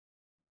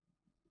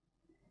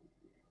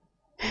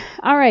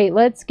All right,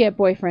 let's get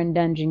boyfriend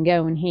dungeon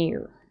going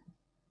here.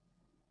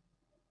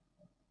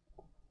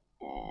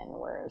 And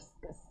where's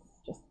this?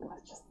 Just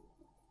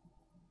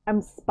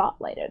I'm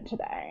spotlighted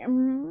today.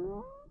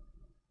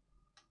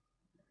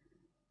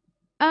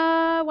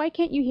 Why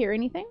can't you hear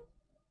anything?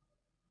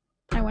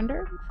 I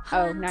wonder.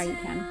 Oh, now you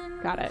can.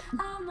 Got it.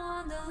 I'm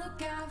on the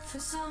lookout for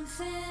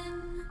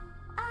something.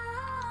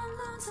 I'm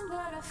lonesome,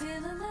 but I feel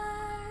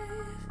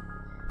alive.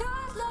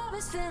 God's love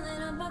is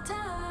filling up my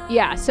time.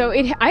 Yeah, so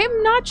I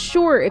am not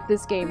sure if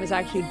this game is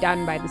actually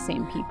done by the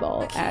same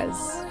people as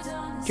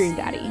Dream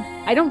Daddy.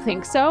 I don't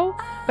think so,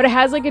 but it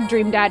has like a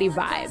Dream Daddy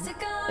vibe.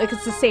 Like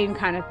it's the same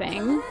kind of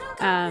thing.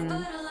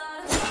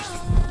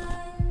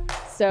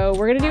 So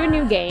we're gonna do a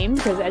new game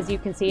because, as you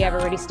can see, I've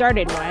already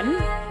started one.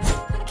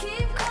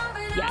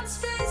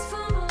 Yes.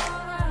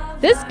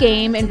 This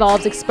game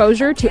involves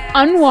exposure to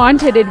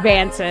unwanted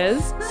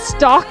advances,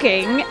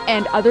 stalking,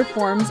 and other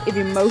forms of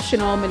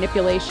emotional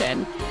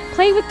manipulation.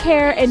 Play with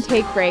care and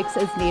take breaks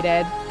as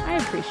needed. I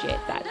appreciate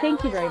that.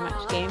 Thank you very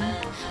much, game.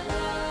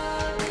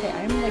 Okay,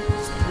 I'm like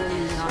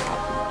really not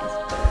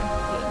optimized for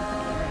game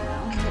playing right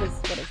now. What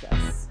is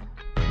this?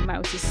 The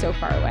mouse is so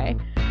far away.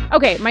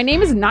 Okay, my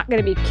name is not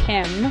going to be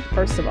Kim,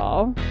 first of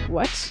all.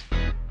 What?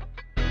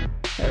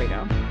 There we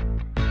go.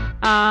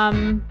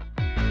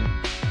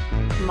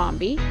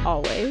 Mombi,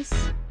 always.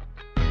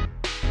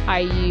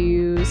 I'm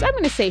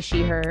going to say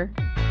she, her.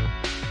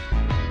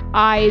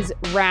 Eyes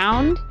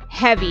round,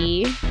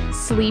 heavy,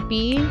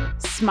 sleepy,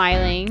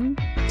 smiling,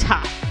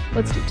 tough.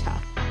 Let's do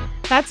tough.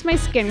 That's my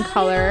skin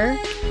color.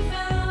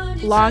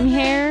 Long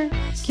hair,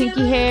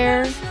 kinky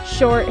hair,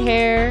 short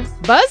hair,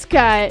 buzz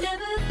cut,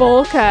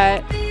 bowl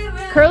cut,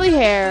 curly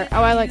hair.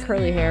 Oh, I like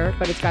curly hair,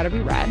 but it's got to be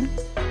red.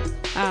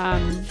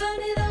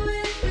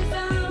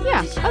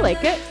 Yeah, I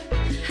like it.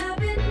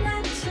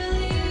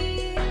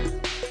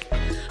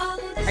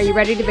 Are you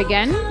ready to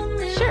begin?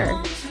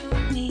 Sure.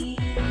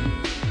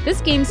 This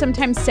game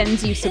sometimes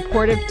sends you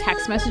supportive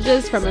text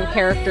messages from a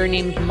character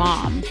named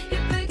Mom.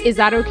 Is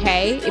that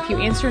okay? If you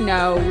answer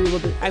no,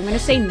 I'm going to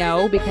say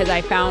no because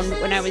I found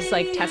when I was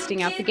like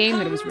testing out the game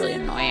that it was really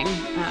annoying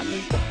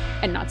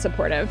and not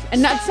supportive.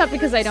 And that's not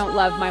because I don't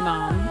love my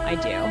mom. I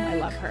do. I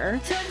love her.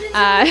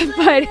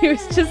 But it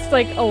was just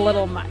like a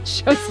little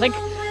much. I was like,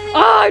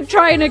 oh, I'm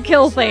trying to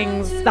kill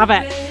things. Stop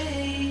it.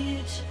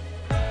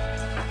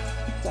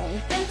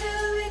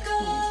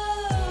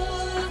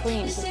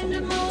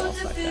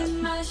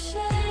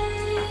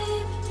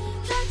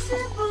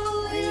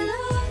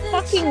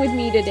 Fucking with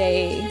me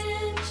today.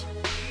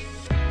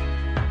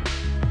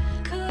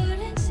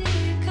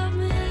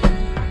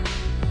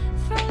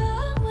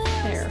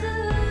 There.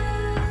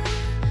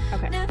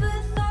 Okay.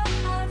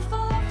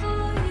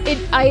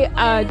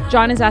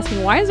 John is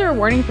asking, why is there a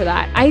warning for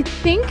that? I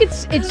think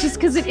it's just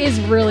because it is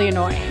really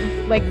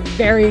annoying. Like,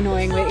 very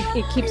annoying.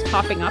 It keeps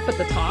popping up at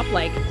the top,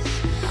 like,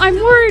 I'm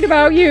worried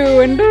about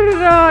you, and da da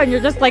da, and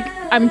you're just like,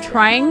 I'm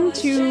trying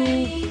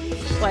to,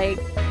 like,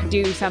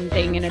 do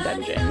something in a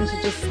dungeon.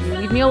 So just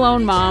leave me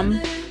alone,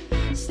 Mom.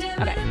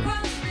 Okay.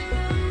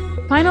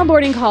 Final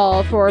boarding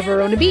call for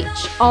Verona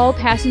Beach. All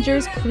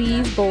passengers,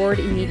 please board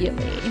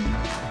immediately.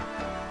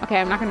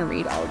 Okay, I'm not going to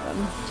read all of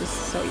them,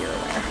 just so you're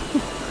aware.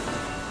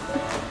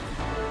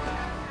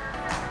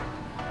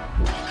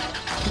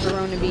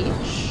 Verona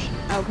Beach.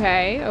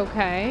 Okay,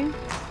 okay.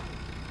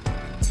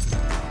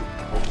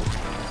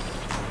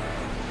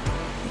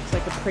 Looks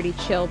like a pretty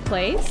chill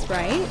place,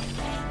 right?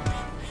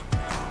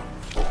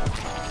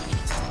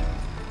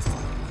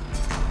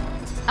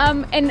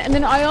 And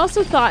then I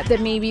also thought that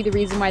maybe the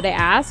reason why they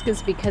ask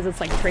is because it's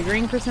like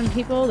triggering for some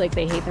people. Like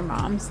they hate their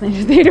moms.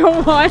 They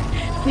don't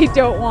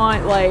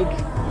want like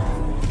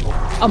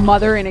a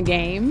mother in a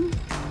game.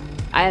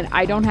 And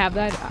I don't have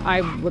that.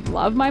 I would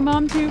love my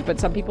mom too,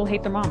 but some people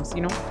hate their moms,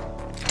 you know?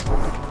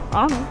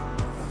 I don't know.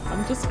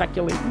 I'm just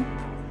speculating.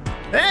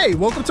 Hey,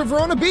 welcome to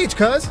Verona Beach,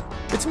 cuz.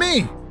 It's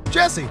me,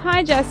 Jesse.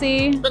 Hi,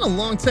 Jesse. It's been a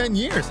long 10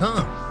 years,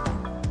 huh?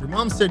 Your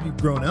mom said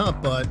you'd grown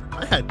up, but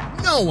I had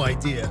no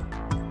idea.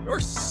 You're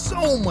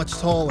so much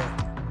taller.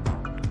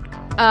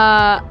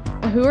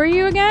 Who are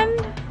you again?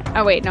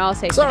 Oh, wait, no, I'll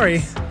say sorry,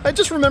 thanks. I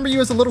just remember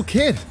you as a little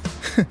kid.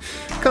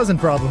 Cousin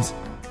problems.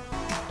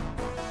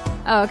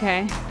 Oh,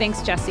 okay.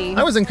 Thanks, Jesse.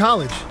 I was in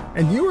college,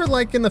 and you were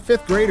like in the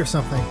 5th grade or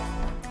something.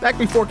 Back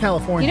before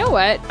California. You know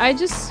what?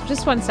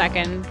 Just 1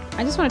 second.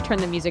 I just want to turn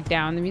the music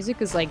down. The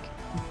music is like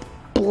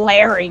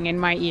blaring in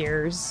my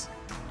ears.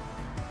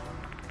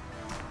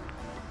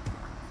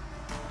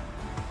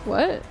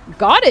 What?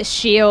 Goddess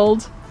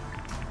shield?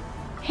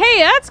 Hey,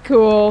 that's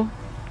cool.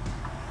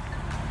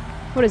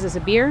 What is this, a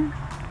beer?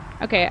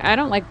 Okay, I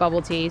don't like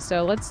bubble tea,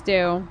 so let's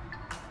do...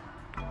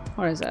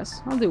 What is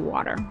this? I'll do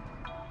water.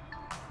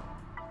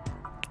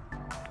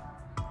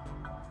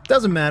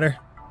 Doesn't matter.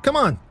 Come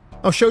on.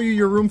 I'll show you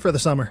your room for the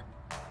summer.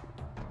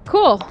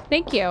 Cool.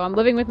 Thank you. I'm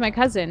living with my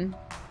cousin.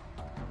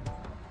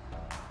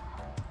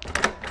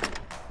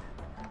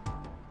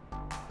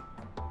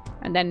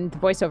 And then the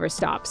voiceover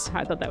stops.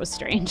 I thought that was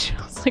strange.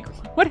 I was like,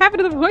 what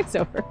happened to the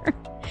voiceover?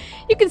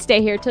 You can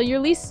stay here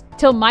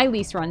till my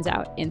lease runs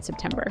out in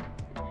September.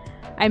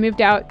 I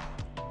moved out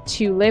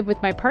to live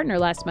with my partner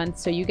last month,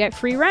 so you get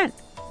free rent.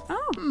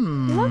 Oh,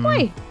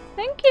 lovely.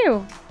 Thank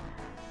you.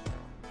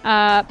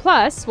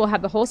 Plus, we'll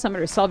have the whole summer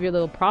to solve your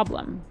little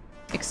problem.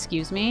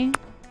 Excuse me?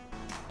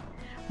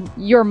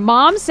 Your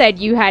mom said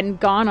you hadn't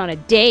gone on a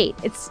date.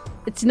 It's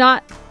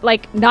not,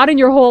 like, not in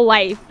your whole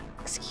life.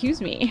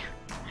 Excuse me.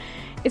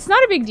 It's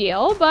not a big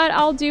deal, but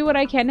I'll do what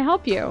I can to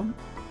help you.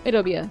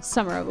 It'll be a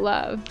summer of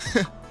love.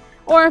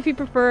 Or if you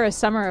prefer a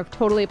summer of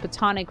totally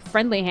platonic,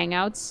 friendly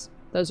hangouts,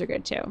 those are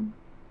good too.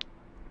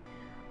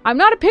 I'm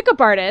not a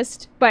pickup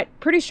artist, but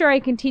pretty sure I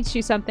can teach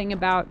you something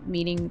about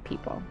meeting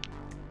people.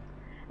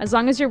 As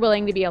long as you're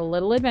willing to be a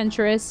little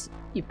adventurous,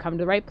 you've come to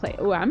the right place.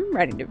 Oh, I'm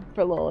ready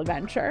for a little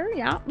adventure.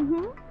 Yeah,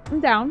 I'm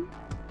down.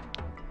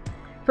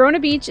 Verona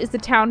Beach is the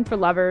town for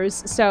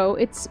lovers, so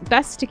it's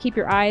best to keep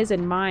your eyes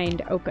and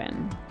mind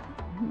open.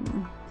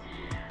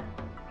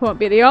 Won't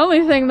be the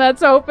only thing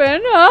that's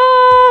open.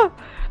 Ah!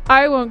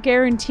 I won't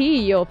guarantee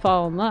you'll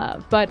fall in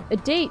love, but a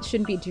date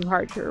shouldn't be too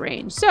hard to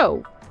arrange.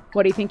 So,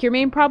 what do you think your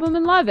main problem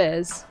in love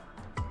is?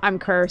 I'm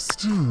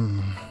cursed.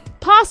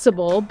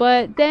 Possible,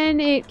 but then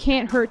it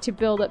can't hurt to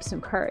build up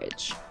some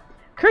courage.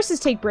 Curses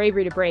take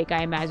bravery to break,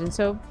 I imagine,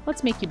 so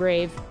let's make you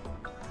brave.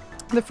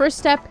 The first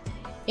step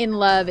in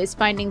love is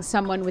finding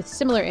someone with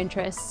similar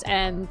interests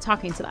and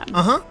talking to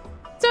them.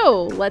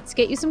 So, let's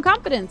get you some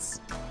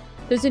confidence.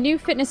 There's a new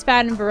fitness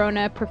fad in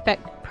Verona,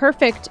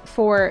 perfect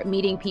for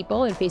meeting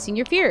people and facing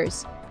your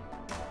fears.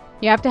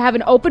 You have to have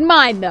an open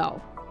mind, though.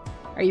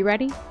 Are you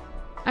ready?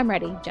 I'm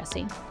ready,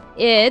 Jesse.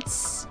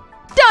 It's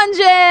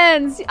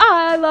dungeons!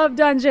 I love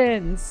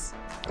dungeons.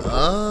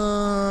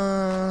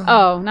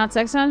 Oh, not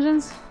sex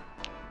dungeons?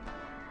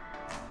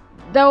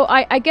 Though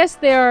I guess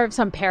there are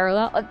some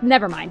parallel.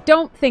 Never mind.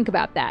 Don't think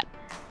about that.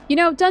 You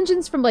know,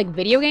 dungeons from like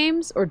video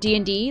games or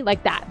D&D,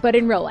 like that, but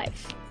in real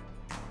life.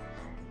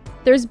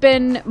 There's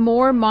been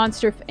more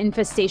monster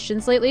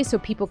infestations lately, so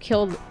people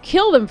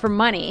kill them for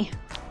money.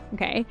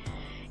 Okay.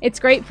 It's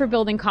great for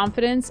building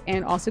confidence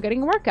and also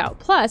getting a workout.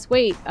 Plus,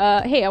 wait,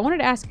 hey, I wanted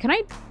to ask,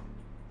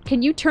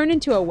 can you turn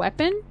into a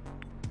weapon?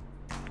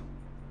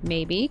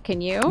 Maybe.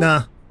 Can you?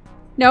 Nah.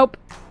 Nope.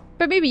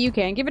 But maybe you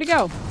can. Give it a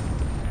go.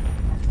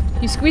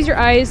 You squeeze your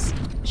eyes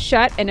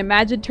shut and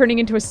imagine turning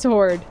into a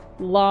sword.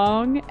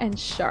 Long and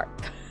sharp.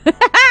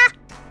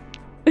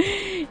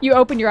 You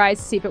open your eyes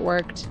to see if it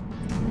worked.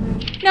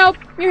 Nope,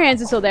 your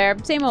hands are still there.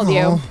 Same old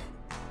you.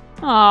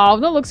 Oh,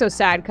 don't look so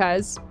sad,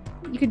 cuz.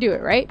 You can do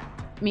it, right?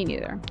 Me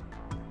neither.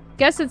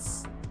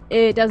 Guess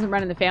it doesn't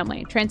run in the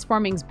family.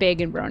 Transforming's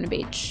big in Verona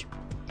Beach.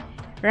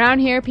 Around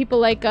here, people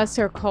like us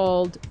are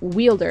called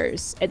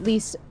wielders, at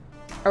least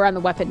around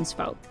the weapon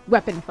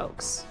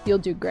folks. You'll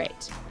do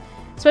great.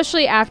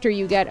 Especially after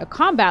you get a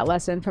combat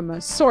lesson from a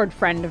sword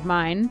friend of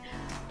mine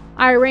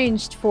I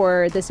arranged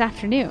for this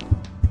afternoon.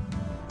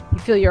 You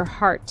feel your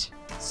heart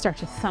start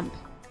to thump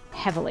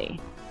heavily.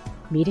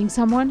 Meeting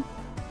someone?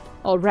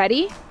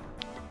 Already?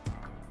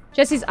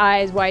 Jesse's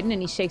eyes widen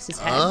and he shakes his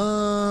head.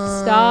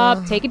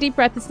 Stop. Take a deep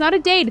breath. It's not a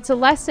date. It's a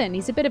lesson.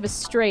 He's a bit of a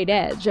straight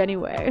edge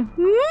anyway.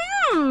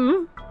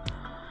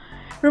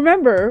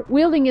 Remember,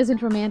 wielding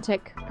isn't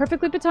romantic.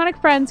 Perfectly platonic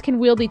friends can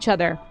wield each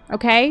other,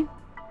 okay?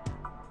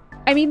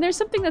 I mean, there's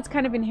something that's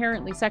kind of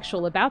inherently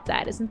sexual about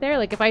that, isn't there?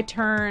 Like, if I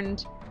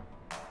turned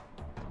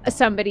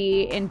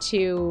somebody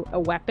into a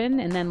weapon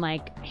and then,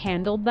 like,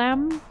 handled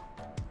them?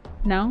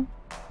 No?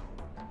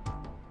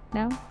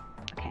 No?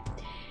 Okay.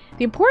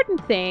 The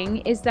important thing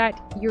is that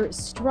you're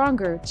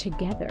stronger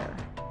together.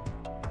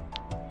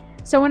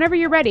 So whenever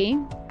you're ready,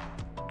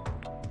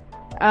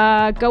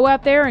 go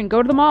out there and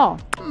go to the mall.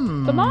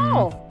 The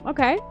mall!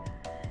 Okay.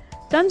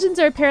 Dungeons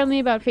are apparently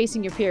about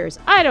facing your fears.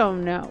 I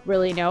don't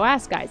really know.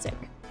 Ask Isaac.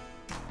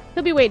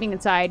 He'll be waiting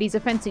inside. He's a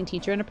fencing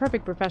teacher and a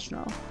perfect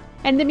professional.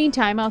 And in the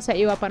meantime, I'll set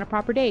you up on a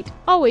proper date.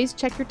 Always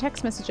check your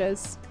text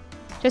messages.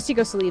 Jesse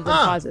goes to leave, then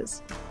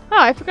pauses. Oh,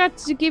 I forgot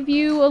to give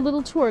you a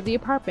little tour of the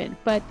apartment,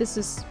 but this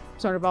is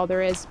sort of all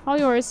there is. All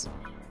yours.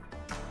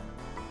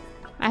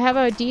 I have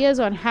ideas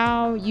on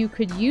how you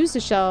could use the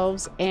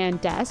shelves and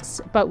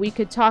desks, but we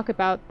could talk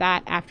about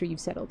that after you've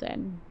settled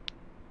in.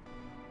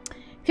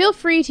 Feel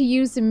free to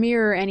use the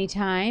mirror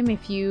anytime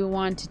if you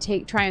want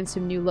to try on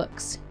some new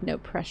looks. No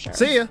pressure.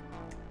 See ya.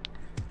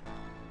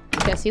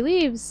 Jesse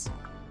leaves.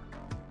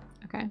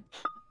 Okay.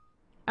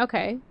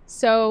 Okay,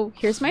 so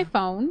here's my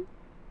phone.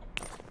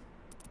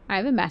 I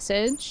have a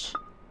message.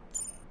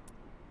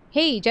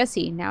 Hey,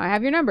 Jesse, now I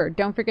have your number.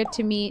 Don't forget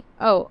to meet...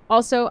 Oh,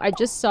 also, I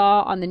just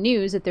saw on the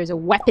news that there's a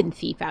weapon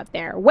thief out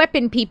there.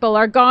 Weapon people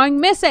are going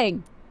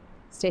missing.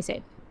 Stay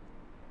safe.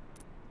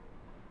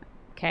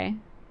 Okay.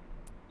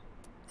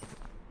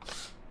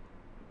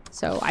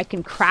 So I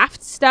can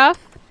craft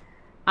stuff.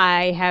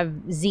 I have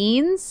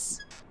zines.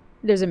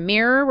 There's a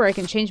mirror where I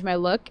can change my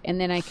look,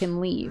 and then I can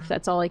leave.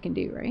 That's all I can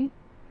do, right?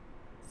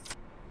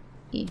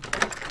 E.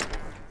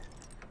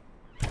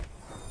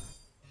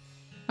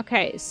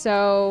 Okay,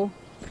 so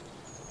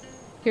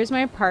here's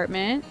my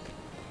apartment.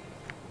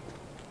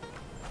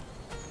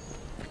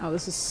 Oh,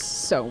 this is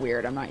so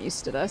weird. I'm not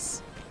used to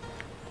this.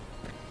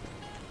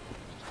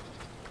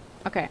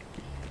 Okay.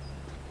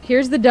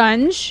 Here's the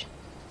dunge.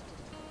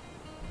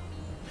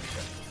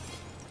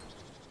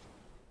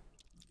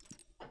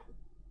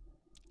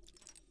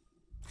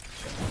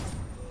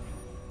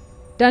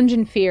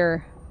 Dungeon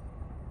fear.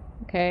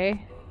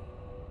 Okay.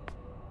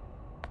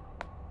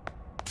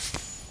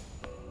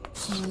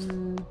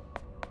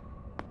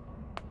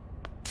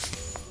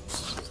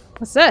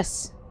 What's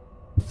this?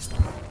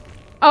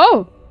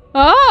 Oh!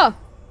 Oh!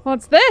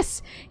 What's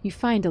this? You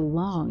find a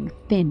long,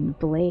 thin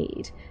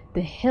blade.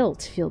 The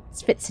hilt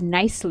fits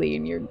nicely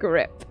in your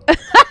grip.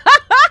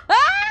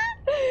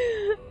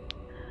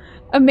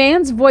 A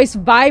man's voice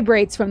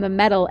vibrates from the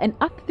metal and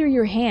up through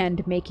your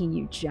hand, making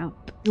you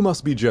jump. You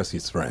must be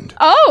Jesse's friend.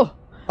 Oh!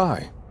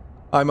 Hi,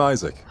 I'm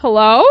Isaac.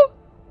 Hello?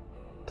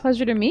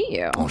 Pleasure to meet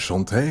you.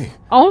 Enchanté.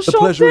 Enchanté. The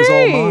pleasure is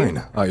all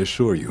mine, I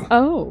assure you.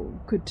 Oh,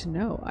 good to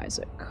know,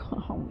 Isaac.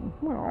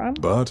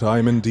 But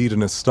I'm indeed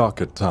in a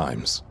stock at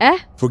times. Eh?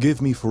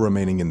 Forgive me for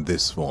remaining in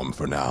this form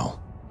for now.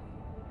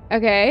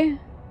 Okay.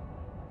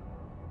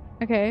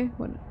 Okay,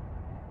 what?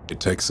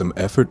 It takes some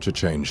effort to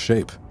change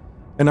shape,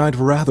 and I'd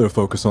rather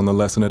focus on the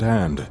lesson at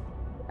hand.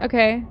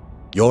 Okay.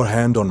 Your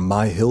hand on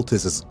my hilt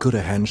is as good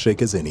a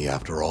handshake as any,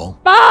 after all.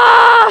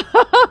 Ah!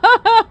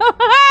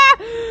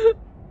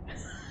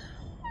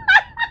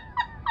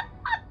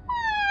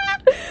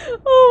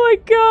 Oh my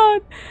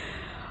god.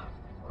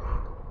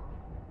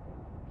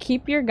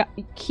 Keep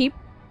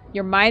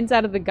your minds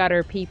out of the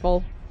gutter,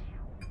 people.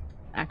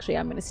 Actually,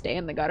 I'm gonna stay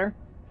in the gutter.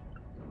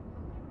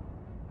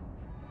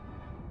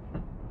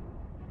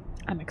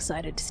 I'm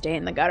excited to stay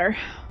in the gutter.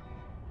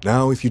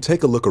 Now, if you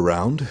take a look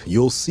around,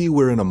 you'll see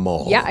we're in a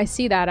mall. Yeah, I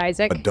see that,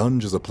 Isaac. A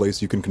dunge is a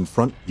place you can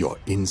confront your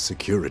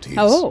insecurities.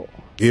 Oh.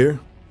 Here,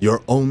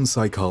 your own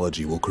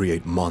psychology will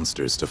create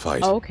monsters to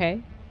fight. Oh,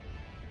 okay.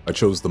 I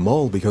chose the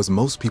mall because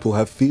most people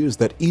have fears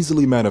that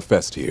easily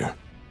manifest here.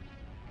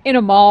 In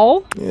a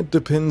mall? It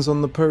depends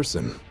on the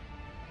person.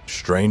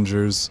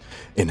 Strangers,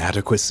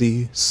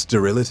 inadequacy,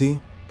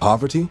 sterility,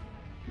 poverty.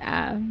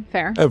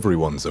 Fair.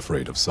 Everyone's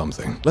afraid of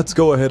something. Let's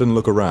go ahead and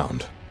look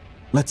around.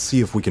 Let's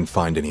see if we can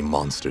find any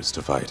monsters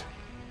to fight.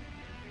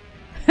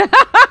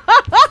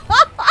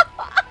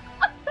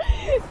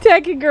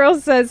 Techie Girl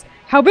says,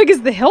 how big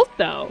is the hilt,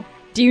 though?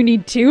 Do you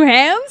need 2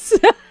 hands?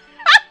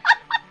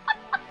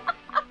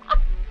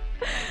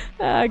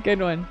 Good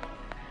one.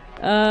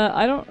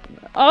 I don't...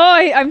 Oh,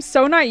 I'm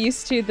so not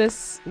used to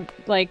this,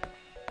 like,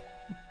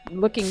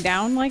 looking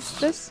down like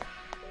this.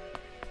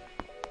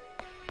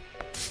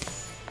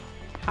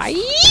 Hiya!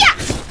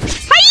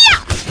 Hiya!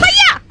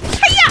 Hiya!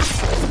 Hiya!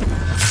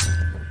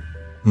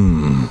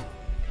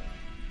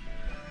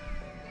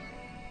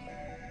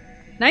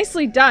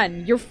 Nicely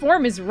done. Your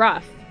form is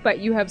rough, but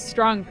you have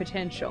strong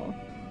potential.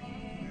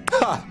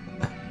 Ha!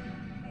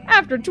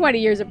 After 20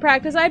 years of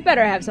practice, I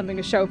better have something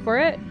to show for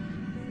it.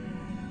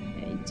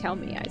 Tell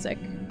me, Isaac.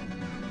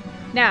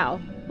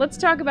 Now, let's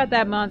talk about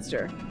that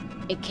monster.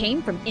 It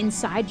came from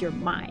inside your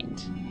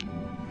mind.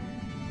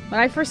 When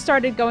I first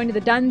started going to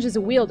the dungeon as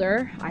a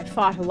wielder, I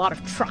fought a lot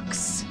of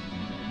trucks.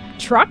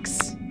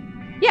 Trucks?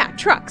 Yeah,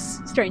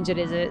 trucks. Strange it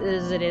is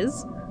as it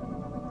is.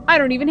 I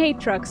don't even hate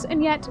trucks,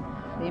 and yet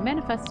they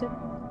manifested.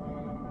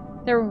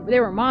 They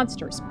were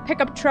monsters.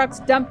 Pickup trucks,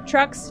 dump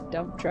trucks,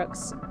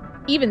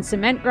 even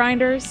cement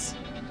grinders.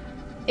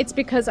 It's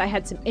because I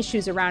had some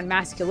issues around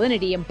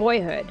masculinity and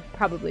boyhood,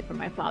 probably from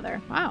my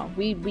father. Wow,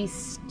 we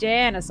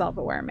stan a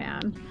self-aware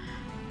man.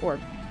 Or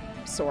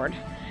sword.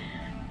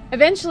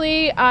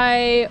 Eventually,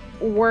 I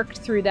worked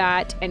through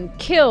that and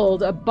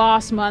killed a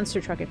boss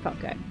monster truck at felt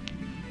good.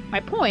 My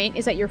point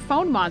is that your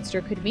phone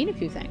monster could mean a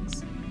few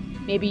things.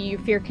 Maybe you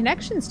fear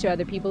connections to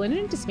other people and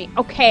into me.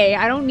 Okay,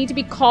 I don't need to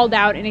be called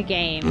out in a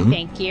game,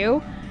 thank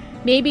you.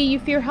 Maybe you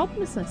fear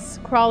helplessness,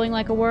 crawling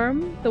like a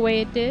worm, the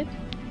way it did.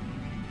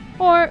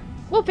 Or,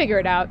 we'll figure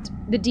it out,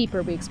 the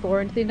deeper we explore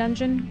into the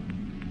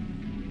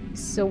dungeon.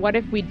 So what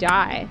if we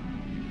die?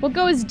 We'll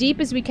go as deep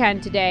as we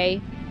can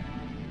today.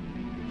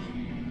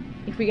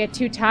 If we get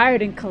too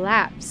tired and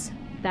collapse,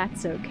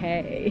 that's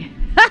okay.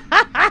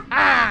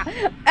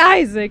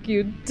 Isaac,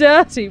 you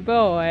dirty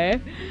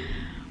boy.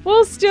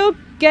 We'll still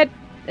get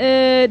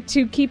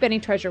to keep any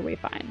treasure we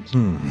find.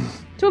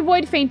 To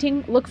avoid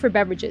fainting, look for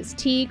beverages,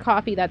 tea,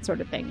 coffee, that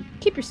sort of thing.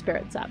 Keep your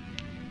spirits up.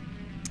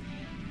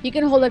 You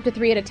can hold up to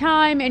 3 at a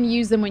time and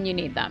use them when you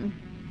need them.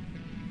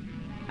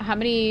 How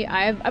many?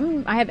 I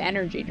have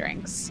energy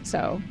drinks,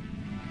 so.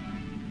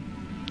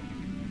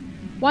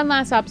 One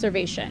last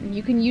observation.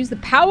 You can use the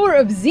power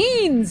of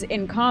zines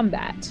in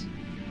combat.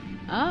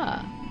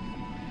 Ah,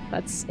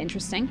 that's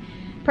interesting.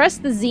 Press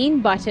the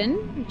zine button,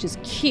 which is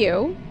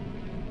Q.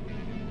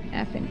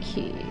 F and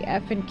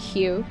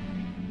Q.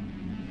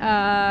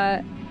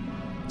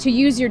 To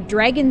use your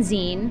dragon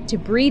zine to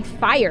breathe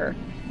fire.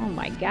 Oh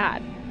my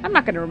god. I'm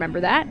not going to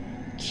remember that.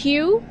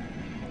 Q,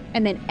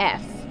 and then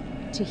F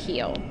to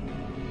heal.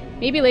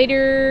 Maybe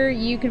later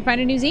you can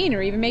find a new zine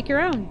or even make your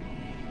own.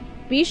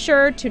 Be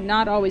sure to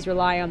not always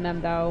rely on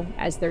them, though,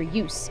 as their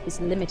use is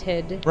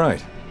limited.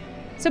 Right.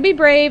 So be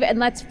brave and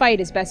let's fight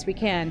as best we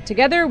can.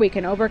 Together we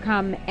can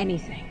overcome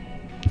anything.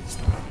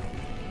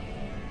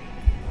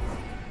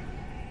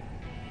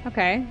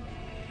 Okay.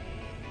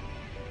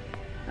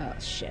 Oh,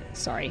 shit.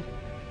 Sorry.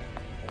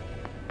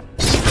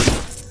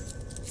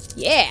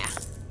 Yeah!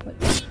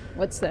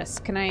 What's this?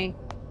 Can I...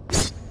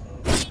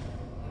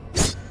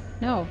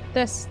 No,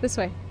 this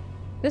way.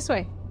 This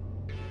way.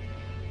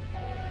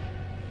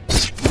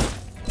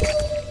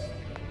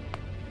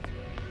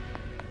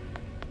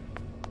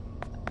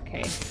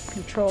 Okay,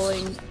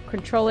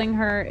 controlling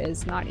her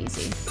is not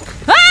easy.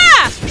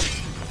 Ah!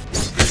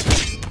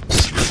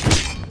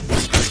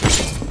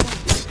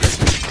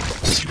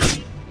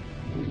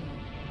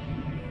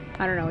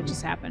 I don't know what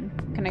just happened.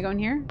 Can I go in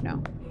here?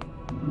 No.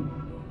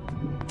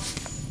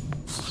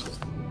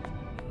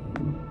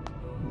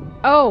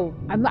 Oh,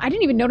 I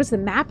didn't even notice the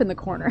map in the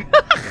corner.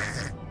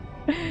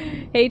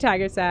 Hey,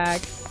 Tiger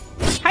Sack.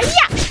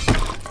 Hiya!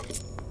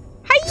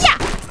 Hiya!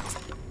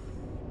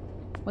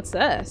 What's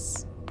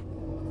this?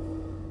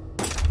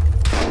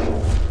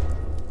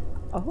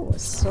 Oh, a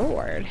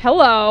sword.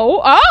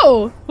 Hello.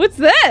 Oh, what's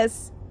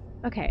this?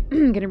 Okay,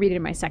 I'm gonna read it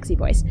in my sexy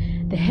voice.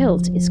 The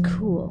hilt is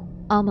cool,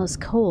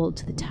 almost cold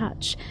to the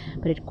touch,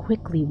 but it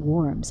quickly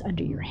warms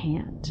under your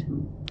hand.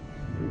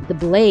 The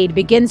blade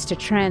begins to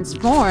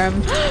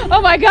transform.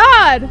 Oh my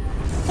god!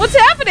 What's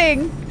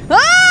happening?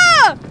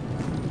 Ah!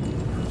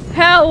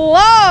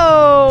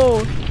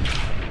 Hello!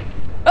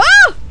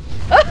 Oh!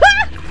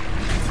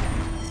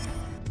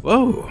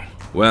 Whoa.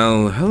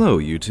 Well, hello,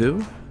 you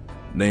two.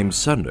 Name's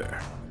Sunder.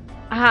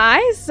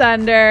 Hi,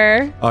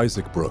 Sunder.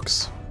 Isaac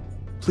Brooks.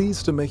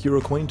 Pleased to make your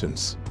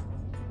acquaintance.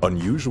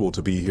 Unusual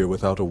to be here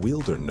without a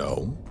wielder,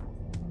 no?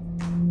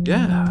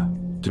 Yeah.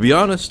 To be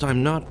honest,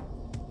 I'm not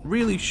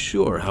really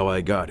sure how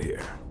I got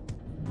here.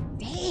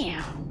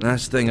 Damn.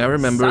 Last thing I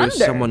remember is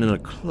Sunder. someone in a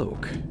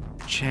cloak,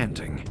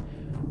 chanting.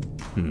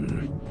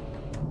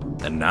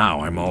 And now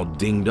I'm all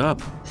dinged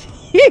up.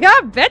 Yeah,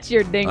 I bet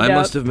you're dinged I up.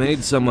 must have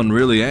made someone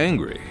really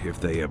angry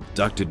if they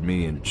abducted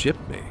me and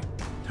chipped me,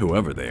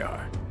 whoever they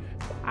are.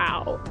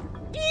 Wow.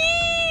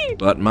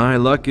 But my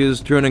luck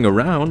is turning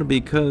around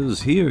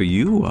because here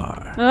you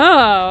are.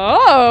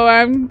 Oh,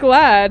 I'm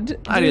glad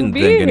I to didn't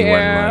be think anyone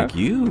here. like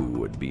you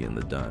would be in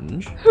the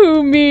dungeon.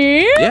 Who,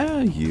 me?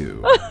 Yeah,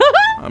 you.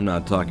 I'm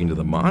not talking to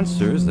the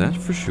monsters, that's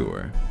for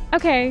sure.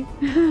 Okay.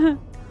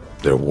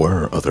 There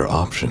were other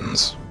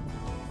options.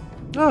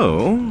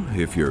 Oh,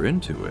 if you're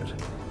into it.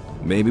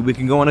 Maybe we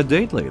can go on a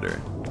date later.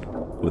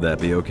 Would that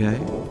be okay?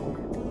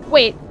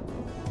 Wait.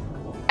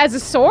 As a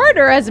sword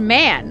or as a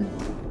man?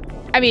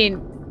 I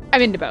mean,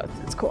 I'm into both.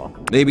 It's cool.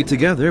 Maybe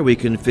together we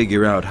can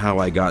figure out how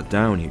I got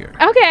down here.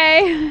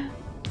 Okay.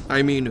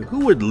 I mean,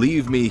 who would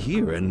leave me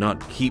here and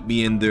not keep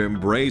me in their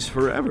embrace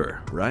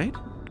forever, right?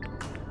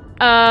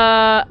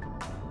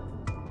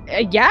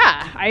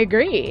 Yeah, I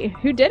agree.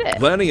 Who did it?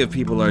 Plenty of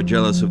people are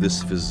jealous of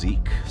this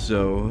physique,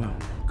 so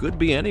could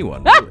be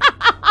anyone. Really.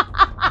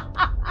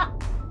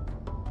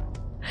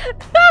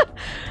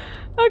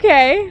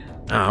 Okay.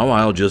 Now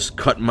I'll just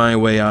cut my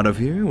way out of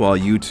here while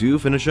you two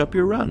finish up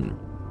your run.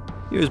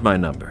 Here's my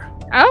number.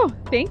 Oh,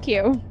 thank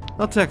you.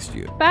 I'll text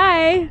you.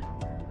 Bye.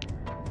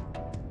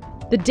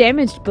 The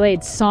damaged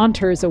blade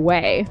saunters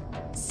away,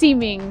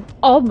 seeming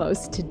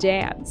almost to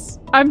dance.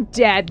 I'm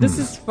dead. This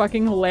is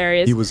fucking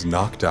hilarious. He was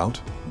knocked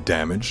out,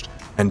 damaged,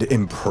 and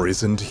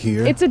imprisoned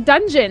here? It's a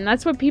dungeon.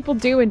 That's what people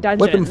do in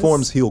dungeons. Weapon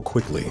forms heal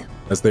quickly,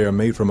 as they are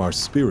made from our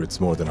spirits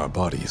more than our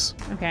bodies.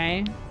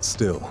 Okay.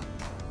 Still,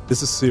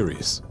 this is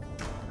serious.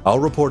 I'll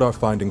report our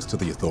findings to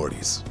the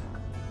authorities.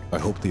 I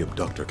hope the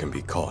abductor can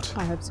be caught.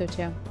 I hope so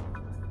too.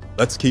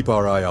 Let's keep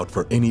our eye out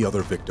for any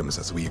other victims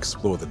as we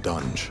explore the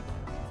dungeon.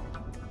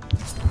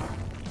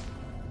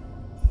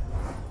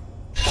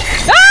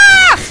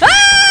 Ah!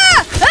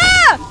 Ah!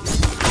 Ah!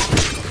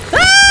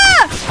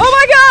 Ah! Oh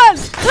my god!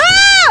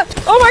 Ah!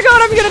 Oh my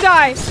god, I'm gonna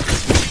die!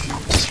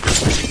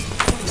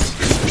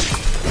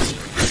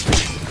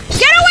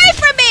 Get away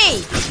from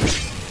me!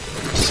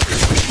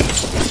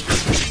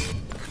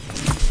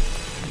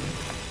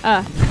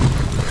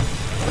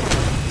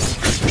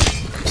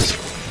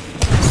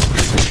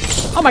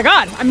 Oh my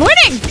god, I'm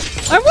winning!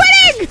 I'm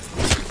winning!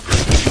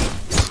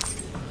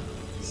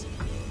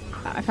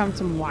 I found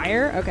some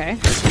wire. Okay.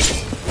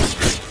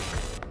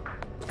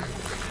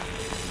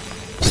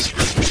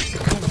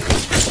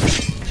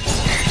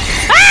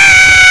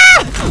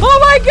 Ah! Oh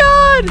my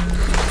god!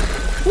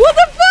 What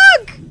the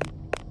fuck?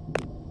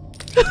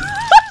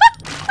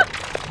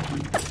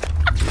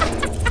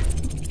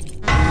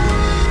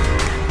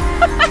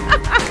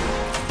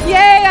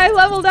 Yay, I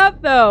leveled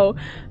up though.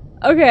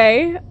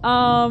 Okay,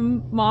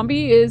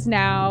 Mombi is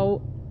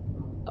now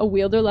a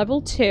wielder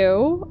level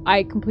 2.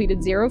 I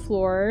completed 0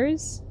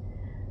 floors.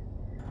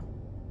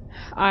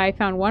 I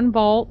found 1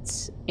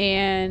 vault,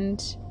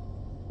 and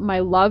my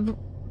love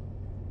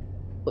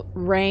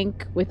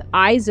rank with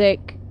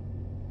Isaac.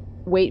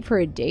 Wait for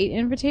a date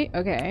invitation?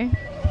 Okay.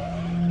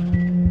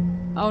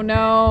 Oh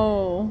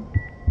no.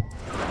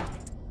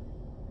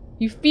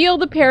 You feel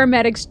the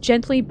paramedics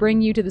gently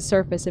bring you to the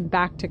surface and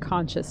back to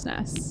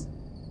consciousness.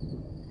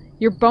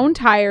 You're bone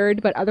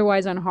tired, but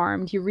otherwise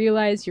unharmed. You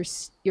realize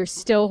you're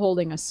still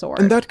holding a sword.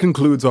 And that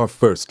concludes our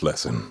first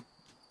lesson.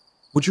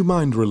 Would you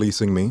mind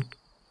releasing me?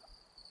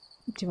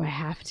 Do I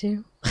have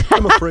to?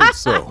 I'm afraid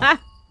so.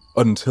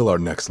 Until our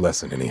next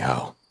lesson,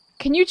 anyhow.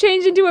 Can you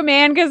change into a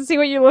man to see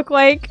what you look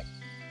like?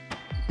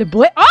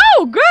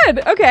 Oh,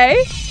 good.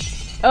 Okay.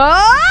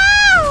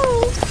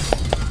 Oh!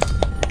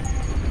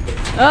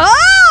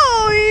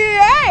 Oh,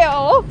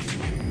 yeah!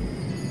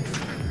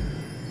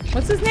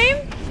 What's his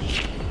name?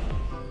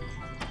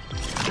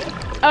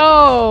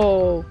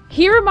 Oh,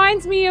 he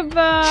reminds me of,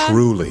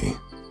 Truly.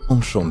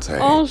 Enchanté.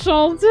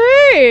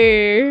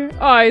 Enchanté,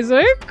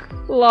 Isaac.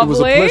 Lovely. It was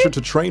a pleasure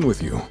to train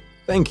with you.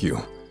 Thank you.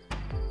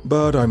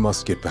 But I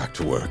must get back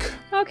to work.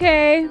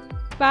 Okay,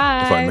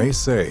 bye. If I may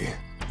say,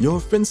 your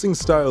fencing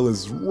style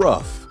is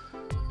rough,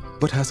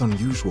 but has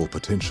unusual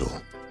potential.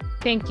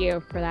 Thank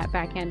you for that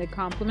backhanded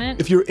compliment.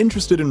 If you're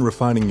interested in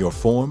refining your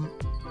form,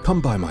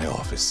 come by my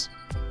office.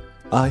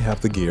 I have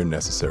the gear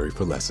necessary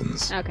for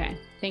lessons. Okay,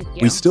 thank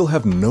you. We still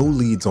have no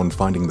leads on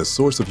finding the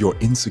source of your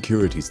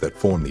insecurities that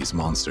form these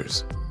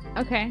monsters.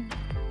 Okay.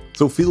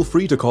 So feel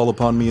free to call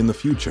upon me in the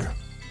future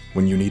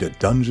when you need a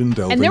dungeon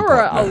delving And there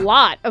were partner. a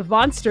lot of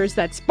monsters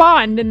that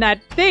spawned in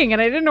that thing,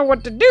 and I didn't know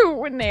what to do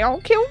when they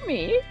all killed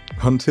me.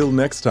 Until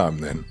next time,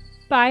 then.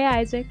 Bye,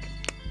 Isaac.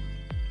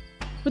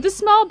 With a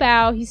small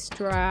bow, he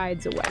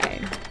strides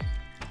away.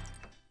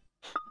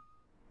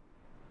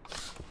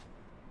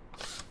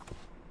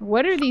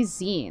 What are these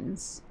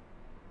zines?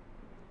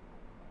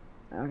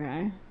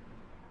 Okay.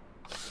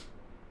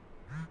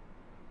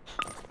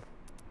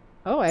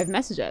 Oh, I have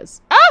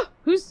messages. Oh!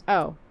 Who's...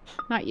 Oh,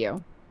 not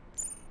you.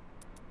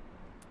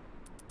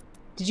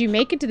 Did you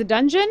make it to the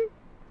dungeon?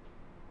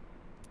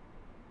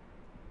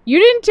 You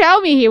didn't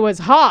tell me he was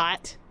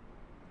hot.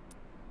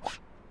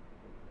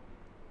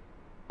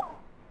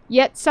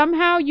 Yet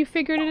somehow you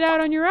figured it out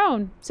on your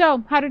own.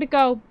 So, how did it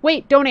go?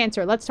 Wait, don't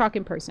answer. Let's talk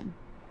in person.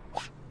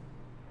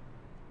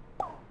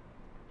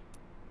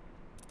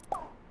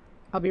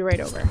 I'll be right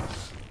over.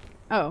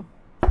 Oh.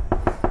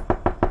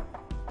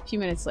 A few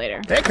minutes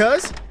later. Hey,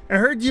 cuz. I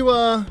heard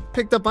you,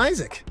 picked up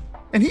Isaac.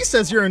 And he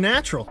says you're a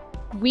natural.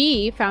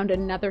 We found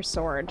another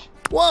sword.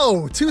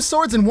 Whoa, 2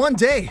 swords in one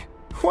day.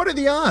 What are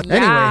the odds?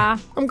 Yeah.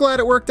 Anyway, I'm glad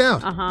it worked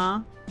out.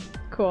 Uh-huh.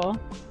 Cool.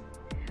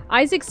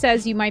 Isaac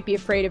says you might be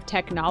afraid of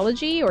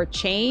technology or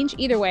change.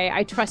 Either way,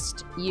 I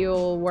trust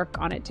you'll work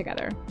on it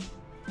together.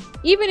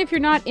 Even if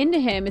you're not into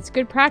him, it's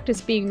good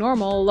practice being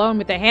normal alone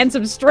with a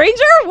handsome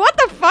stranger? What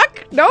the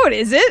fuck? No, it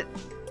isn't.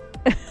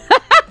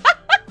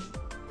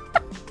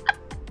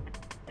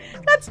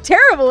 That's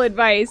terrible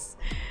advice.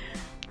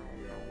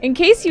 In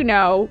case you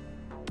know,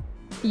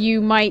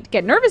 you might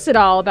get nervous at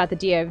all about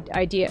the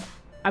idea.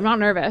 I'm not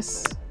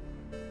nervous.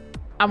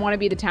 I want to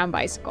be the town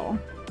bicycle.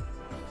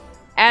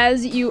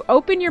 As you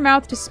open your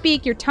mouth to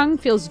speak, your tongue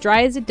feels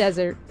dry as a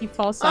desert. You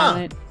fall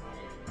silent.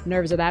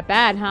 Nerves are that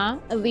bad, huh?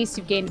 At least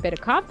you've gained a bit of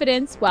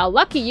confidence. Well,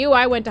 lucky you,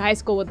 I went to high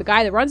school with the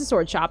guy that runs a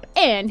sword shop,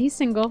 and he's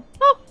single.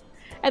 Oh,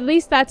 at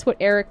least that's what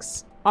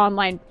Eric's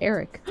online...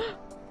 Eric.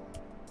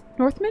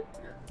 Northman?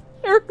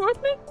 Eric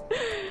Northman?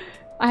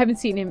 I haven't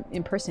seen him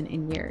in person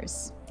in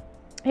years.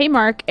 Hey,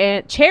 Mark.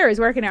 Chair is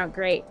working out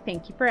great.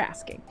 Thank you for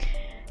asking.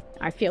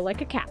 I feel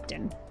like a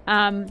captain.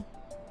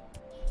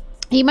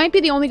 He might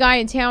be the only guy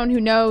in town who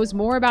knows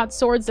more about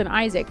swords than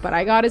Isaac, but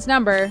I got his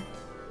number.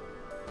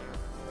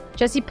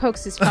 Jesse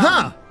pokes his phone.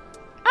 Aha!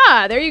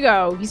 Ah, there you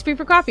go. He's free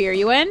for coffee. Are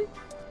you in?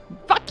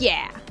 Fuck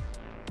yeah.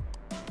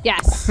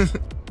 Yes.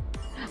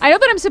 I know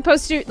that I'm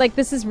supposed to, like,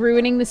 this is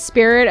ruining the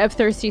spirit of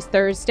Thirsty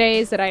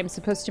Thursdays, that I'm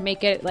supposed to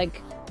make it,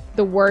 like,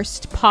 the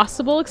worst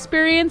possible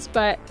experience,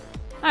 but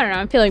I don't know.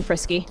 I'm feeling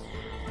frisky.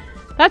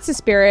 That's the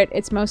spirit.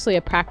 It's mostly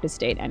a practice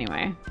date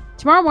anyway.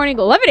 Tomorrow morning,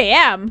 11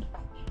 a.m.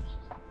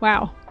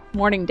 Wow.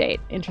 Morning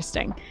date.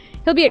 Interesting.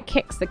 He'll be at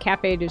Kix, the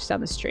cafe just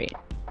down the street.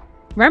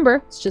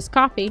 Remember, it's just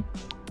coffee.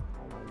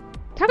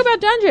 Talk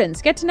about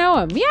dungeons. Get to know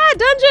him. Yeah,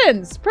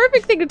 dungeons.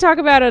 Perfect thing to talk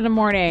about in the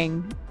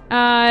morning.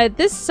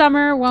 This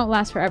summer won't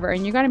last forever,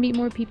 and you gotta meet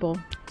more people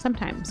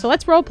sometime. So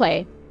let's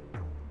roleplay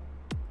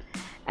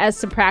as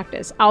some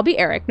practice. I'll be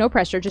Eric. No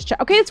pressure. Just check.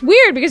 Okay, it's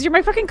weird because you're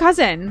my fucking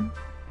cousin.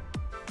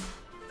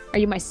 Are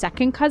you my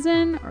second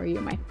cousin or are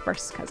you my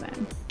first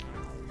cousin?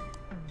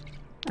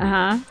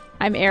 Uh-huh.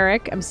 I'm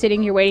Eric. I'm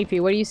sitting here waiting for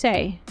you. What do you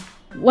say?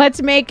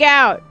 Let's make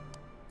out.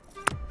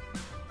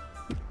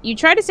 You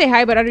try to say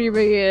hi, but under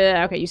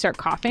your... okay, you start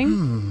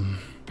coughing.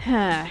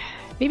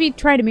 Maybe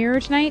try to mirror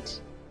tonight.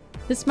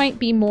 This might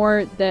be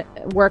more the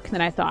work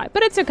than I thought,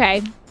 but it's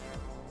okay.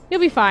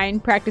 You'll be fine.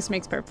 Practice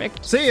makes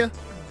perfect. See ya.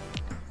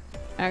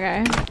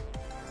 Okay.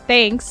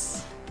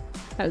 Thanks.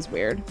 That was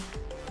weird.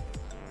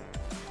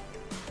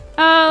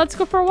 Let's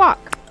go for a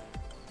walk.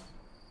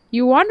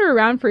 You wander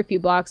around for a few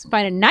blocks and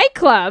find a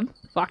nightclub.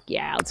 Fuck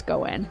yeah, let's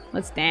go in.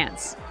 Let's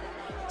dance.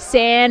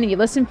 Stand and you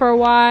listen for a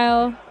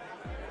while.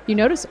 You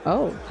notice,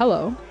 oh,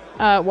 hello.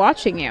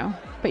 Watching you,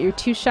 but you're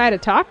too shy to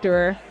talk to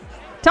her.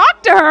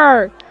 Talk to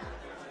her!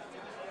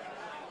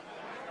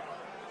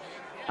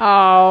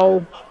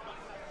 Oh.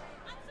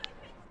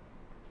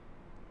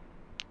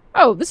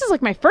 Oh, this is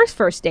like my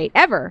first date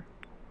ever.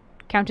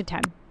 Count to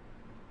 10.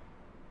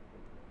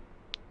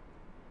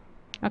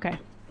 Okay.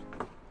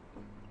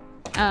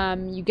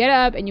 You get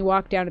up and you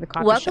walk down to the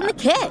coffee shop. Welcome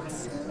to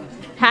Kids.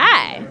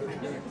 Hi.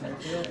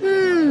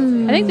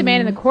 I think the man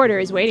in the corridor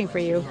is waiting for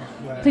you.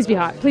 Please be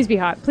hot. Please be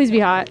hot. Please be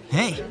hot.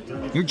 Hey,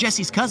 you're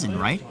Jesse's cousin,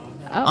 right?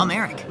 Oh. I'm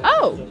Eric.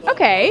 Oh,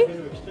 okay.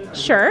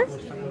 Sure.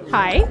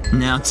 Hi.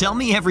 Now tell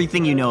me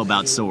everything you know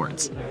about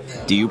swords.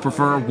 Do you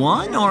prefer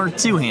one or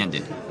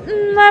two-handed?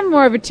 I'm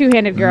more of a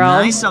two-handed girl.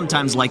 I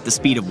sometimes like the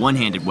speed of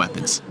one-handed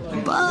weapons,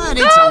 but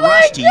it's a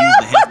rush to use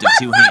the heft of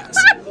two hands.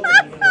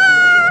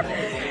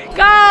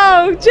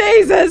 Go,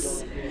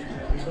 Jesus!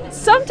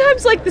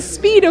 Sometimes like the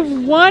speed of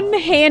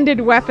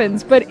one-handed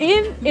weapons, but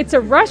it's a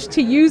rush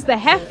to use the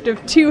heft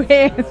of two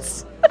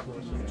hands.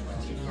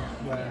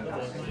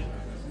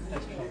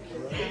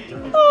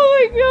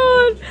 Oh my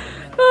god!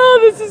 Oh,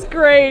 this is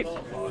great.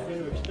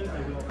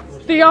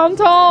 The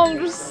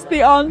entendres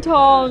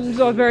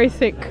are very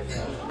thick.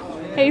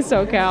 Hey,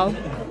 SoCal.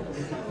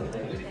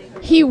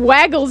 He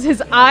waggles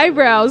his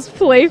eyebrows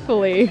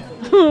playfully.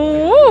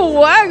 Ooh,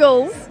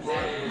 waggles.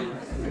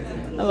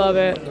 I love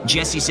it.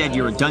 Jesse said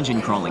you're a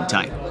dungeon crawling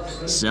type,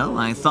 so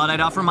I thought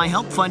I'd offer my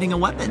help finding a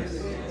weapon.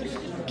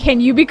 Can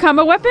you become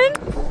a weapon?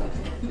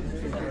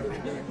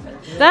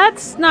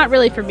 That's not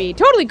really for me.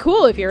 Totally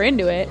cool if you're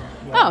into it.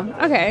 Oh,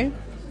 okay.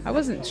 I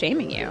wasn't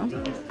shaming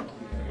you.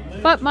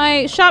 But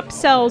my shop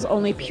sells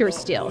only pure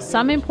steel.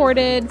 Some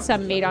imported,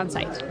 some made on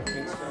site.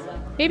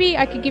 Maybe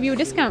I could give you a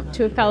discount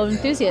to a fellow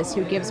enthusiast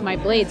who gives my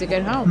blades a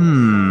good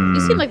home.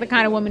 You seem like the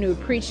kind of woman who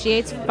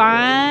appreciates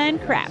fine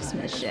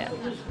craftsmanship.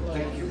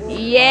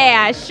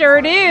 Yeah, I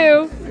sure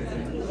do.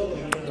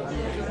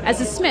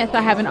 As a smith,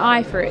 I have an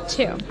eye for it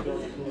too.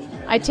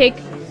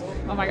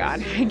 Oh my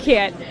god, I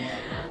can't.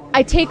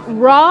 I take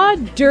raw,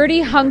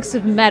 dirty hunks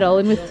of metal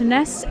and with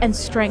finesse and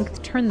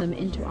strength turn them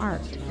into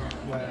art.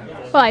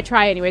 Well, I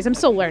try anyways. I'm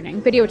still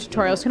learning. Video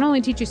tutorials can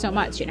only teach you so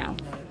much, you know.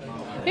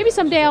 Maybe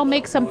someday I'll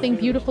make something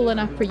beautiful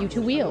enough for you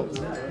to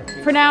wield.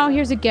 For now,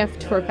 here's a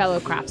gift for a fellow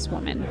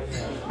craftswoman.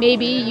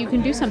 Maybe you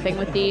can do something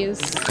with these.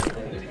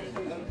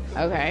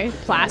 Okay,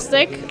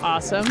 plastic.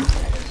 Awesome.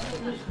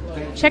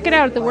 Check it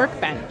out at the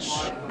workbench.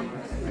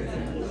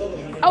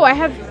 Oh,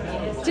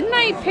 didn't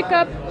I pick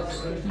up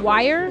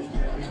wire?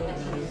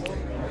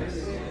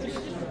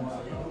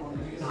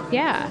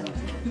 Yeah.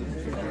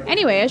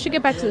 Anyway, I should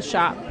get back to the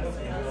shop.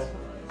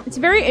 It's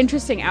a very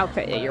interesting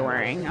outfit that you're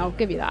wearing. I'll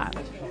give you that.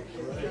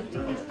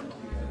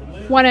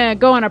 Want to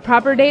go on a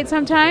proper date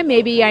sometime?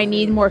 Maybe I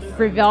need more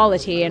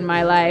frivolity in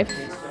my life.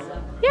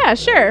 Yeah,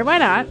 sure. Why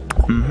not?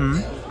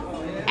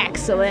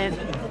 Excellent.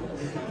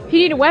 If you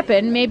need a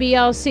weapon, maybe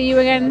I'll see you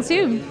again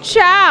soon.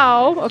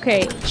 Ciao.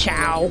 Okay,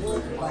 ciao.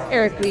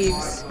 Eric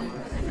leaves.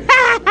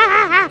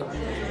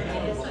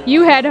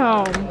 You head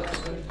home.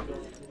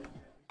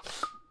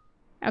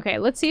 Okay,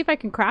 let's see if I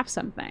can craft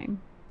something.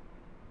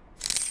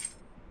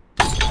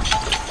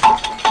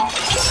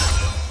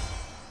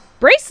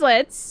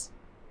 Bracelets?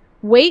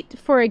 Wait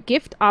for a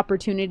gift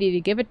opportunity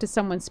to give it to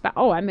someone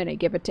Oh, I'm gonna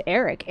give it to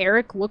Eric.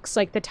 Eric looks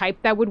like the type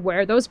that would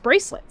wear those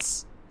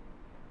bracelets.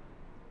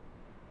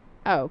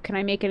 Oh, can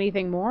I make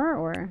anything more,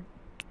 or?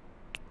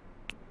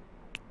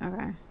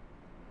 Okay.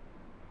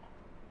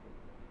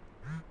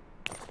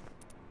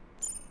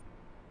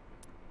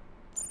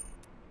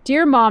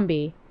 Dear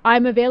Mombi,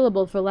 I'm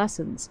available for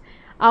lessons.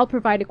 I'll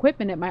provide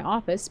equipment at my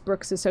office,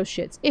 Brooks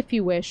Associates, if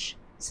you wish.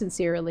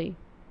 Sincerely,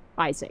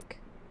 Isaac.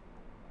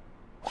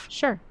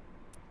 Sure.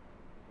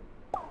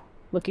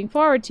 Looking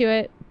forward to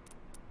it.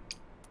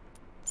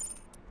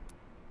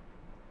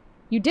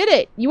 You did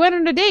it! You went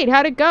on a date.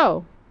 How'd it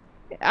go?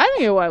 I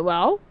think it went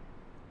well.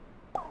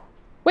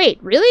 Wait,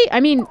 really? I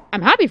mean,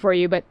 I'm happy for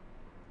you, but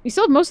you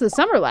still have most of the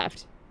summer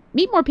left.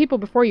 Meet more people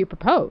before you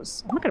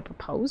propose. I'm not gonna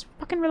propose.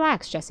 Fucking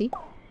relax, Jesse.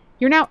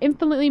 You're now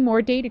infinitely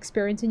more date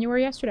experience than you were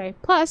yesterday.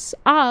 Plus,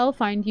 I'll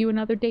find you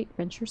another date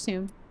venture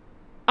soon.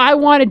 I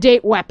want to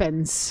date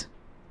weapons.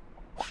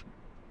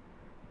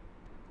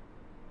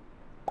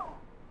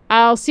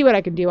 I'll see what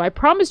I can do. I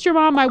promised your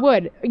mom I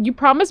would. You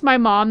promised my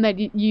mom that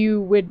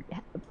you would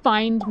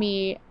find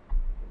me...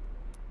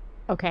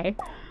 Okay.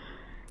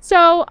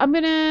 So, I'm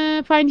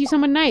gonna find you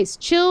someone nice.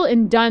 Chill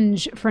and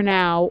dunge for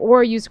now.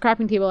 Or use the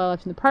crafting table I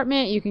left in the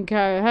apartment. You can...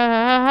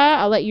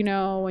 I'll let you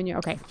know when you're...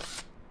 Okay.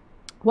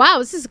 Wow,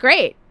 this is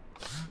great.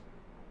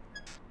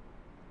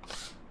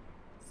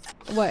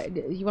 What?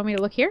 You want me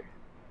to look here?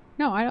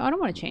 No, I don't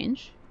want to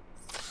change.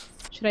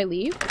 Should I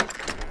leave?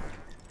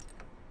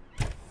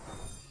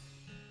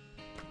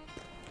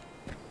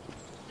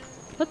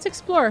 Let's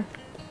explore.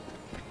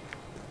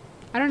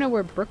 I don't know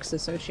where Brooks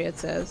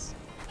Associates is.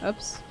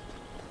 Oops.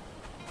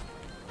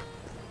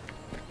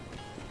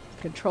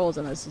 Controls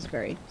on this is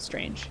very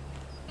strange.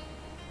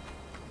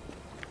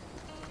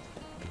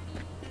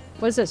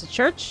 What is this, a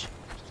church?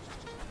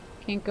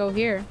 Can't go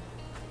here.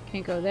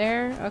 Can't go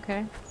there.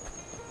 Okay.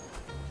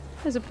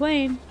 There's a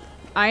plane.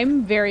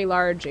 I'm very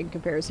large in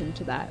comparison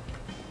to that.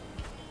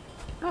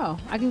 Oh,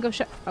 I can go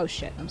oh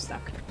shit, I'm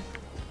stuck.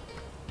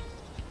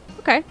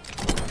 Okay.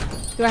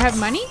 Do I have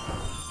money?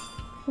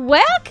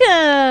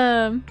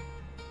 Welcome!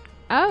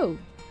 Oh,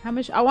 how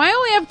much? Oh, I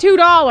only have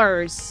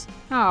 $2.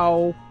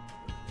 Oh.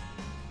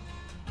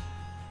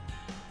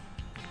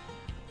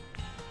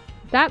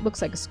 That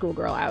looks like a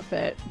schoolgirl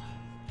outfit.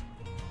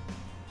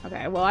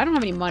 Okay, well, I don't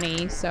have any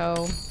money,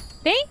 so...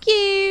 Thank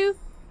you!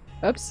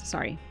 Oops,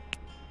 sorry.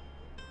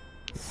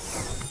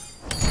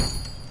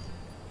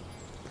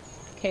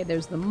 Okay,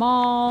 there's the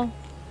mall.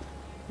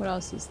 What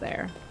else is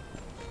there?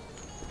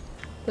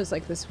 There's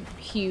like this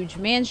huge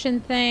mansion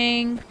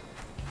thing.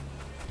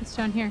 What's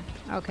down here?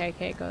 Okay,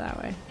 okay, go that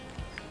way.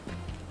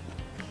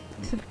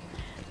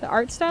 The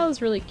art style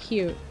is really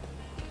cute.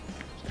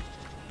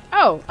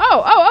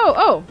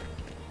 Oh!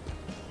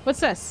 What's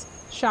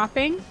this?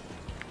 Shopping?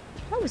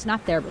 I was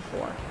not there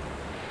before.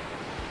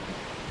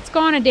 Let's go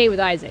on a date with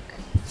Isaac.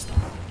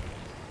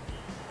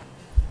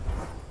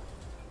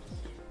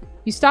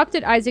 You stopped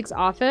at Isaac's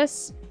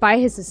office by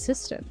his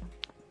assistant.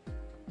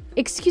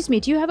 Excuse me,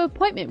 do you have an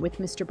appointment with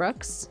Mr.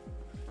 Brooks?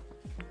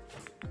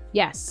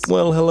 Yes.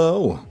 Well,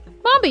 hello.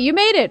 Mombi, you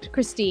made it,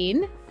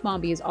 Christine.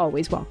 Mombi is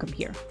always welcome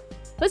here.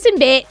 Listen,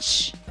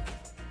 bitch.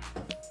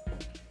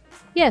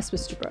 Yes,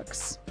 Mr.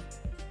 Brooks.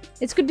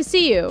 It's good to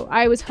see you.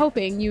 I was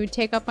hoping you would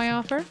take up my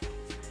offer.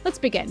 Let's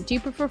begin. Do you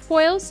prefer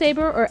foil,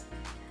 saber, or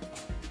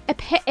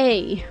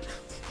epee?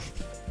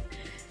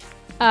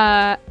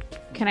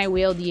 Can I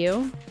wield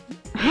you?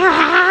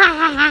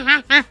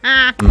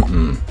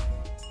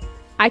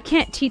 I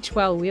can't teach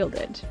well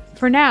wielded.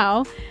 For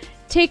now,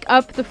 take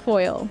up the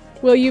foil.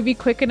 Will you be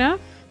quick enough?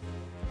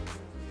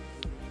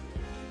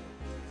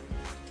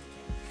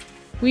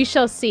 We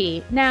shall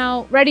see.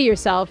 Now, ready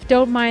yourself.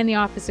 Don't mind the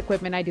office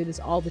equipment. I do this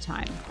all the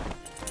time.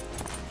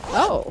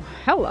 Oh,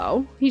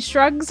 hello. He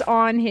shrugs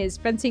on his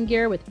fencing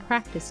gear with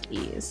practiced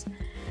ease.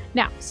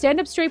 Now, stand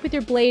up straight with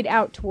your blade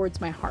out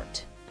towards my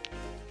heart.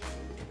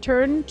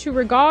 Turn to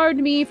regard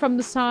me from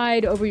the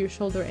side, over your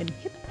shoulder and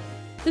hip.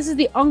 This is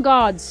the on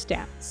guard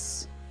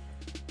stance.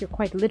 You're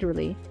quite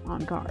literally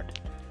on guard.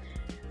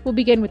 We'll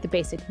begin with the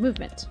basic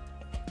movement.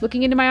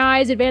 Looking into my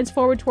eyes, advance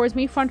forward towards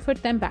me, front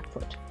foot, then back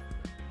foot.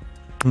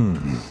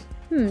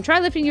 Try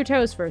lifting your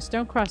toes first.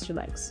 Don't cross your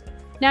legs.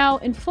 Now,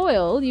 in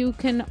foil, you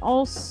can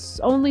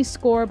only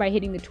score by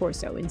hitting the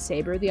torso. In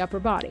saber, the upper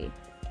body.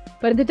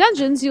 But in the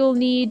dungeons, you'll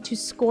need to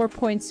score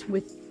points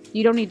with...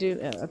 You don't need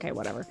to... okay,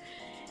 whatever.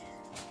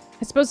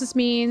 I suppose this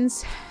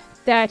means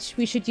that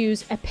we should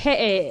use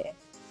epee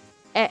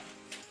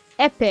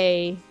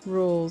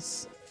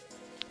rules.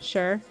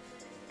 Sure.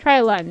 Try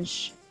a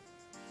lunge.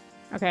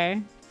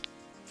 Okay.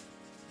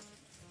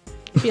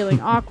 Feeling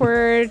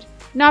awkward.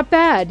 Not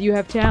bad. You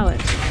have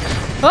talent.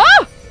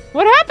 Oh!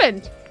 What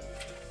happened?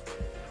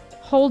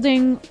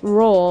 Holding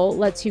roll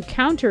lets you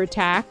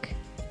counterattack.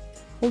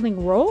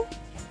 Holding roll?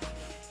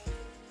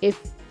 If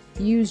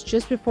used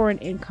just before an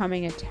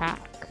incoming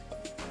attack.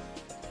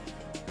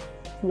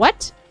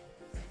 What?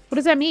 What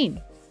does that mean?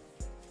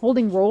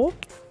 Holding roll?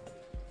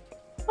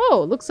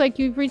 Oh, looks like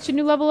you've reached a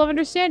new level of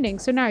understanding,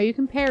 so now you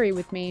can parry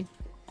with me.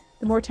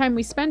 The more time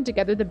we spend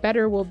together, the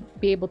better we'll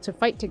be able to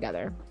fight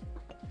together.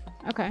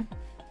 Okay.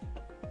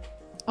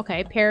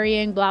 Okay,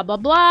 parrying, blah, blah,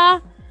 blah.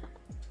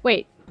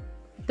 Wait.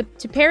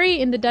 To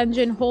parry in the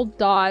dungeon, hold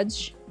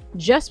dodge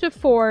just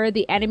before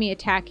the enemy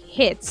attack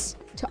hits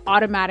to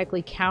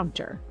automatically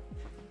counter.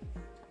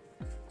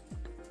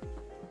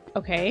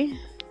 Okay.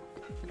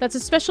 That's a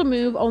special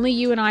move only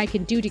you and I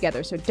can do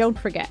together, so don't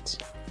forget.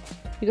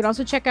 You can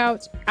also check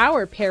out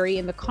our parry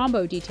in the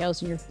combo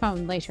details in your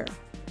phone later.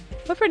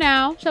 But for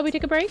now, shall we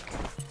take a break?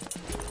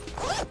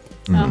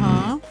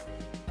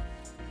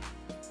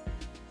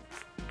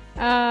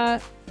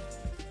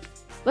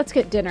 Let's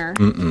get dinner.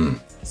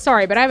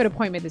 Sorry, but I have an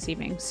appointment this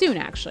evening. Soon,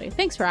 actually.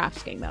 Thanks for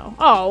asking, though.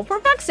 Oh, for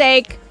fuck's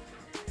sake!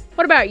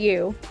 What about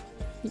you?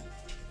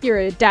 You're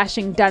a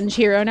dashing dunge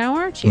hero now,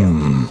 aren't you?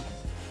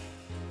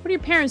 What do your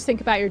parents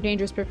think about your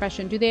dangerous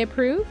profession? Do they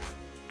approve?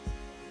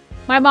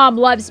 My mom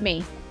loves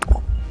me.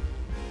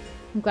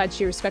 I'm glad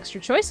she respects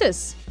your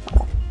choices.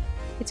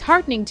 It's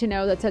heartening to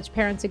know that such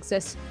parents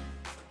exist.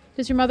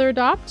 Does your mother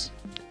adopt?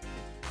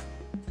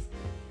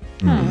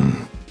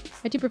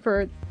 I do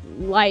prefer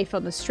life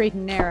on the straight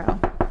and narrow.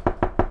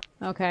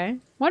 Okay.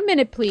 1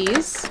 minute,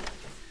 please.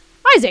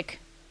 Isaac!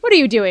 What are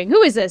you doing?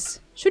 Who is this?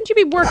 Shouldn't you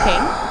be working?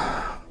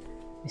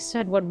 I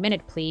said 1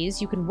 minute,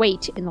 please. You can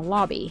wait in the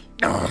lobby.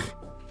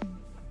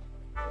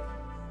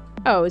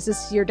 Oh, is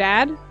this your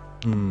dad?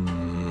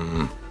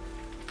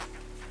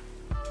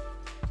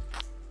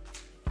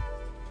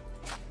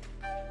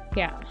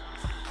 Yeah.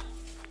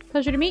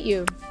 Pleasure to meet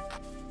you.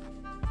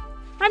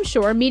 I'm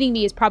sure meeting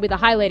me is probably the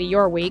highlight of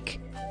your week.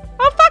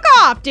 Oh, fuck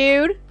off,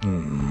 dude!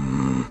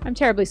 I'm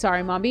terribly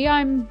sorry,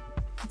 Mombi.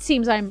 It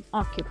seems I'm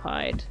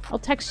occupied. I'll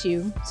text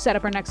you, set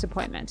up our next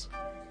appointment.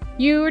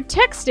 You're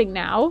texting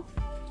now?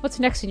 What's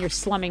next in your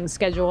slumming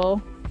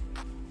schedule?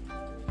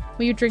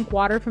 Will you drink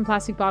water from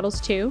plastic bottles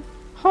too?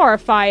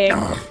 Horrifying.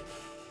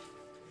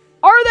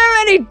 Are there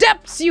any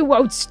depths you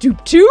won't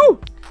stoop to?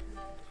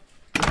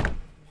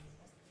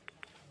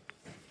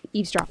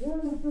 Eavesdrop.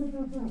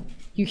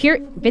 You hear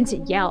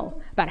Vincent yell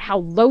about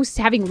how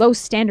having low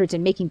standards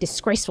and making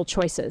disgraceful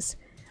choices.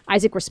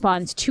 Isaac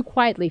responds too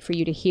quietly for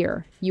you to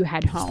hear. You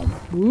head home.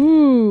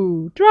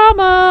 Ooh,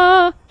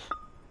 drama!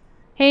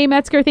 Hey,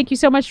 Metzger, thank you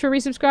so much for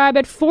resubscribe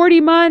at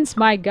 40 months.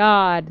 My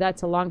God,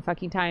 that's a long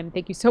fucking time.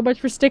 Thank you so much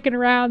for sticking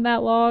around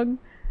that long.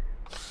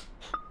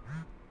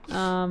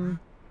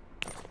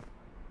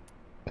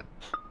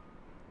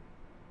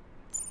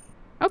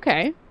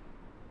 Okay.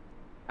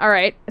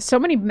 Alright, so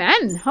many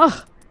men.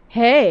 Oh,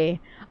 hey,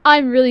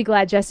 I'm really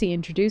glad Jesse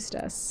introduced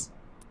us.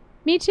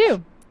 Me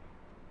too.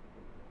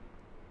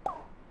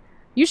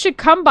 You should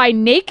come by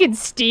Naked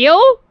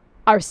Steel?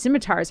 Our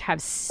scimitars have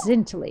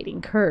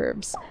scintillating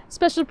curves.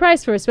 Special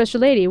price for a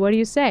special lady, what do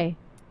you say?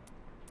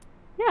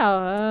 Yeah,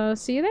 I'll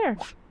see you there.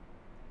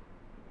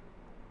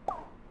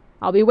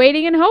 I'll be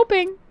waiting and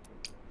hoping.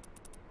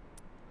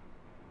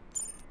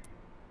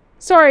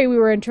 Sorry we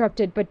were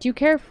interrupted, but do you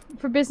care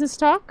for business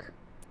talk?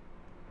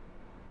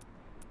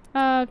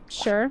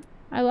 Sure.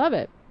 I love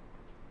it.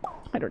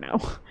 I don't know.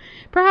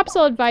 Perhaps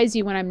I'll advise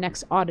you when I'm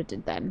next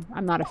audited then.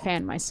 I'm not a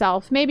fan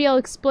myself. Maybe I'll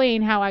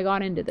explain how I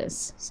got into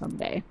this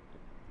someday.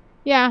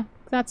 Yeah,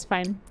 that's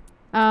fine.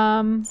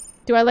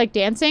 Do I like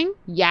dancing?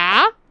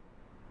 Yeah?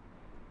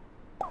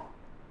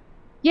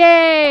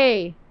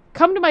 Yay!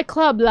 Come to my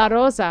club, La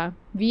Rosa.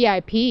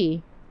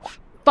 VIP.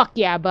 Fuck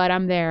yeah, bud,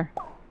 I'm there.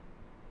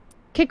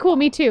 Okay, cool,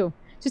 me too.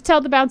 Just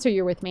tell the bouncer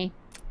you're with me.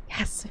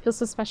 Yes, I feel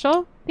so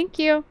special. Thank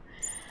you.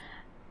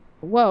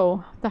 Whoa,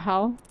 what the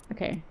hell?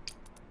 Okay.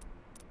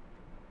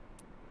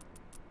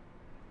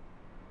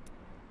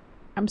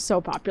 I'm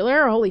so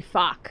popular. Holy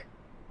fuck.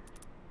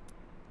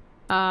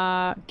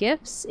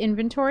 Gifts,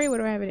 inventory. What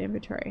do I have in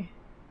inventory?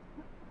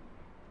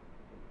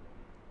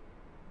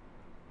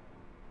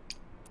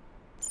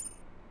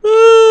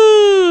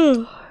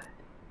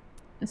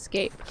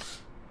 Escape.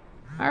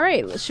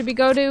 Alright, should we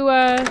go to,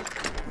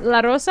 La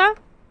Rosa?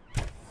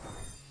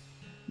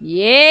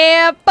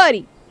 Yeah,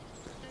 buddy!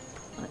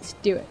 Let's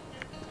do it.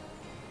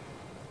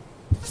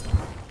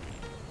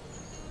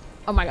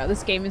 Oh my god,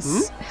 this game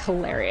is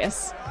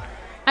hilarious.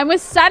 I'm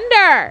with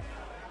Sunder!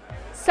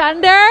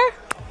 Sunder?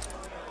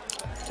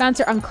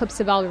 Bouncer unclips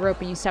the velvet rope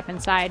and you step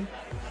inside.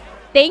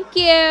 Thank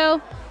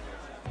you!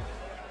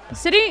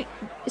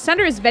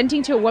 Sunder is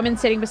venting to a woman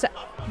sitting beside...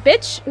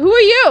 Bitch, who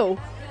are you?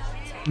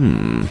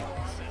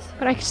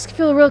 But I just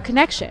feel a real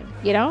connection,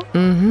 you know?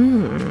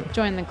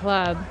 Join the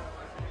club.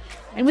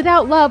 And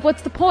without love,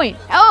 what's the point?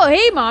 Oh,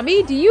 hey,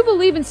 mommy, do you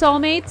believe in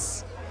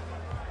soulmates?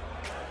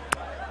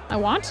 I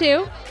want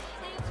to.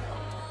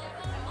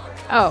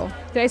 Oh,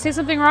 did I say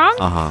something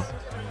wrong?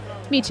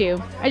 Me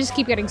too. I just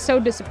keep getting so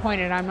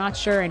disappointed I'm not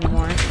sure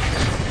anymore.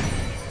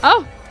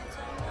 Oh!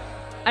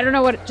 I don't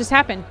know what just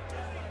happened.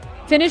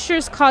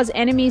 Finishers cause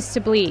enemies to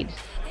bleed.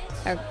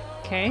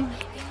 Okay.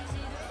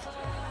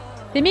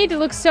 They made it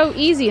look so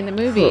easy in the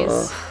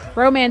movies.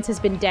 Romance has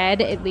been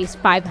dead at least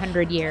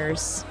 500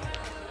 years.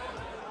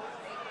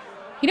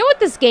 You know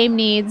what this game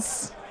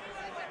needs?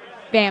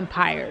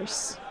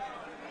 Vampires.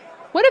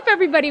 What if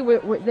everybody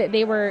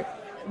were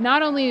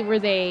not only were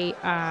they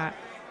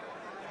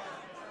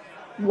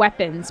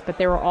weapons, but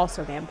they were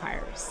also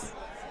vampires.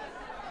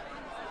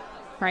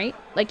 Right?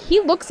 Like, he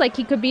looks like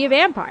he could be a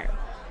vampire.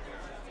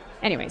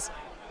 Anyways,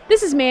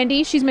 this is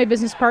Mandy. She's my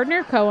business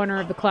partner,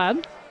 co-owner of the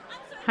club.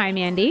 Hi,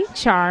 Mandy.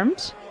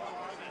 Charmed.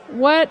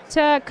 What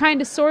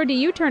kind of sword do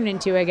you turn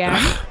into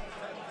again?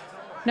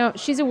 No,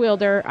 she's a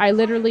wielder. I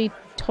literally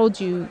told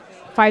you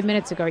 5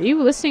 minutes ago. Are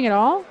you listening at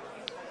all?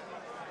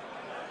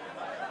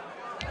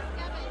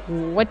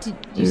 What did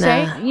you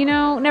say? You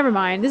know, never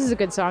mind. This is a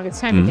good song.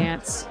 It's time to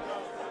dance.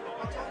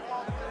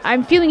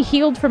 I'm feeling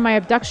healed from my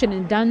abduction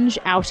and dunge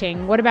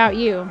outing. What about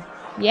you?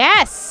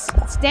 Yes!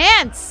 Let's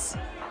dance!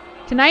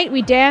 Tonight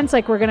we dance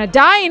like we're gonna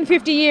die in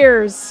 50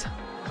 years.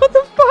 What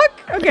the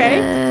fuck?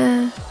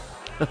 Okay.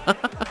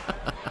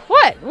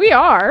 What? We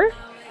are.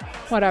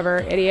 Whatever,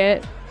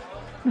 idiot.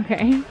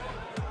 Okay.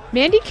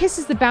 Mandy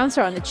kisses the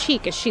bouncer on the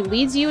cheek as she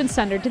leads you and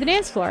Sunder to the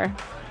dance floor.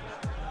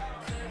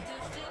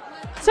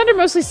 Sunder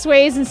mostly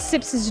sways and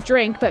sips his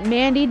drink, but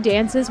Mandy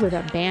dances with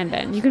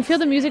abandon. You can feel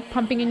the music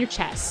pumping in your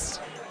chest.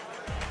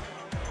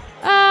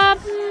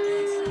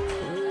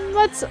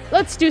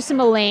 Let's do some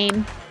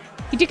Elaine.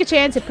 You take a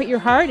chance and put your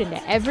heart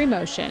into every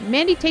motion.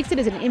 Mandy takes it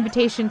as an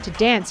invitation to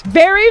dance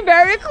very,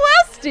 very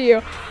close to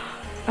you.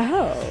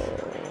 Oh,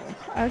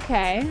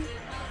 okay.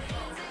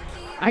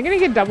 I'm gonna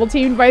get double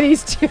teamed by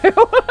these two.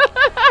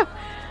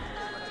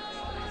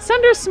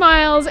 Sunder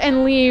smiles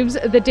and leaves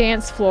the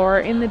dance floor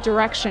in the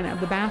direction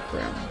of the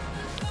bathroom.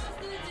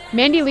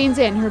 Mandy leans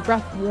in, her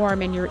breath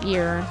warm in your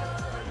ear.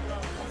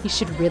 You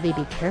should really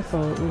be careful,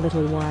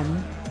 little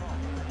one.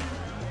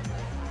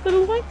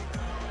 Little one?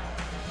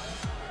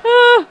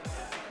 Ah!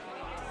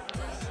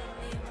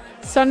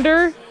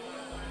 Sunder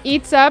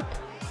eats up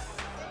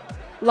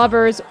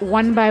lovers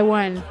one by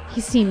one. He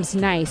seems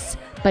nice,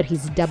 but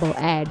he's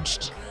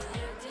double-edged.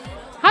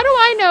 How do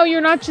I know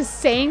you're not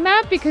just saying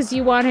that because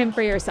you want him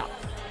for yourself?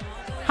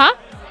 Huh?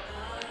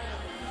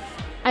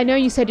 I know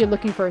you said you're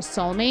looking for a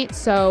soulmate,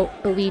 so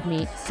believe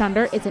me,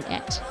 Sunder isn't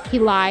it. He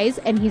lies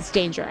and he's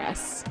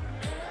dangerous.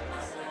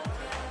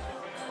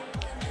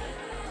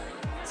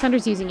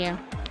 Sunder's using you.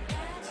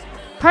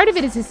 Part of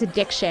it is his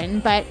addiction,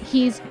 but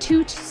he's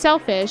too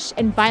selfish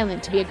and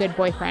violent to be a good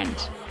boyfriend.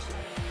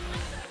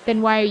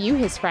 Then why are you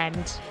his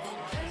friend?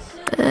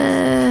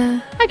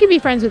 I can be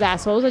friends with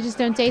assholes, I just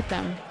don't date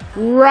them.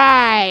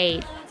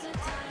 Right.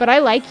 But I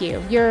like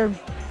you. You're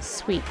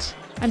sweet.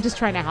 I'm just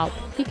trying to help.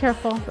 Be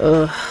careful.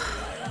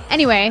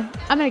 Anyway,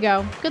 I'm gonna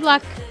go. Good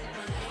luck.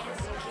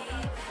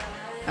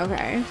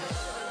 Okay.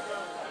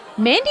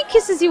 Mandy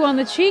kisses you on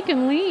the cheek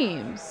and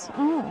leaves.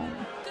 Oh.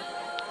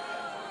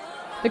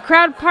 The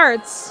crowd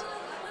parts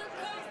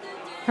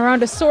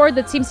around a sword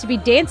that seems to be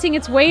dancing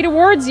its way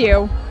towards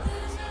you.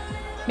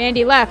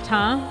 Mandy left,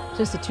 huh?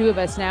 Just the two of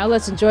us now.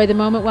 Let's enjoy the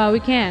moment while we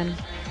can.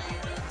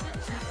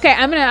 Okay,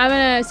 I'm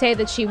gonna say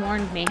that she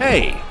warned me.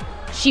 Hey!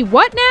 She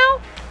what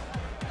now?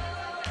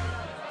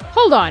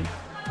 Hold on.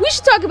 We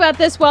should talk about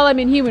this while I'm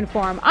in human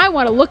form. I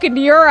want to look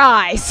into your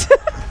eyes.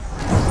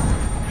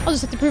 I'll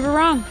just have to prove her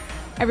wrong.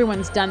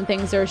 Everyone's done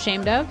things they're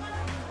ashamed of.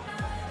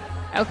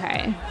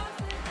 Okay.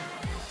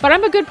 But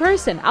I'm a good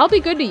person. I'll be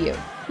good to you.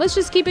 Let's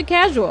just keep it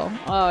casual.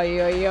 Oy,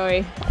 oy,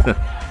 oy.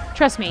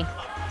 Trust me.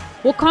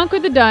 We'll conquer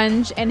the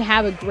dungeon and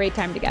have a great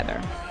time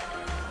together.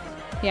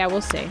 Yeah,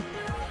 we'll see.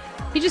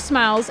 He just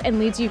smiles and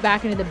leads you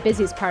back into the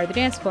busiest part of the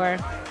dance floor.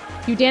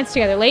 You dance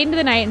together late into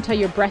the night until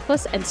you're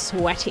breathless and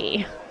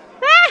sweaty.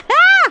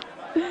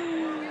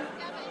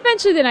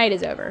 Eventually the night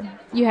is over.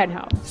 You head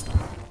home.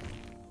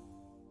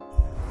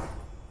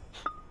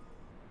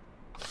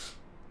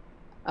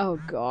 Oh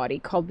god, he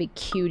called me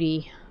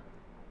cutie.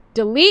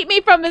 Delete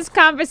me from this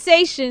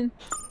conversation!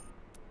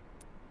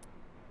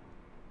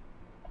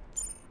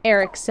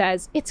 Eric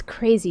says, it's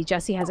crazy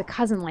Jesse has a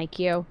cousin like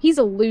you. He's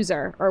a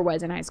loser, or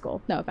was in high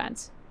school. No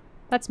offense.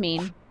 That's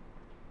mean.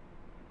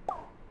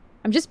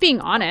 I'm just being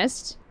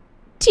honest.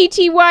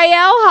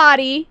 TTYL,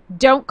 hottie.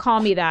 Don't call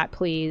me that,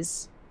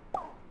 please.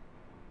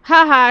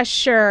 Haha,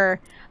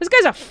 sure. This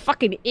guy's a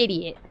fucking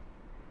idiot.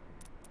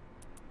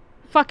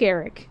 Fuck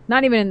Eric.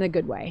 Not even in the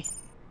good way.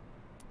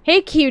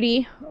 Hey,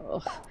 cutie.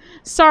 Ugh.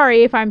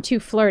 Sorry if I'm too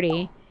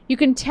flirty. You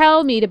can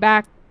tell me to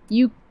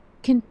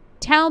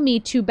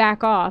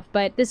back off,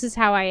 but this is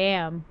how I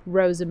am.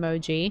 Rose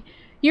emoji.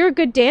 You're a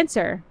good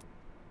dancer.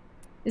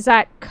 Is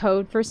that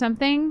code for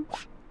something?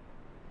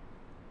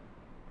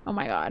 Oh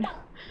my god.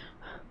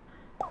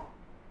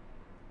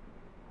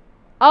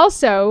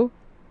 Also,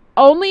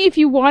 only if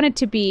you want it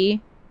to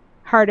be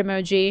heart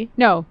emoji.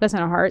 No, that's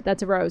not a heart.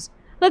 That's a rose.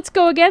 Let's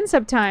go again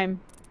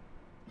sometime.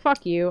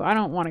 Fuck you. I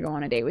don't want to go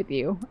on a date with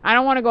you. I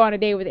don't want to go on a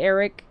date with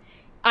Eric.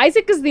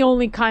 Isaac is the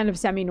only kind of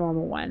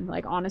semi-normal one.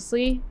 Like,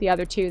 honestly, the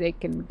other two, they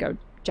can go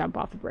jump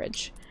off a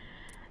bridge.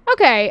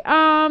 Okay,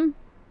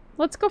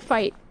 let's go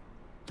fight.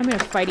 I'm in a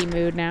fighty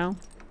mood now.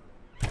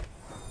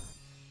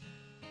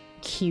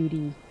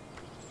 Cutie.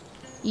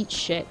 Eat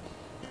shit.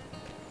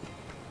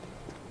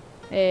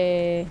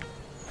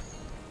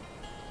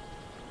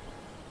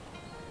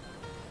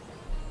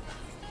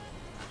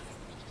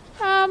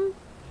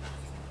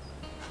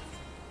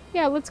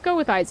 Yeah, let's go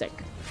with Isaac.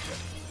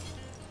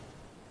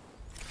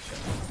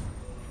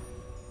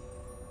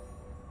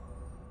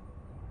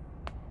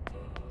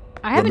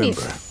 I haven't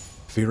Remember,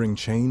 fearing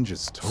change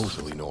is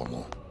totally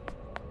normal.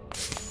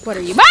 What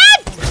are you? Ah!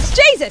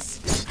 Jesus!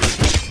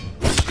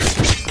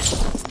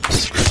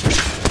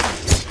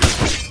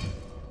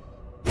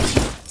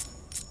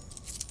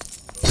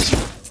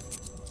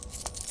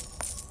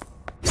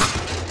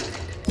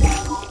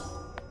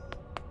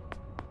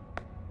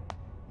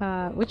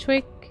 Which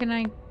way can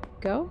I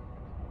go?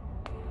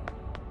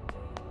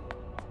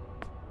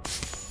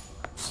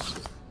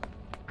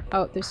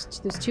 Oh, there's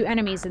two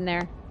enemies in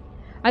there.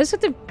 I just have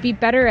to be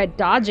better at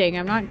dodging.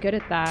 I'm not good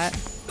at that.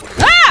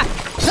 Ah!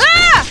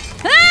 Ah!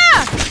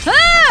 Ah!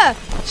 Ah!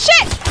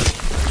 Shit!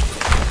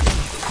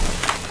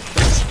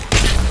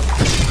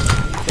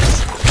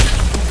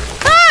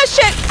 Ah,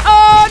 shit!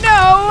 Oh,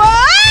 no!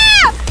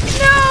 Ah!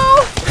 No!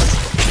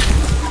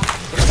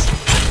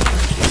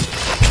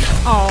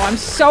 Oh, I'm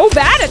so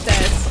bad at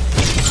this.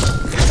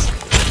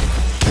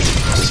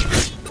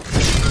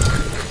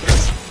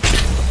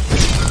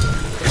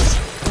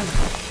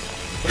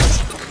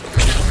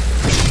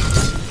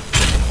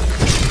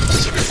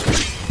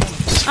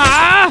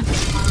 Ah!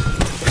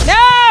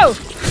 No!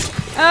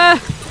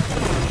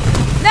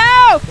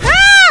 No!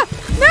 Ah!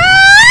 No!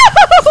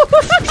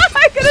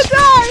 I'm gonna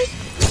die!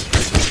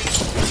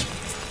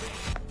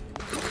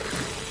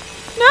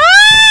 No!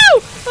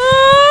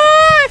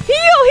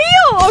 Heal!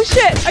 Heal! Oh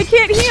shit! I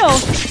can't heal!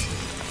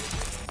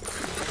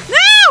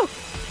 No!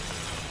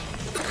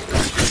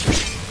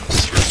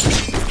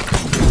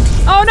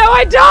 Oh no!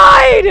 I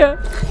died!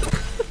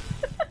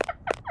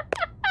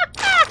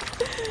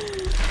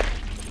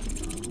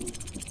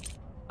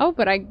 Oh,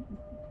 but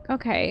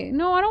okay.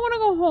 No, I don't want to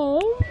go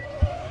home.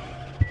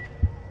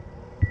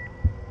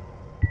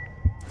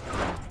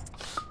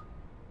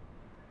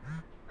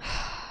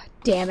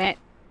 Damn it.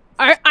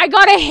 I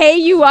gotta hey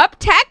you up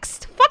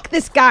text? Fuck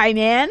this guy,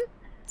 man.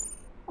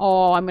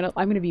 Oh, I'm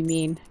gonna be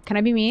mean. Can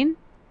I be mean?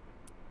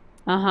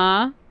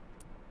 Uh-huh.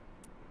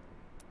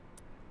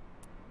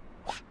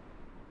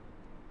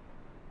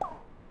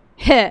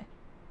 Heh.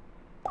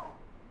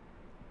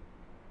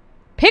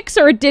 pics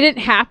or it didn't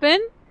happen.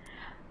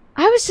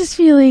 I was just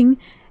feeling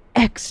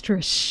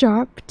extra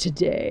sharp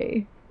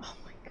today. Oh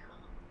my god.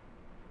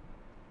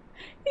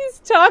 He's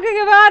talking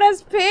about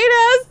his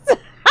penis.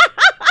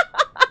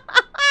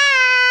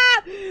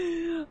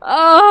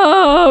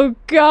 Oh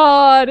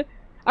god.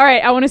 All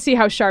right, I want to see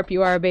how sharp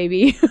you are,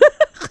 baby.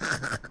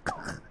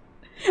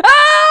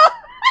 Oh!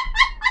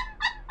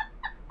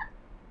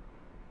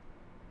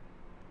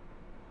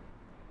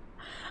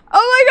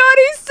 Oh my god,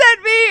 he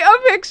sent me a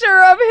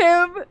picture of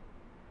him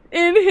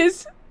in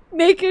his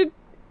naked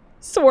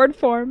sword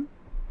form.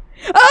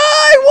 Oh,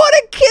 I want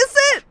to kiss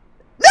it!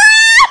 No!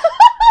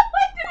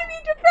 I didn't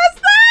mean to press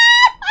that!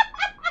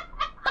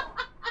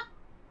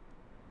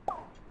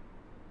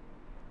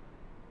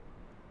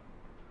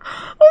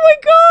 Oh my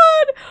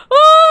god!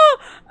 Oh!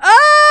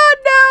 Oh,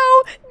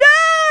 no! No!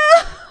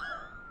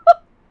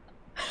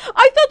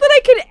 I thought that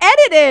I could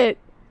edit it!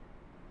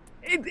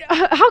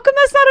 How come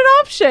that's not an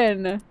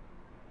option?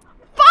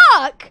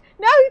 Fuck!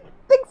 Now he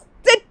thinks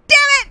that.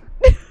 Damn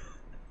it!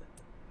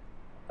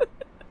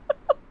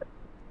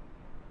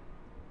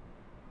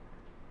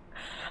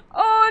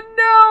 Oh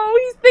no!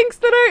 He thinks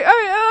that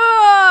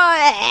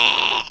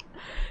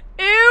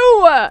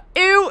Ew!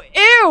 Ew!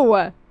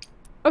 Ew!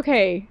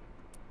 Okay.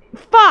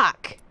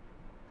 Fuck!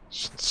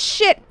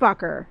 Shit,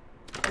 fucker.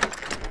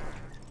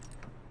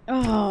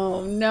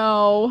 Oh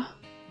no.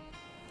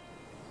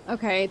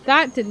 Okay,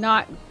 that did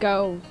not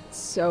go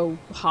so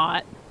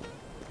hot.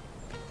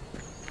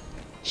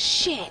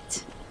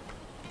 Shit.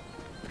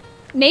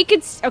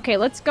 Naked. Okay,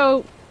 let's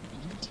go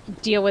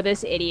deal with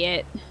this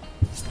idiot.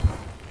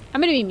 I'm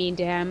gonna be mean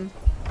to him.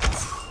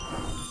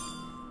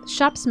 The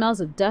shop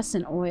smells of dust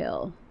and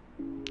oil.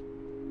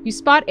 You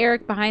spot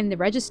Eric behind the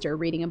register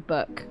reading a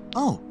book.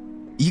 Oh,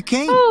 you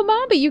came? Oh,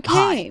 Mamba, you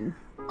came.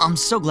 Hi. I'm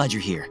so glad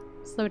you're here.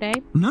 Slow day?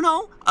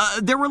 No.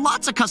 There were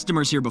lots of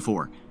customers here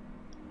before.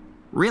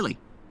 Really?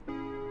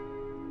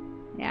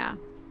 Yeah.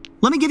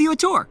 Let me give you a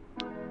tour.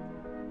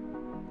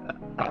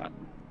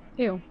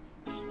 Ew.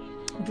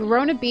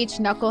 Verona Beach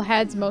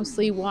knuckleheads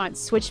mostly want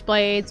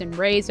switchblades and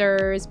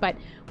razors, but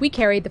we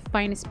carry the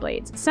finest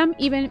blades, some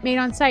even made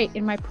on site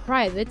in my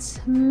private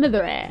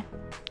smithery.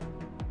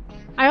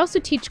 I also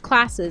teach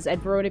classes at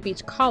Verona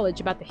Beach College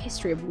about the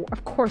history of war.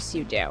 Of course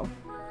you do.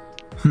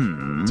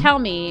 Tell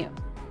me,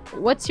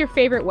 what's your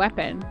favorite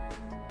weapon?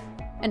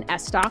 An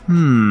S-stock?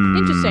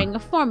 Interesting, a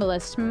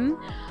formalist,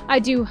 I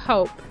do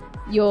hope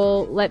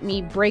you'll let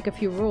me break a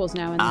few rules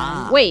now and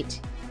then.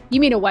 Wait, you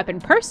mean a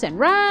weapon person?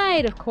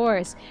 Right, of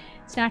course.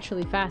 It's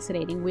naturally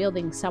fascinating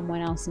wielding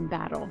someone else in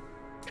battle,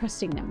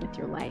 trusting them with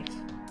your life.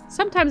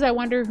 Sometimes I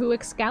wonder who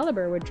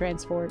Excalibur would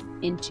transform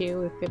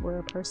into if it were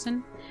a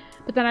person.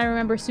 But then I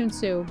remember Sun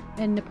Tzu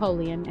and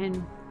Napoleon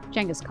and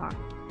Genghis Khan.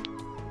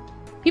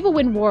 People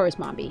win wars,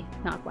 Mombi,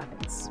 not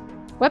weapons.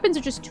 Weapons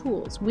are just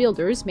tools.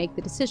 Wielders make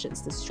the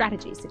decisions, the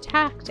strategies, the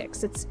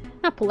tactics. It's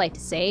not polite to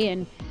say,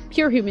 and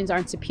pure humans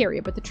aren't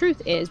superior, but the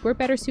truth is we're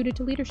better suited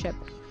to leadership.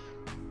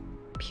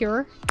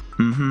 Pure?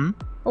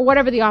 Or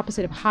whatever the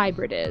opposite of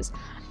hybrid is.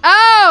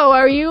 Oh,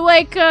 are you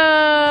like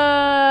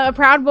a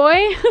proud boy?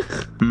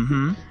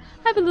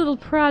 I have a little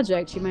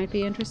project you might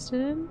be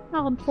interested in.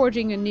 I'm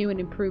forging a new and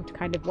improved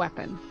kind of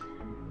weapon.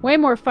 Way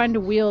more fun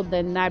to wield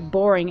than that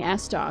boring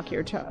S-stock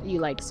you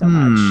like so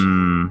much.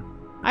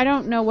 I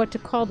don't know what to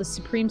call the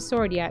supreme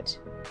sword yet.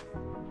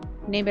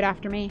 Name it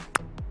after me.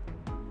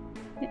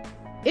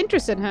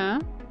 Interested, huh?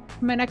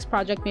 For my next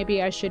project,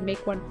 maybe I should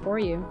make one for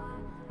you.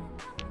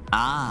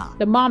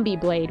 The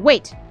Mombi blade.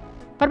 Wait!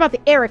 What about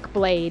the Eric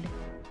blade?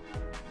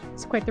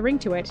 It's quite the ring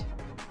to it.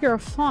 You're a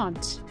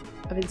font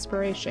of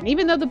inspiration.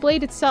 Even though the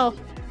blade itself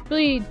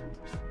really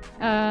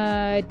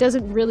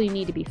doesn't really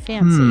need to be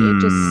fancy. It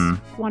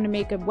just want to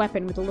make a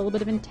weapon with a little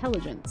bit of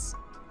intelligence.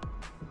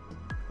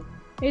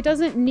 It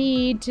doesn't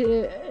need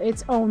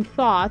its own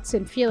thoughts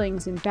and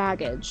feelings and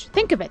baggage.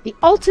 Think of it, the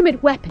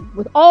ultimate weapon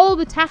with all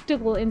the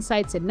tactical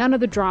insights and none of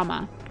the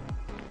drama.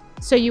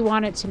 So you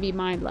want it to be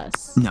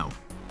mindless? No.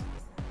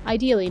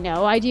 Ideally,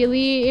 no.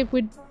 Ideally, it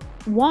would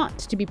want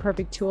to be a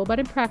perfect tool, but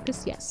in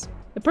practice, yes.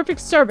 The perfect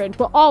servant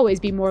will always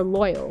be more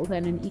loyal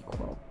than an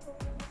equal.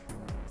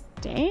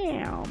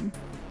 Damn.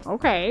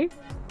 Okay.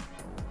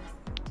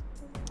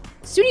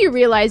 The sooner you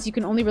realize you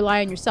can only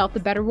rely on yourself, the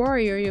better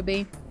warrior you'll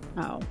be.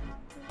 Oh.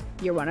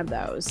 You're one of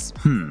those.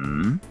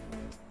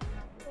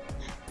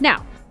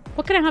 Now,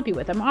 what can I help you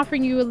with? I'm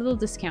offering you a little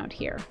discount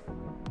here.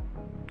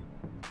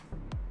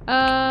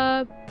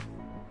 I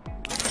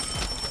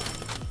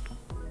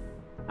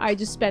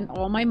just spent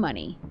all my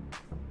money.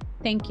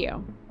 Thank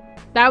you.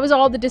 That was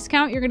all the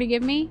discount you're gonna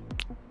give me?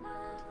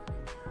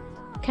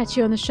 Catch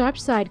you on the sharp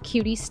side,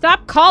 cutie.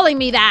 Stop calling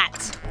me that!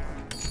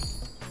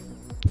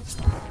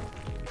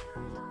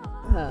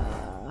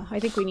 I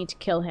think we need to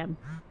kill him.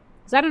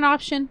 Is that an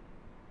option?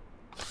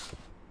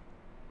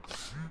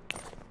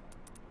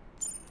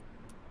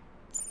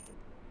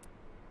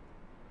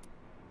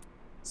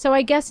 So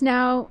I guess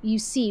now you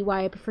see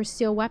why I prefer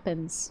steel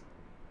weapons.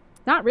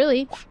 Not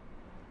really.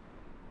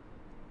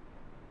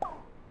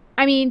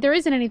 I mean, there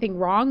isn't anything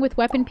wrong with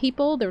weapon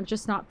people. They're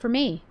just not for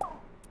me.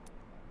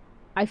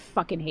 I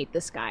fucking hate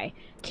this guy.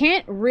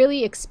 Can't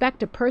really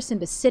expect a person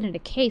to sit in a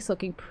case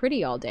looking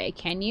pretty all day,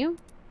 can you?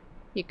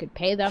 You could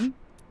pay them.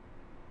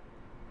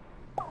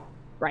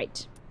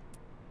 Right.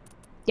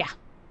 Yeah.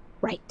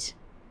 Right.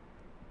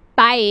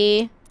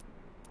 Bye.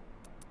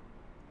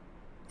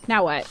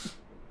 Now what?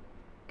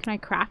 Can I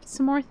craft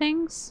some more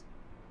things?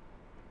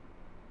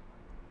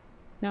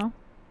 No?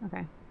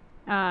 Okay.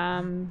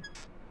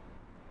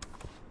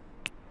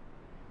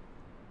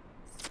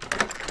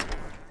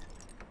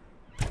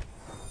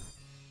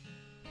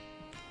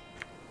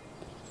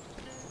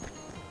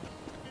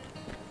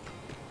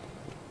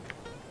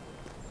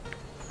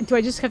 Do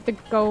I just have to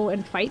go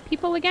and fight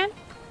people again?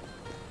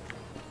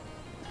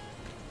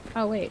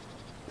 Oh, wait.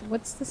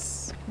 What's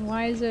this?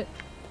 Why is it...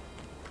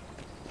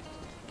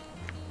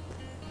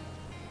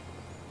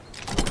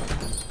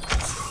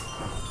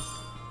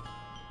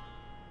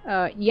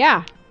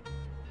 yeah.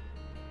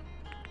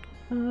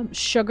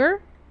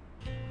 Sugar?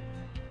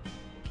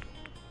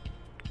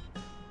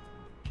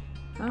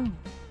 Oh,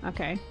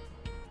 okay.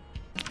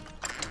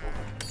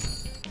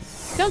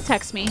 Don't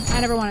text me.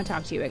 I never want to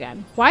talk to you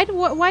again. Why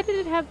did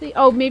it have the...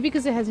 Oh, maybe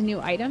because it has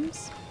new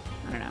items?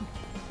 I don't know.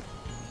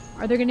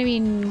 Are there going to be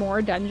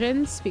more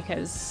dungeons?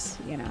 Because,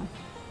 you know.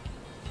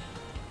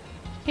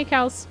 Hey,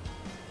 cows.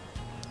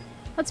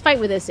 Let's fight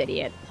with this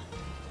idiot.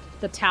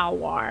 The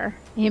Talwar.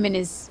 Him and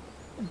his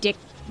dick...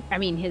 I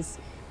mean, his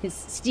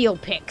steel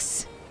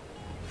picks.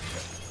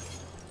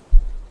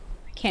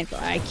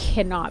 I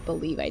cannot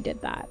believe I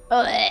did that.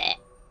 Ugh.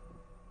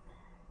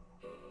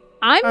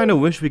 I kinda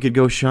wish we could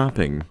go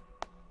shopping.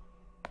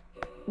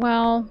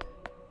 Well,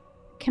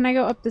 can I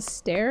go up the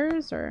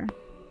stairs or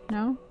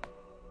no?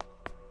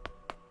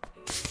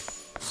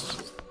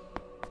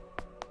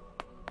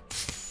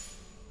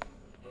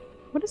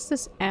 What is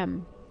this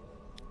M?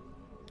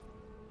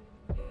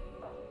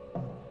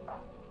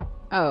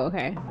 Oh,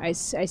 okay. I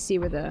see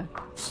where the...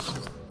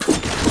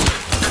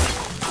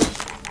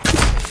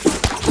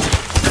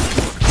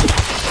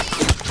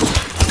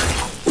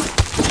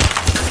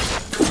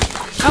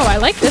 Oh, I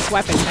like this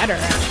weapon better,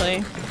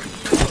 actually.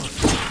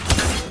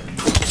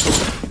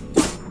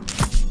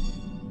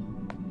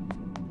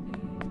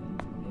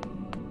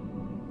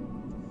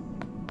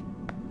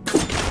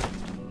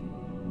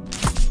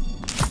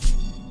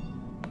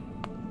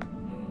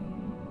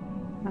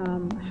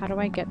 How do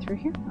I get through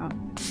here? Oh.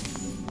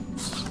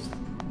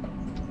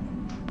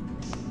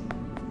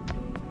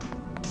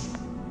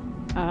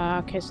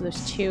 Okay, so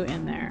there's two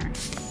in there.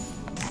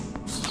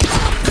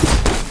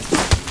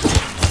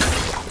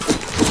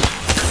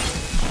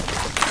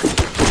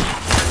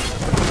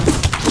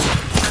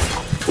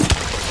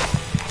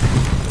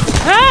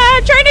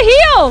 Ah, trying to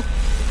heal!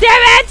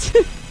 Damn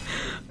it!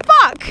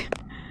 Fuck!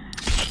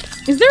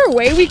 Is there a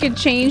way we could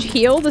change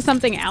heal to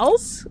something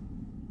else?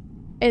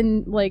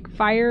 And like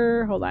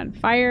fire, hold on,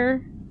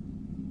 fire.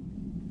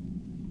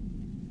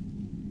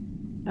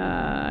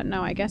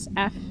 No, I guess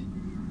F.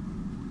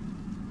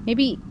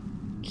 Maybe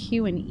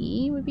Q and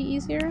E would be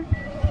easier.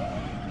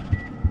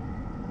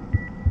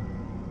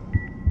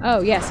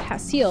 Oh yes,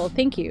 Hasil,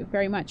 thank you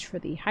very much for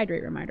the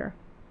hydrate reminder.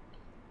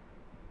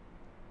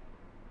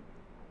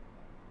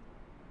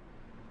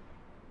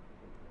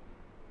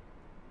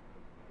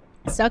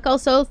 Suck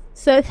also,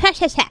 so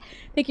thank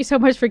you so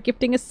much for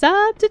gifting a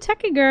sub to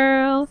Techie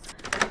Girl.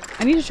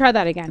 I need to try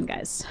that again,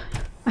 guys.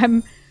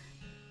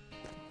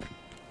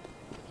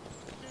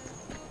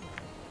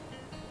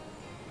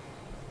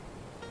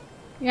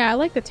 Yeah, I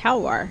like the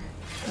Talwar.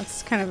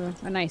 That's kind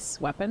of a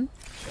nice weapon.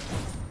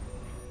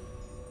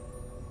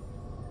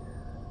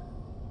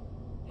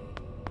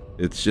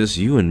 It's just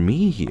you and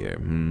me here,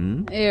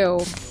 hmm?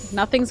 Ew.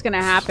 Nothing's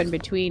gonna happen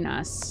between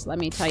us, let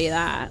me tell you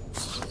that.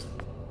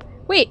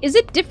 Wait, is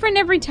it different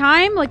every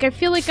time? Like, I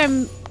feel like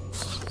I'm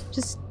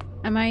just...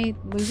 Am I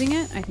losing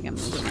it? I think I'm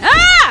losing it.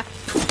 Ah!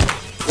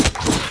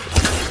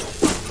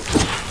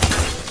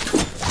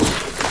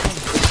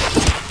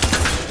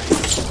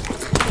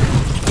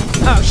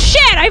 Oh,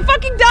 shit! I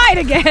fucking died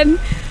again!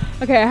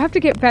 Okay, I have to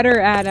get better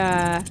at,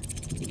 I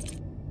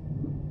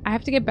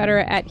have to get better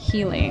at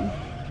healing.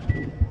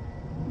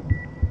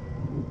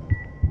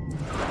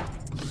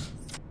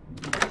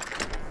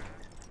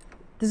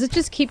 Does it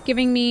just keep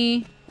giving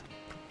me...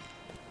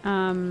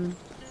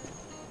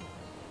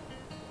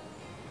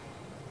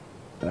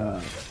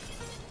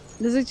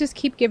 Does it just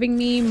keep giving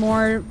me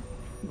more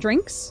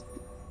drinks?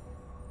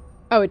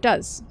 Oh, it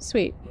does.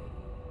 Sweet.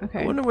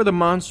 Okay. I wonder where the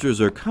monsters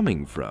are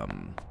coming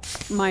from.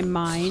 My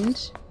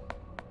mind.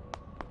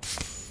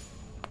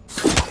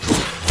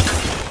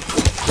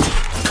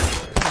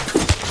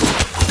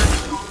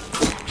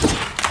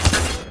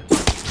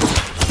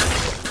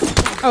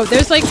 Oh,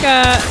 there's like,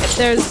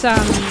 there's,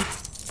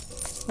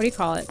 what do you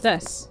call it?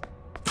 This.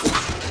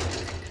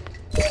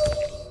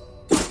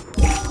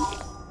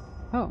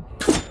 Oh.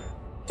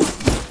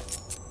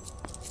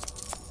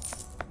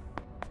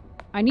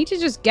 I need to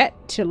just get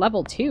to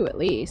level 2 at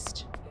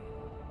least.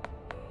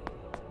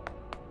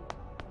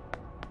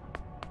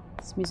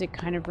 This music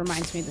kind of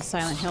reminds me of the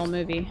Silent Hill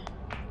movie,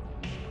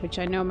 which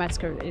I know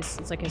Metzger is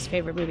like his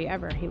favorite movie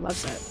ever. He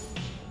loves it.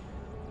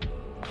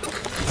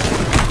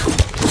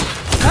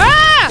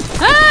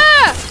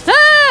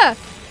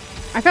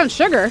 I found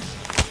sugar.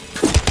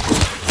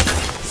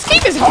 This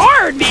game is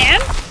hard, man!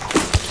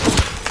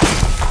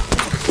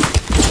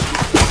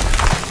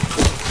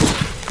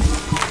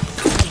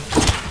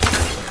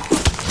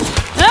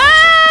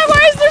 Ah!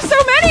 Why is there so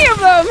many of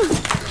them?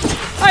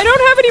 I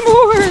don't have any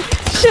more!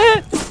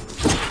 Shit!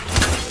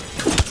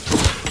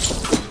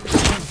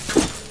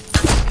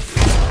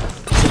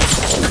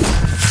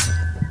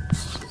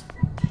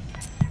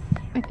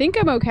 I think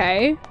I'm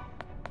okay.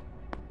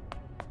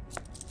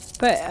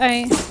 But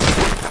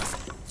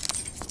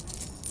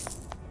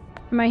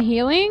am I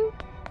healing?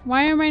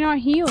 Why am I not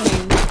healing?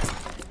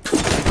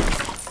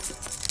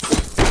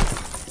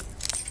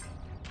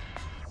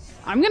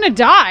 I'm gonna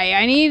die.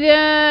 I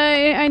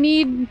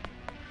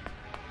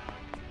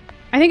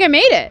think I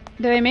made it.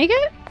 Did I make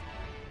it?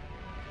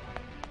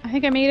 I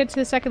think I made it to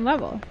the second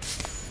level.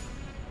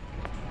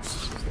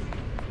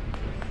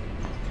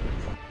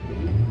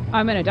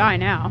 I'm gonna die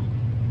now.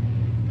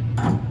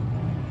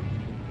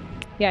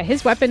 Yeah,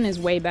 his weapon is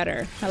way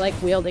better. I like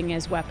wielding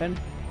his weapon.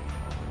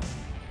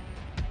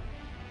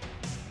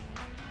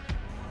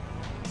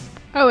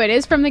 Oh, it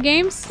is from the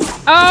games?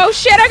 Oh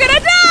shit, I'm gonna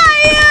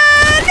die!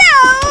 No!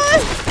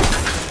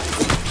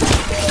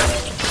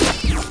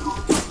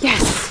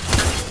 Yes!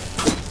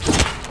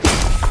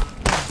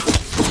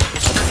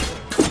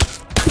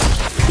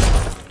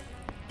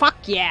 Fuck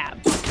yeah,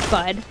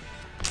 bud.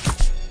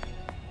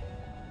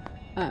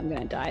 I'm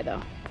gonna die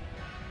though.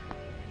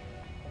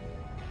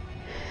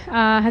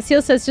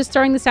 Hasil says, just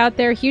throwing this out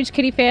there, huge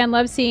Kitty fan,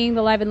 love seeing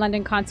the Live in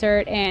London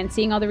concert and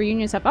seeing all the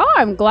reunion stuff. Oh,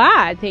 I'm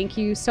glad. Thank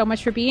you so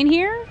much for being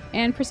here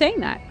and for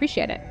saying that.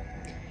 Appreciate it.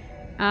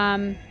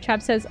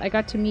 Chab says, I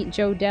got to meet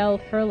Jodelle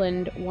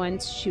Ferland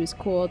once. She was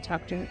cool.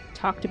 Talked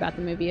about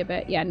the movie a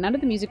bit. Yeah, none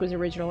of the music was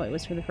original. It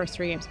was for the first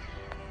 3 games.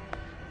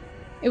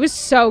 It was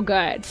so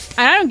good. And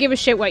I don't give a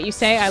shit what you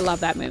say. I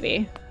love that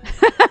movie.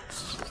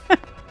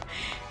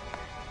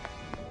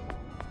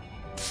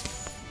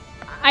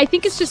 I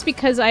think it's just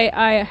because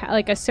I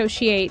like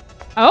associate.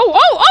 Oh!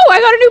 I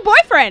got a new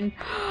boyfriend.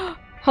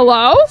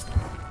 Hello?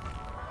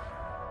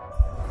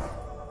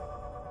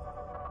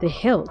 The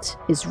hilt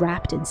is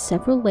wrapped in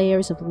several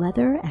layers of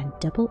leather and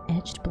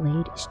double-edged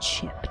blade is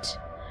chipped.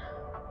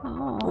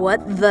 Oh.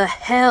 What the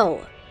hell?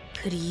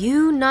 Could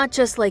you not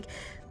just, like,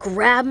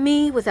 grab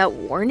me without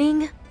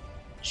warning?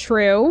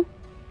 True.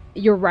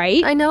 You're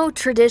right. I know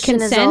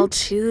tradition is all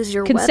choose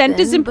your weapon. Consent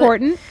is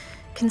important.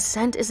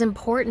 Consent is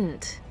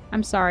important.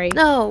 I'm sorry.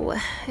 No,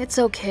 it's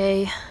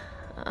okay.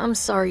 I'm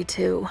sorry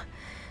too.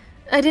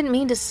 I didn't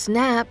mean to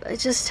snap.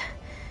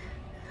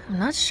 I'm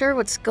not sure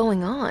what's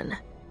going on.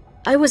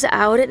 I was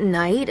out at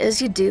night,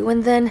 as you do,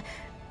 and then,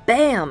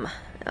 bam!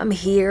 I'm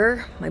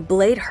here. My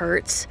blade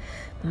hurts.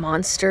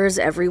 Monsters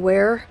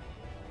everywhere.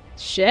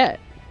 Shit.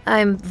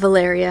 I'm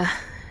Valeria.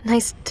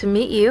 Nice to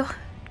meet you.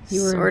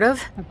 You were sort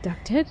of.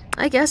 Abducted?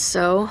 I guess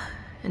so.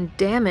 And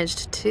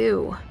damaged,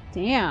 too.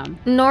 Damn.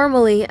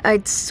 Normally,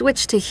 I'd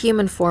switch to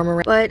human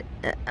form, but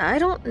I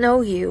don't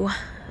know you.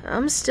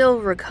 I'm still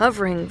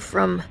recovering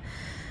from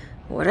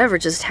whatever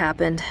just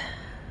happened.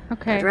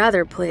 Okay. I'd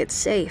rather play it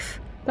safe.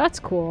 That's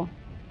cool.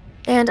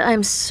 And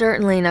I'm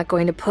certainly not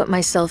going to put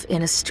myself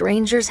in a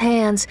stranger's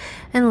hands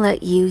and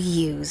let you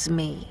use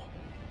me.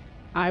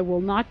 I will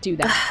not do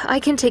that.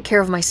 I can take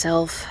care of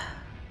myself.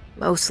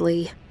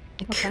 Mostly.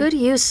 I could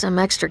use some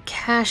extra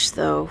cash,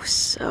 though,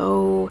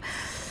 so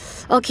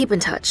I'll keep in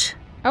touch.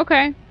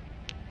 Okay.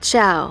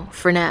 Ciao,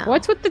 for now.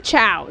 What's with the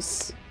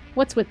chows?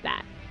 What's with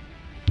that?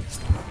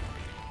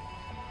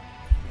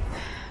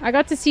 I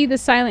got to see the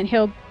Silent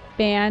Hill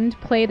band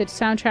play the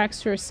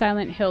soundtracks for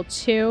Silent Hill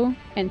 2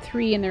 and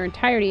 3 in their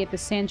entirety at the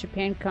San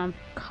Japan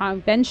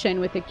convention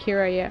with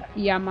Akira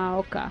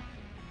Yamaoka.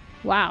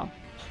 Wow.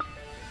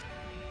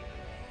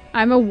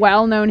 I'm a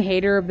well-known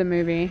hater of the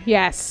movie.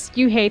 Yes,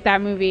 you hate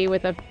that movie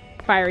with a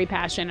fiery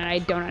passion and I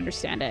don't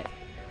understand it.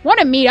 Want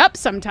to meet up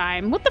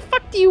sometime? What the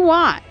fuck do you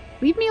want?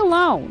 Leave me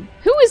alone.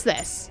 Who is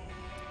this?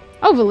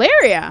 Oh,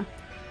 Valeria.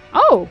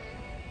 Oh.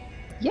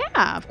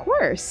 Yeah, of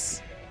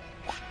course.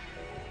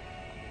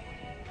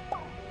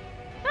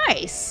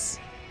 Nice.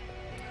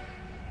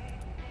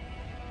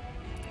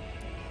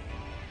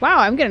 Wow,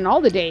 I'm getting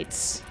all the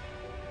dates.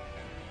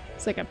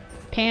 It's like a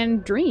pan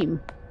dream.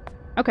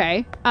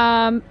 Okay.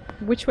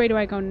 Which way do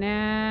I go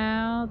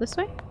now? This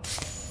way?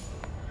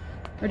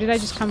 Or did I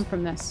just come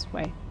from this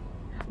way?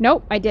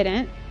 Nope, I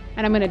didn't.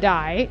 And I'm gonna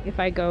die if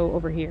I go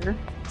over here.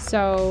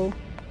 So,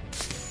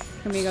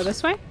 can we go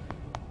this way?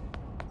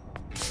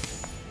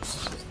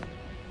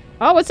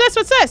 Oh, what's this?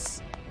 What's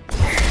this?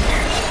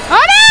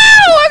 Oh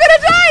no! I'm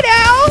gonna die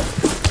now!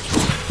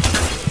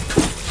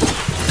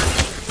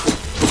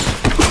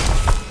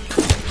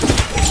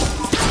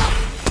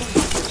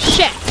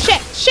 Shit,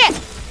 shit, shit!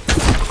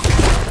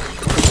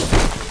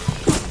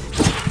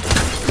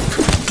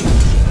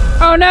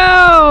 Oh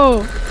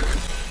no!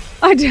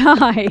 I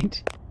died.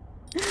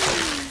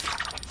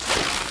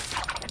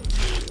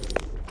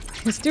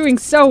 I was doing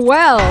so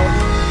well.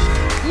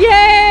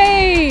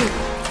 Yay!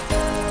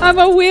 I'm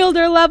a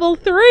wielder level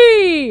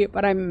 3!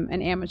 But I'm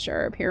an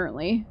amateur,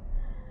 apparently.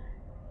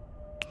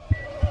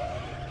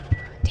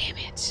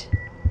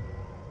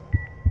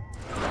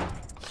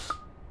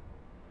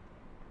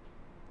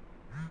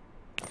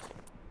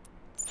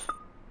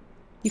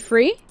 You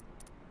free?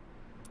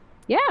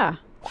 Yeah.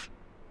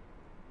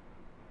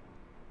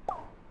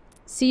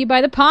 See you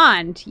by the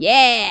pond.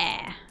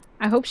 Yeah!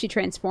 I hope she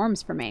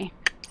transforms for me.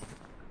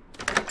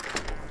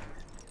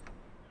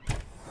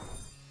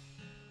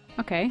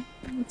 Okay,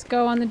 let's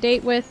go on the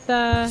date with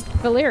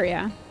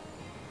Valeria.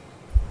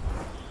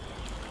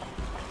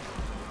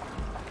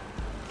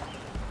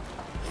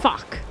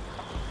 Fuck.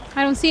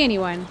 I don't see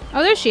anyone.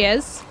 Oh, there she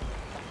is.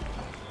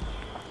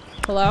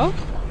 Hello?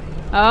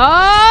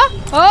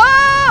 Oh!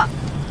 Oh!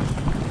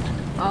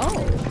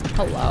 Oh,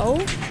 hello?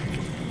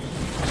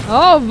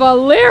 Oh,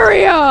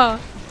 Valeria!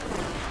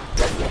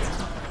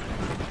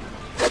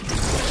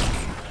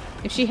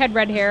 If she had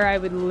red hair, I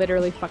would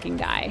literally fucking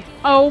die.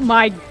 Oh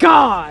my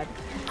god!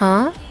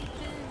 Huh?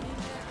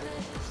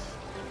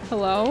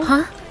 Hello?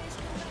 Huh?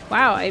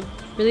 Wow, I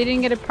really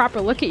didn't get a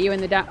proper look at you in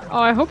the down. Oh,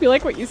 I hope you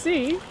like what you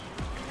see.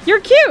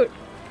 You're cute!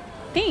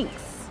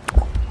 Thanks.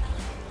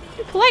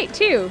 You're polite,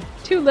 too.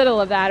 Too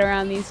little of that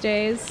around these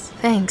days.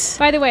 Thanks.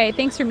 By the way,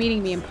 thanks for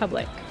meeting me in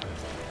public.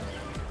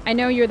 I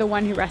know you're the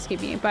one who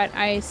rescued me, but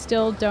I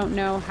still don't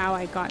know how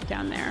I got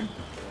down there.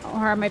 Or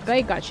how my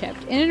blade got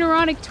chipped. In an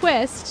ironic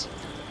twist,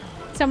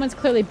 someone's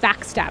clearly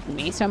backstabbed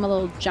me, so I'm a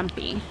little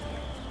jumpy.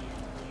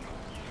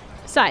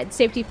 Besides,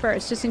 safety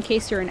first, just in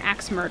case you're an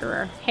axe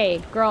murderer. Hey,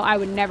 girl, I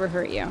would never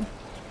hurt you.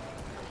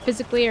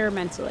 Physically or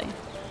mentally.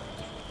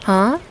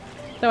 Huh?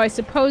 Though I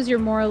suppose you're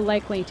more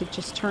likely to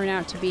just turn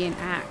out to be an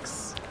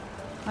axe.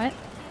 What?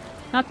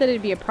 Not that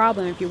it'd be a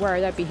problem if you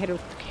were. That'd be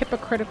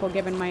hypocritical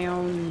given my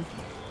own...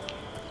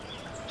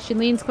 She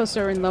leans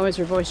closer and lowers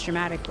her voice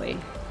dramatically.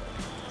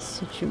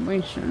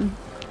 Situation.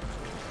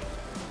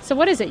 So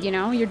what is it, you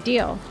know? Your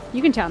deal.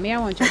 You can tell me. I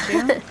won't judge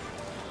you.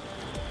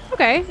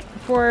 Okay.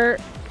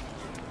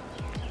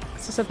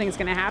 So something's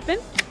gonna happen?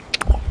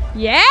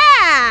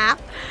 Yeah!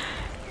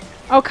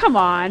 Oh, come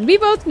on. We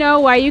both know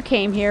why you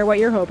came here, what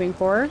you're hoping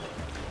for.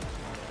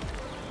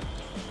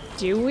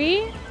 Do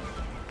we?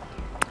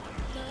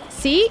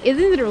 See?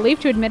 Isn't it a relief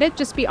to admit it?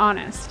 Just be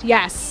honest.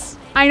 Yes.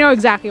 I know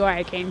exactly why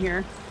I came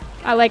here.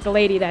 I like a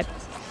lady that...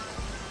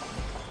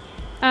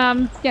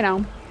 you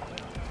know.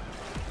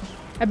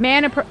 A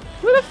man...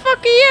 Who the fuck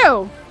are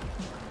you?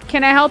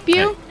 Can I help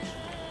you?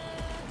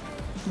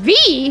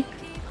 V?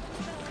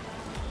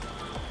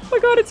 Oh my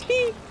god, it's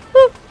V.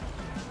 Woo.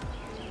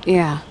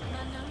 Yeah.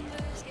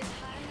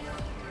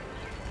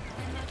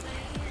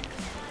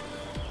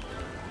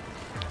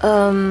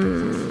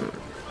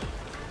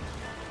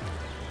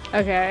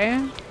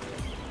 Okay.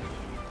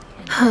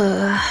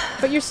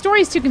 But your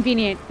story's too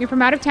convenient. You're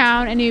from out of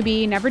town, a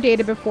newbie, never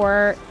dated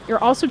before.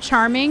 You're also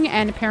charming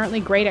and apparently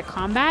great at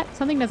combat.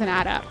 Something doesn't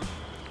add up.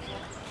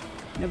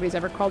 Nobody's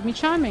ever called me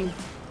charming.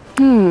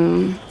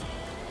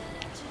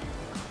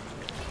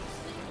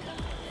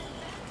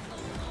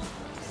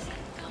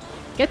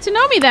 Get to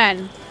know me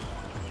then.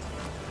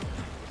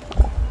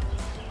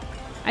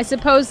 I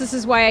suppose this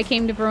is why I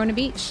came to Verona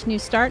Beach. New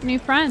start, new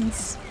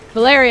friends.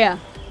 Valeria.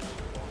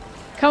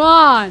 Come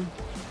on.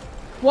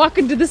 Walk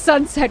into the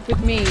sunset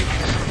with me.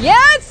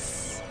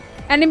 Yes!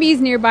 Enemies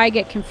nearby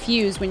get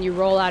confused when you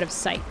roll out of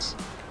sight.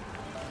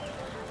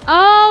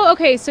 Oh,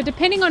 okay. So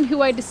depending on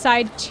who I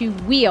decide to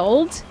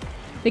wield,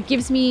 that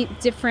gives me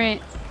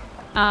different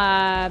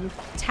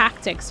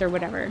tactics or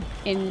whatever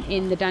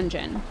in the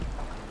dungeon.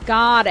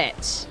 Got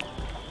it.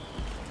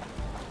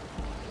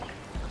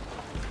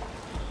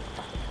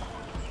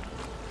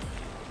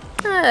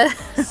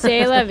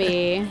 C'est la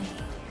vie.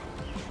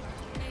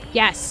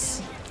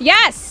 Yes.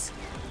 Yes!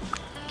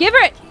 Give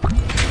her it!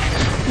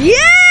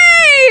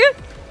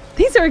 Yay!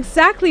 These are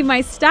exactly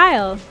my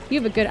style. You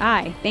have a good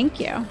eye. Thank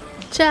you.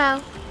 Ciao.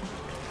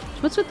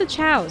 What's with the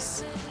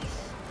chows?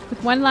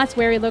 With one last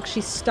wary look,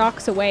 she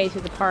stalks away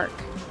through the park.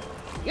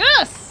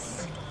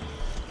 Yes!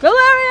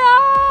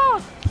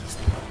 Valeria!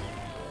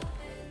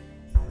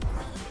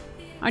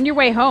 On your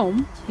way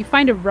home, you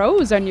find a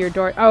rose on your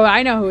door. Oh,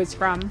 I know who it's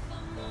from.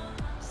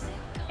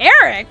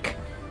 Eric?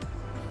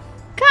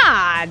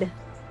 God.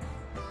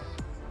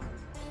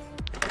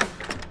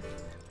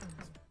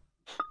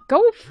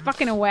 Go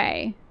fucking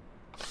away.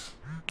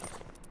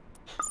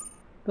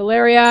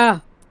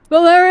 Valeria!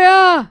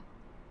 Valeria!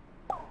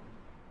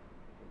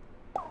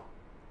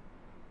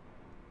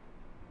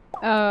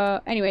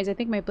 Anyways, I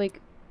think my Blake...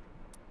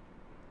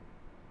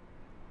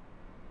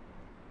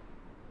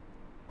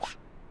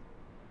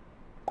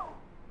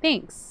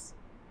 Thanks.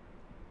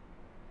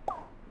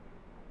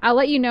 I'll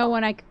let you know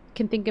when I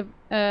can think of,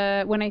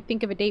 when I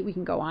think of a date we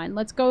can go on.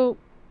 Let's go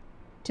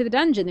to the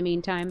dungeon in the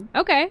meantime.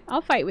 Okay,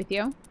 I'll fight with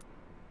you.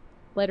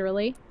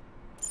 Literally.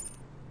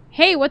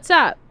 Hey, what's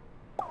up?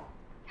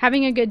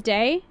 Having a good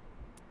day?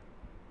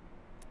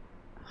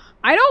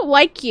 I don't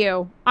like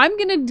you. I'm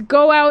gonna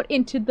go out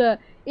into the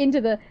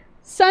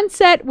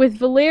sunset with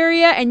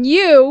Valeria, and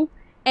you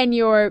and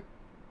your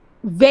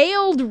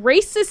veiled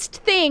racist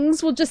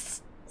things will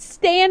just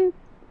stand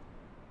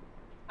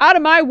out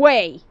of my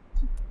way.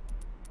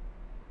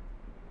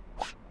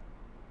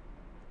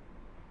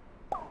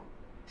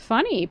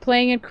 Funny,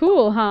 playing it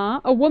cool, huh?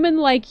 A woman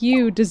like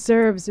you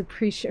deserves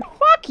appreciation.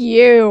 Fuck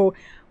you!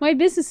 My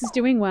business is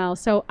doing well,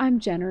 so I'm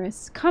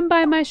generous. Come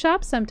by my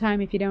shop sometime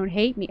if you don't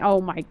hate me.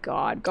 Oh my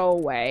god, go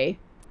away.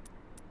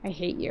 I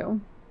hate you.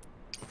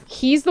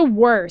 He's the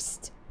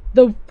worst.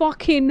 The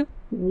fucking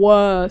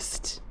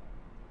worst.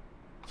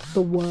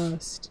 The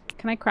worst.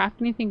 Can I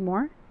craft anything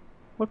more?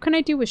 What can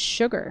I do with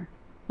sugar?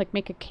 Like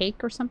make a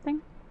cake or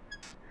something?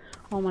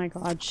 Oh my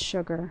god,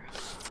 sugar.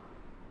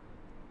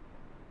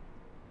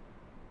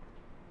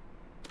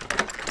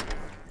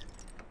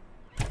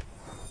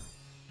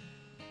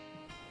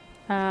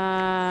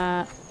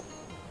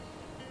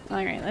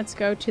 Alright, let's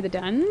go to the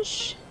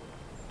dungeon.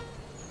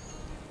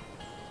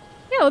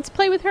 Yeah, let's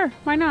play with her.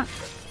 Why not?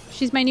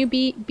 She's my new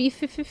beef.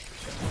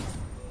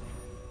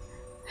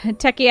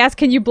 Techie asks,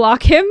 can you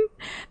block him?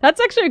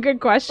 That's actually a good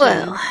question.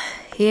 Well,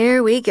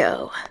 here we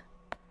go.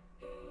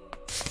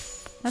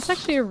 That's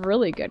actually a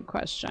really good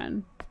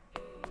question.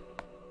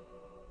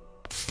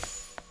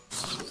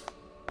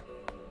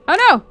 Oh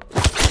no!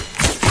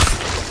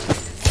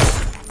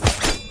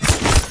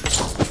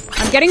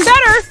 I'm getting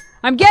better!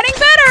 I'm getting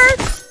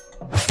better!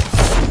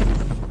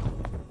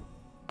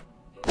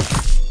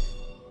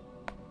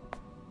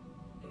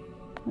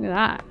 Look at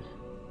that.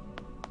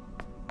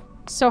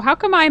 So how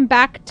come I'm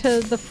back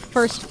to the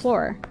first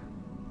floor?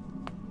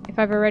 If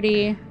I've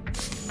already...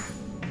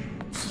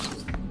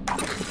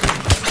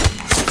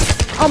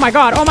 Oh my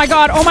god, oh my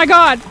god, oh my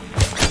god!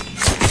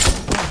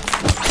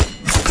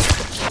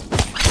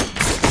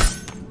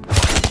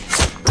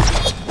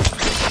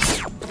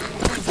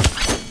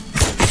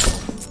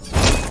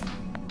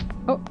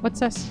 Oh, what's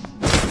this?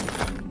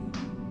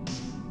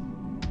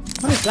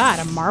 What is that,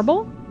 a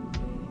marble?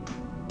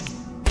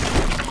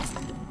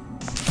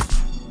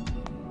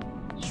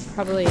 Should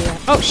probably...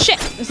 Oh shit!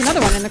 There's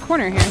another one in the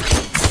corner here.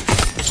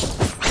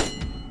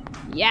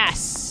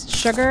 Yes!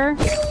 Sugar.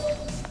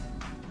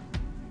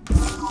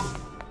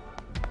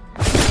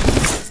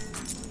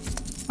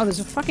 Oh, there's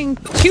a fucking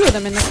 2 of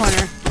them in the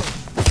corner.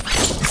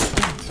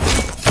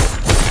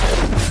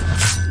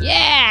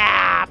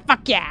 Yeah!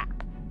 Fuck yeah!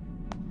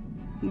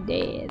 You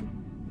dead.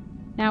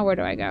 Now where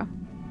do I go?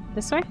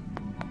 This way?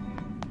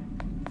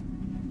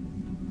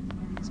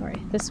 Sorry,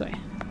 this way.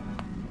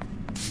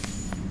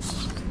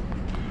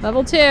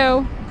 Level 2.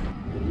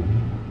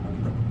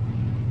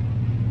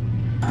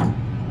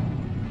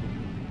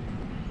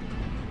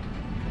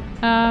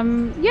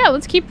 Yeah,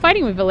 let's keep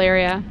fighting with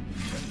Valeria.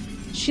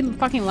 She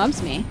fucking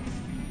loves me.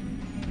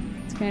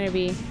 It's gonna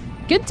be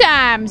good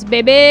times,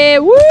 baby!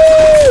 Woo!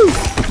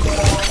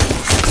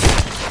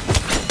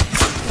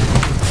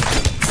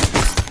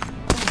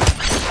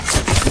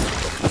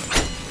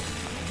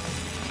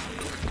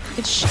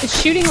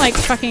 It's shooting like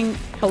fucking...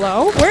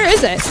 Hello? Where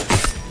is it?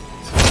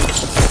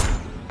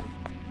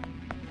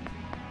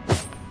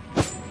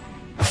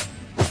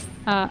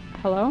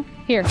 Hello?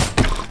 Here.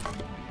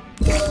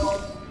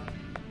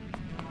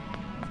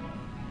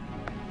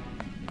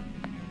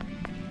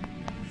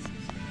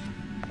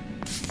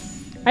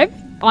 I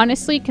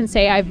honestly can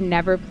say I've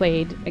never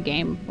played a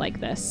game like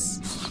this.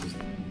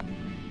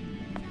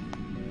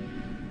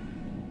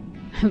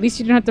 At least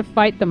you don't have to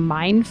fight the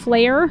Mind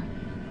Flayer.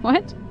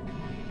 What?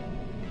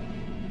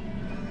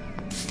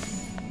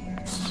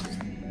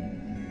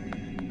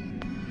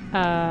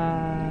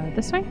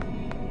 This way?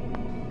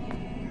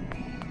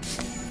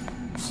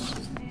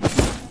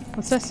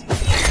 What's this?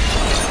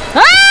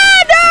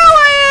 Ah, no!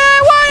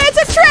 What? It's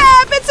a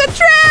trap! It's a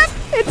trap!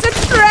 It's a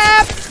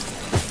trap!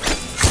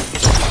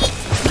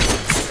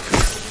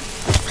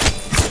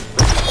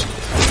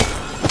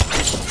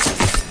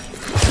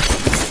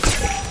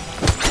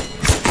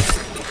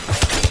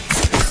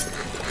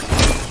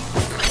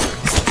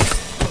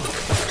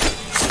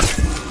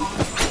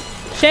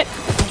 Shit.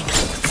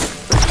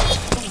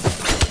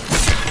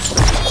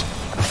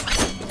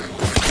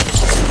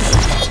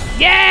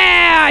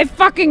 Yeah! I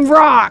fucking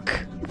rock!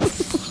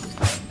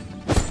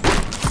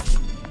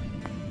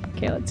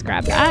 Okay, let's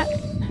grab that.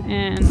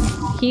 And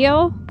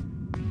heal.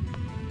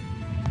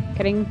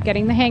 Getting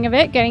the hang of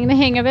it. Getting the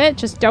hang of it.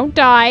 Just don't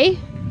die.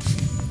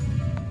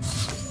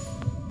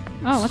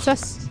 Oh, what's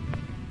this?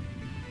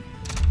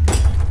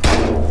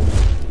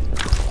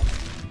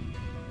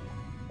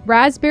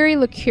 Raspberry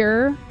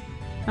liqueur.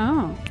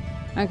 Oh.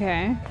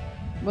 Okay.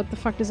 What the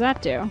fuck does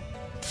that do?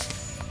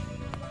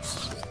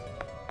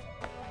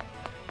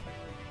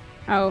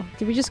 Oh,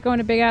 did we just go in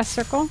a big ass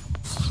circle?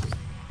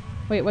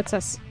 Wait, what's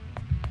this?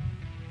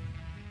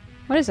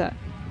 What is that?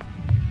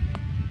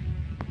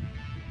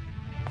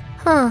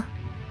 Huh.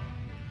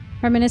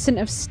 Reminiscent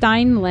of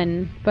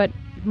Steinlen, but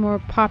more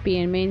poppy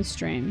and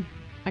mainstream.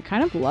 I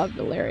kind of love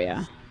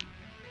Valeria.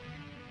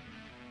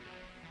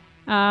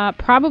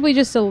 Probably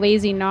just a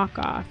lazy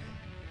knockoff.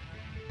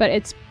 But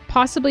it's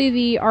possibly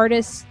the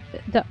artist...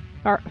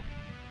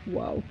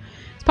 Whoa.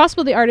 It's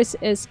possible the artist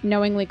is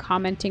knowingly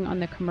commenting on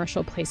the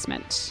commercial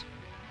placement.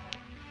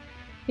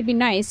 It'd be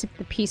nice if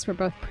the piece were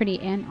both pretty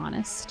and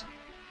honest.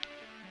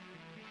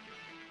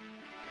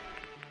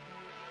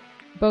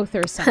 Both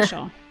are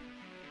essential.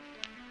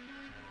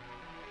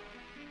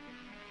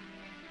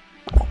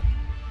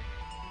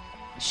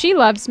 She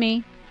loves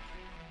me.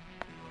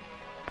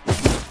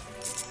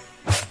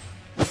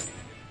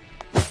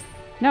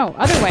 No,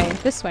 other way.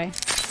 This way.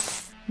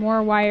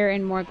 More wire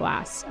and more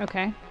glass.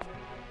 Okay.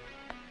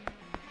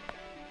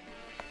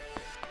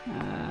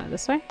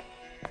 This way?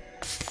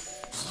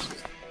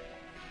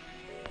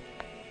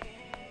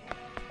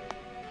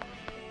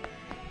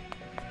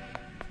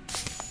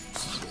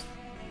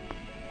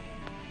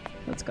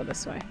 Let's go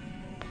this way.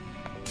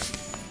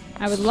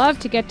 I would love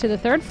to get to the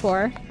 3rd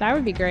floor. That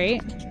would be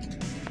great.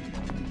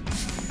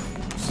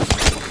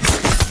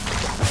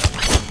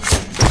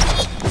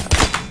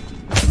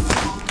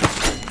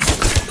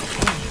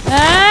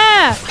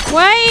 Ah!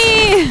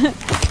 Why?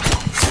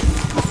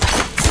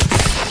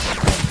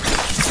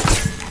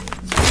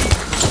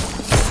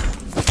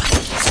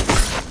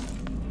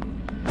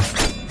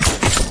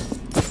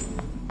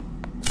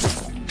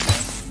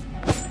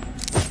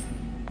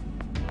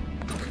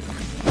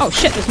 Oh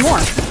shit, there's more.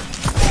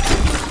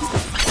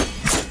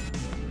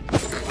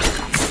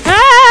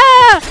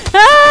 Ah!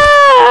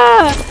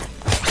 Ah!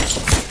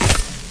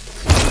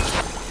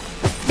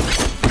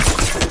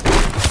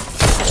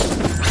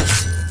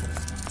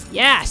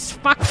 Yes,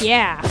 fuck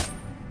yeah.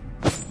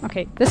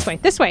 Okay, this way,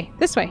 this way,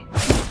 this way.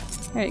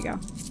 There you go.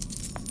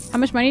 How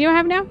much money do I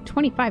have now?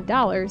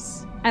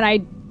 $25. And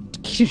I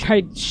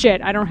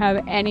shit, I don't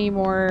have any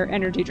more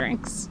energy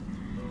drinks.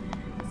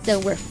 So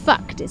we're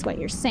fucked is what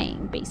you're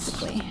saying,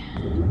 basically.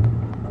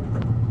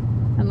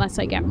 Unless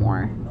I get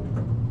more.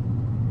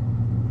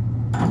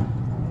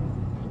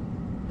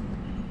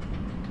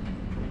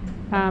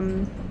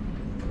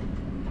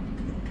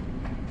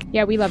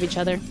 Yeah, we love each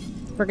other.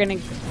 We're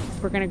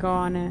gonna go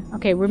on a...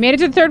 Okay, we made it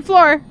to the 3rd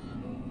floor!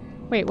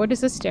 Wait, what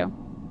does this do?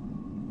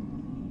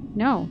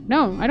 No,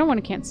 no, I don't want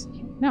to cancel.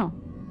 No.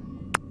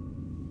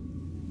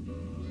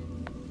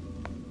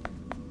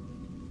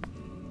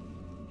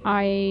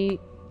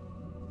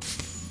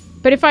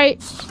 But if I...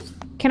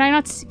 Can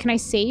I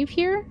save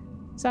here?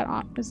 Is that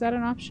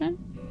an option?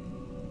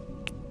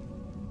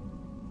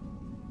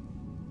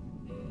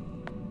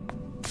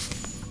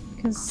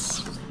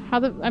 Because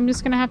I'm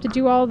just gonna have to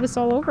do all of this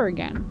all over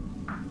again.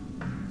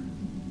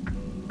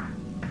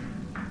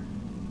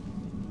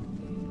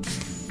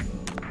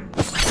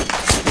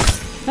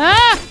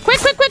 Ah! Quick,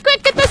 quick, quick,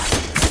 quick! Get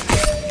this!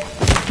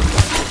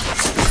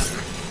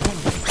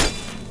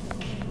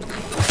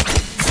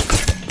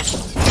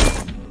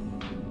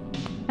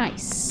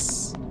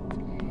 Nice.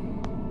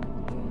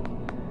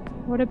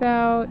 What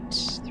about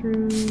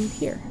through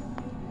here?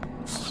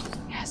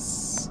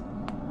 Yes.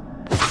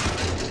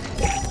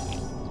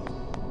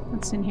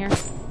 What's in here?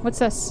 What's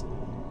this?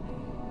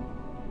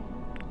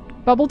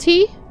 Bubble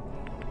tea?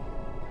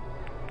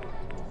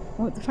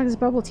 What the fuck does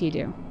bubble tea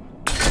do?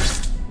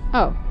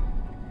 Oh.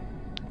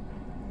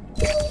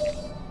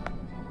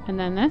 And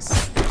then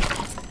this.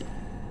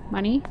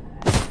 Money.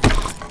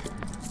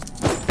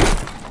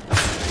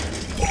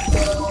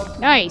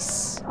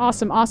 Nice.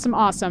 Awesome, awesome,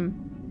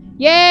 awesome.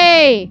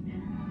 Yay!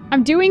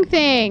 I'm doing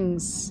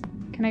things.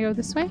 Can I go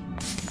this way?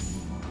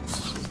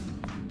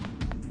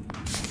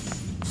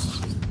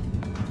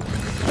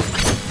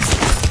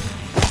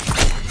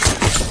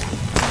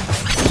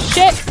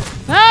 Shit!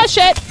 Ah,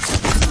 shit!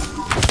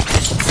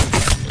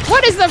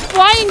 What is the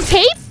flying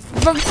tape?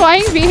 From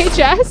flying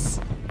VHS?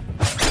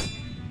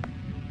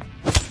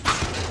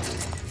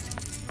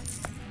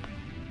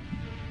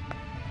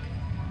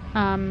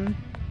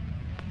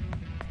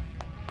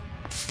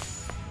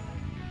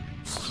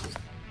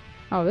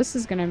 Oh, this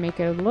is gonna make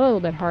it a little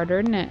bit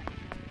harder, isn't it?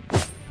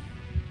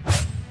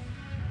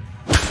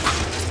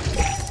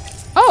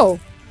 Oh!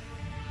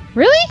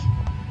 Really?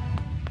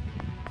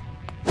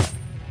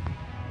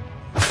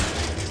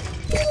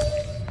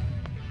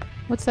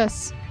 What's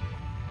this?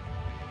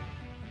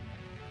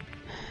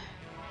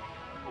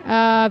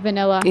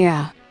 Vanilla.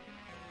 Yeah.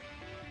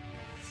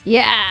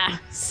 Yeah!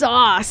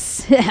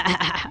 Sauce!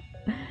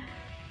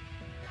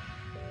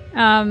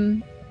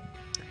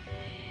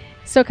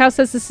 So Cal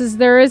says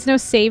there is no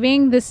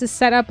saving. This is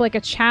set up like a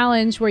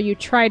challenge where you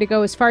try to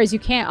go as far as you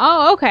can.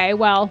 Oh, okay.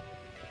 Well,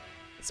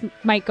 this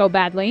might go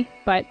badly,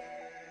 but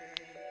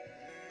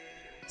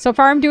so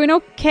far I'm doing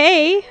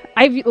okay.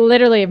 I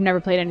literally have never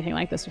played anything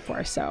like this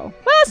before, so...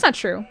 Well, that's not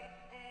true.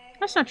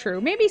 That's not true.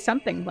 Maybe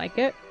something like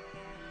it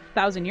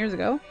 1,000 years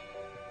ago.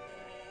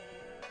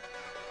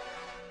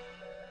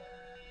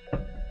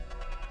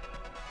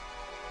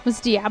 Was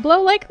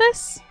Diablo like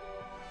this?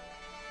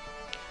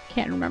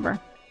 Can't remember.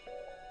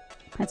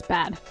 That's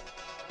bad.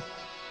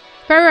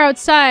 If I were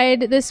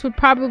outside, this would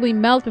probably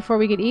melt before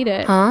we could eat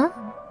it. Huh?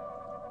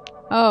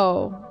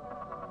 Oh.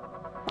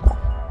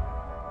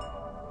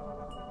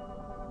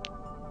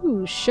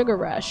 Ooh, sugar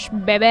rush,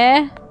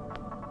 baby.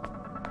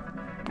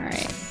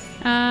 Alright.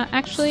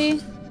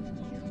 Actually...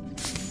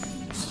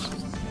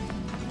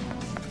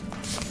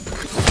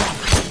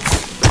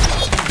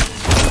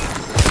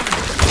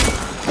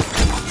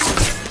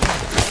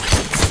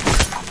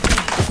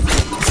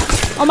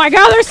 Oh my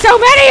god, there's so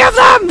many of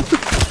them!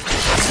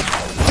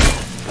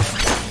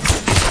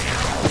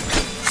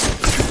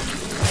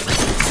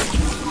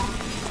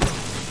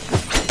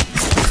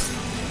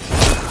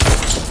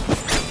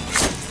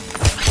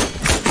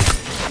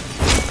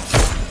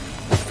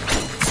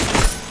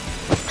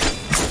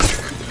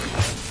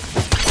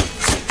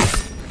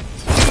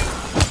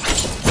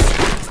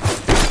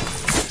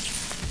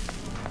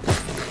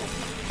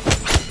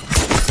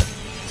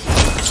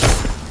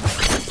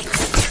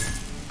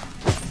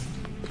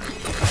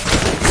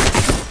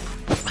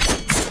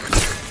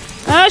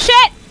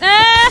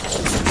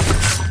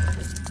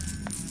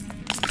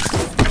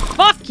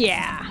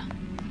 yeah.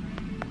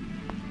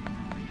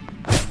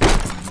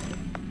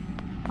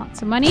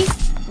 Lots of money.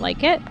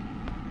 Like it.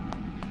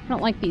 I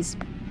don't like these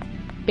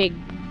big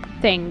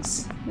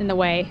things in the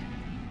way.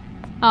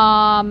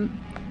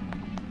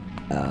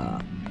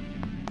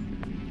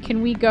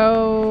 Can we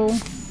go...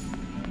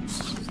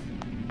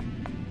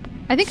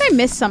 I think I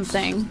missed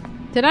something.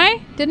 Did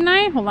I? Didn't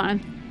I? Hold on.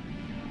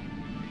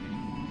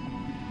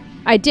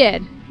 I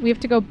did. We have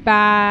to go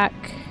back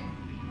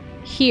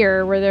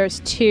here where there's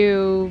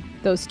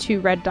those two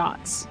red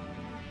dots.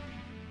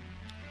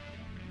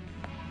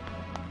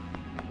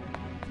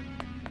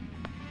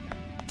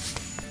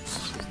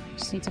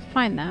 Just need to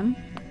find them.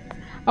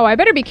 Oh, I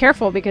better be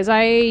careful because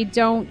I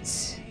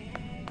don't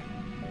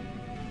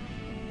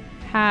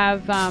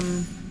have,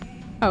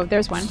 oh,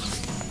 there's one.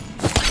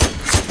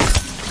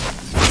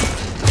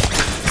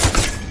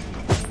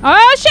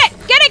 Oh, shit!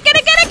 Get it, get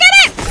it, get it, get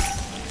it!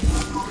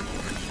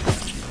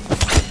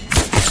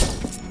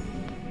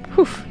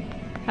 Whew.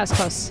 That was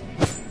close.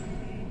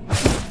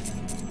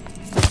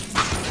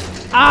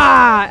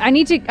 Ah! I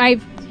need to, I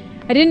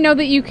didn't know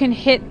that you can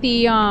hit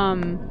the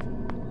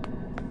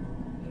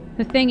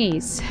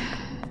thingies.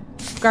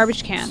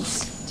 Garbage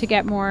cans to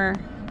get more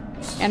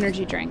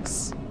energy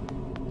drinks.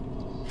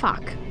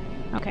 Fuck.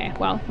 Okay,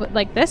 well,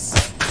 like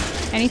this?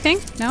 Anything?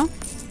 No?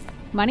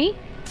 Money?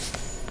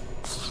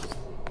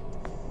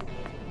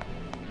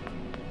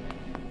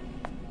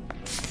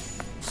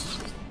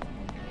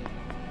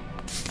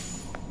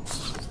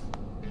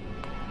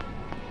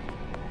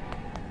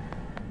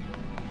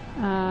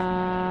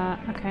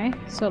 Okay,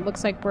 so it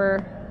looks like we're...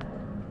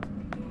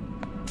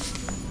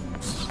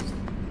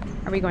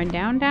 Are we going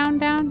down, down,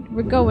 down?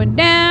 We're going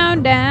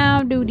down,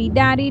 down,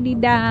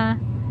 doo-dee-da-dee-dee-da.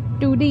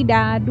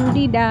 Doo-dee-da,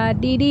 doo-dee-da,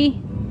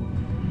 dee-dee.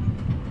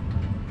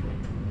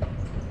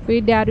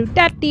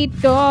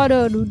 Doo-da-doo-da-dee-da,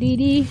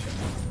 doo-dee-dee.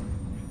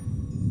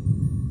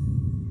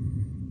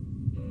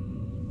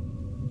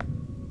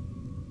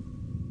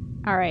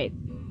 Alright.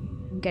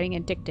 I'm getting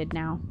addicted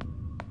now.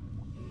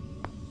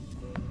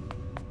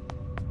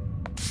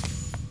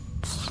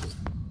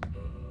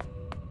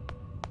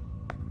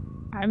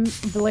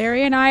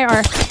 Valeria and I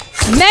are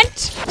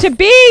meant to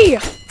be!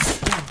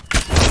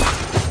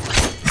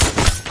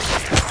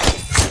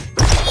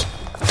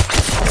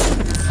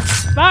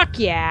 Fuck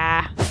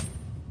yeah!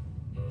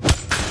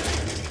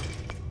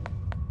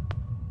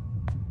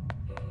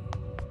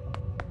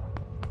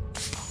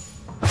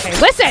 Okay,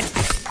 listen!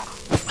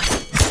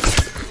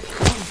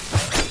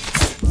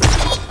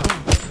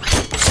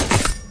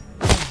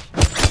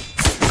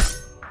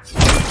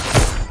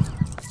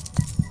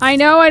 I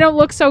know I don't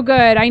look so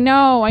good. I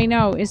know, I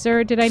know.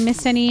 Did I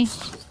miss any?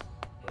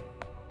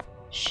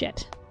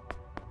 Shit.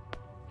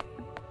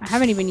 I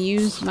haven't even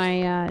used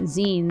my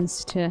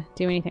zines to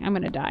do anything. I'm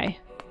gonna die.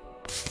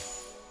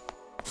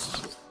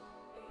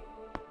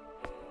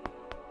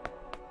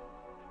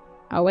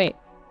 Oh, wait.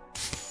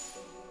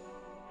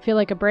 Feel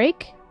like a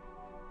break?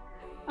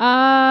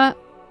 No.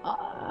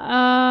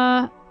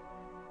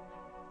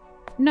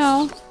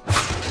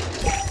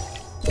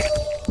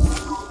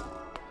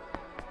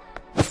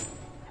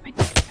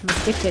 I'm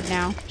addicted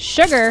now.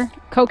 Sugar?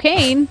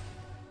 Cocaine?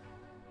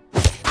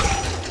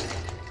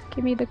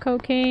 Give me the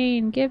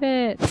cocaine. Give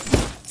it.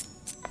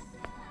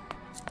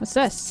 What's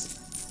this?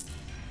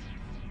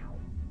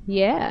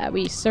 Yeah,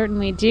 we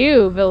certainly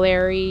do,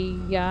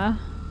 Valeria.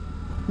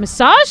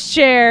 Massage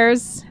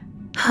chairs!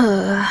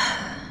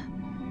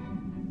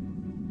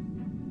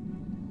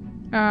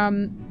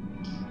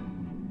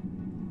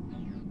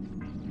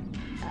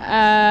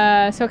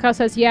 SoCal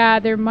says, yeah,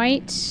 there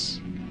might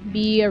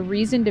be a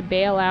reason to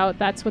bail out.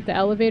 That's what the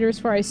elevator's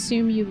for. I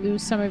assume you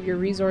lose some of your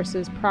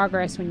resources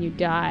progress when you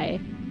die.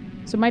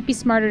 So it might be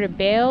smarter to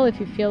bail if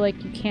you feel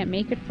like you can't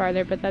make it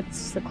farther, but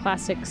that's the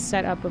classic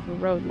setup of a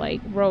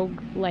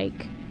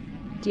rogue-like.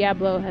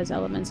 Diablo has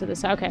elements of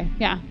this. Okay,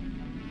 yeah.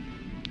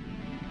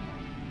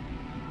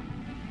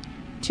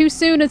 Too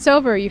soon, it's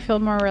over. You feel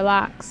more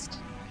relaxed.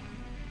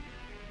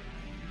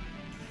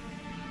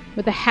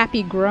 With a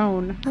happy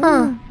groan.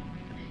 Huh.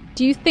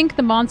 Do you think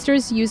the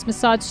monsters use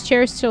massage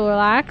chairs to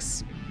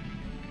relax?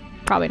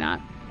 Probably not.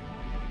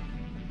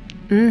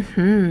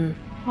 Mm-hmm.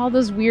 All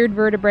those weird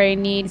vertebrae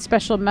need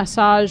special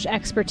massage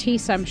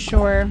expertise, I'm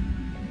sure.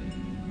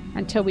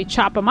 Until we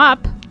chop them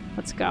up.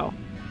 Let's go.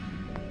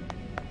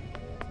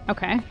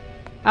 Okay.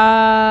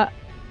 I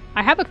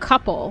have a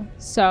couple,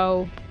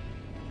 so...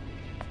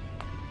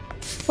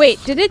 Wait,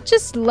 did it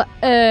just... hold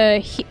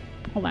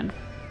on.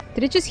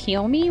 Did it just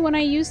heal me when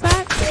I use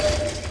that?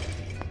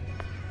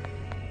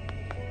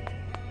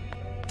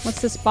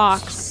 What's this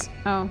box?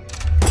 Oh.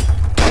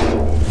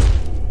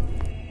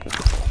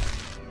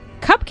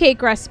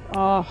 Cupcake recipe.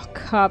 Oh,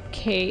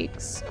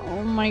 cupcakes.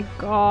 Oh my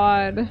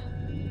god.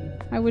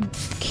 I would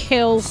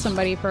kill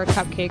somebody for a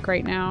cupcake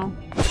right now.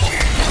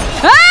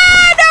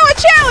 Ah! No! A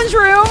challenge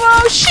room!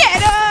 Oh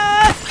shit!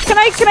 Can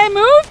I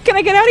move? Can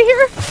I get out of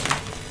here?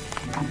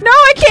 No,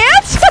 I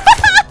can't!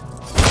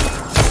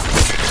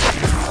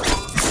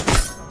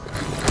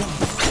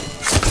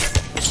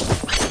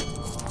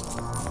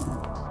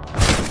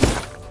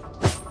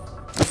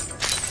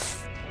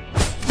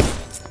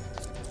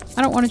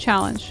 don't want a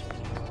challenge.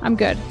 I'm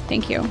good.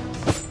 Thank you.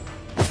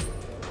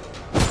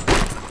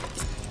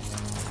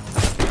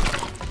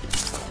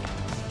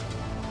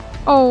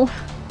 Oh.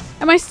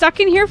 Am I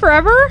stuck in here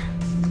forever?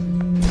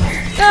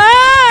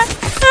 Ah!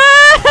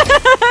 Ah!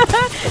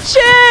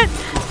 Shit!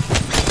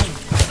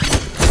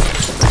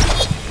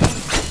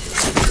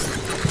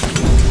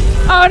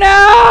 Oh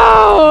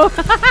no!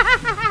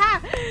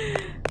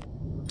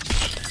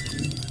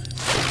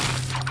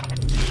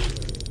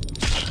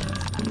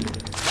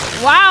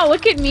 Wow,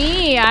 look at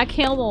me. I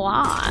killed a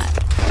lot.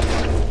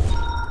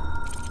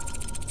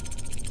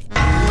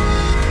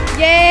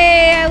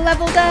 Yay, I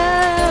leveled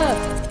up.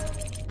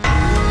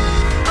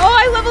 Oh,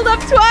 I leveled up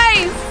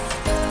twice.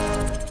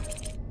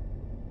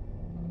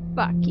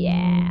 Fuck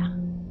yeah.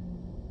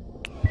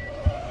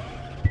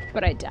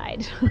 But I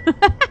died.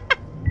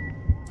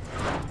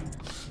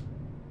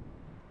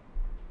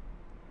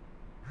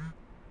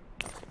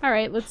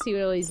 Alright, let's see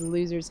what all these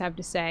losers have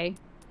to say.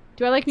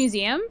 Do I like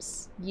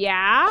museums?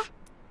 Yeah.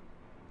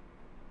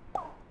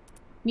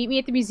 Meet me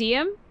at the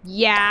museum?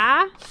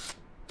 Yeah.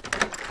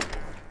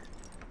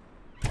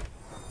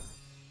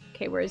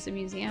 Okay, where's the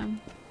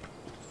museum?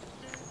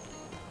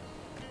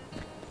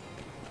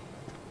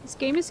 This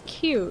game is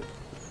cute.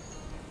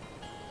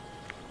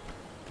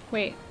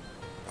 Wait.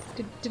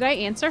 Did I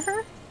answer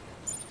her?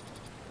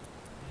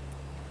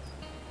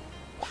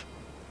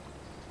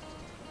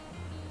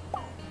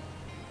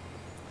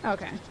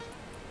 Okay.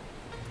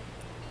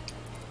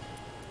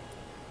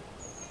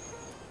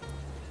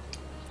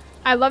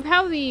 I love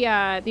how the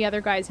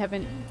other guys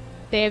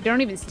they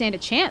don't even stand a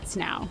chance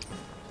now.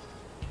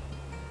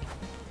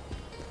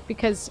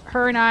 Because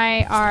her and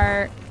I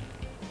are...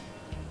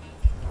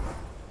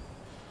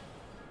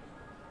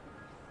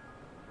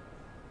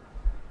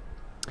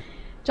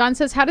 John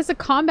says, how does the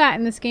combat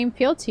in this game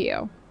feel to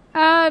you?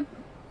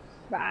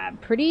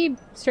 Pretty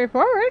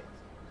straightforward,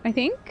 I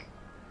think.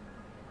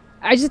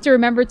 I just have to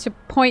remember to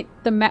point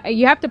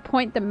you have to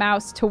point the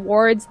mouse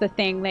towards the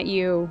thing that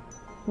you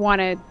want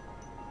to...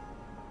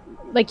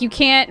 Like, you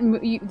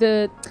can't...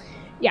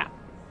 Yeah.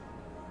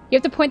 You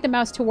have to point the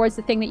mouse towards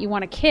the thing that you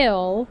want to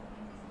kill.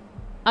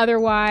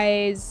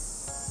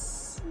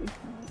 Otherwise...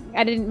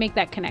 I didn't make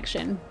that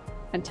connection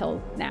until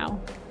now.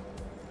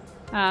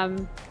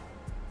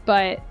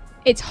 But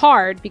it's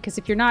hard, because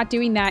if you're not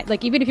doing that...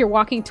 Like, even if you're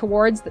walking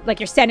towards... Like,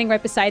 you're standing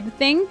right beside the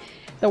thing,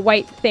 the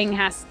white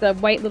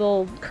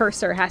little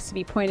cursor has to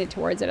be pointed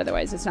towards it.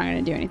 Otherwise, it's not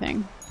going to do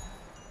anything.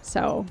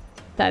 So,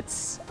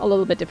 that's a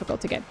little bit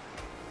difficult to get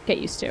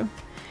used to.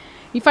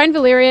 You find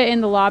Valeria in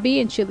the lobby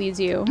and she leads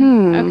you.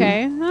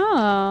 Okay.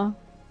 Oh.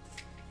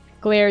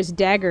 Glares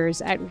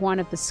daggers at one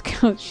of the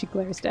scouts. She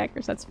glares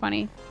daggers. That's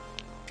funny.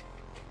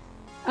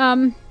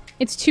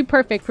 It's too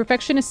perfect.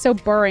 Perfection is so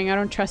boring. I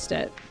don't trust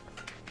it.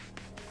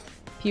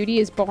 Beauty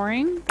is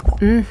boring?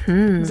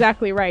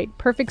 Exactly right.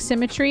 Perfect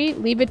symmetry?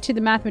 Leave it to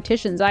the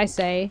mathematicians, I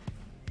say.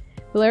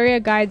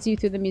 Valeria guides you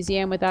through the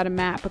museum without a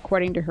map,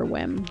 according to her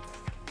whim.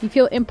 You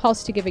feel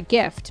impulse to give a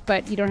gift,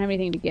 but you don't have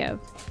anything to give.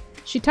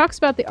 She talks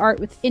about the art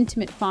with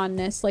intimate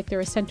fondness, like they're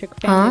eccentric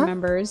family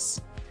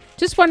members.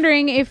 Just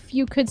wondering if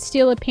you could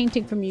steal a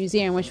painting from a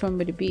museum, which one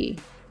would it be?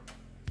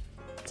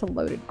 It's a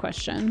loaded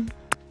question.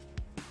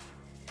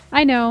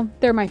 I know,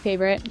 they're my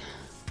favorite.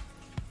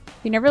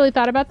 You never really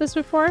thought about this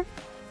before?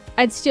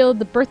 I'd steal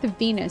The Birth of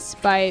Venus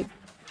by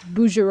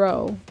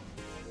Bouguereau.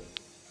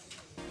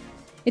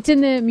 It's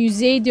in the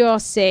Musée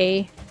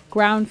d'Orsay,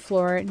 ground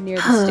floor near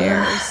the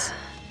stairs.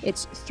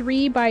 It's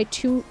 3 by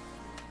 2...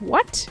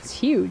 What? It's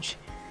huge.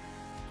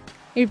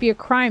 It would be a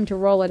crime to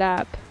roll it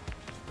up.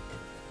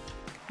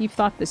 You've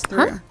thought this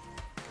through.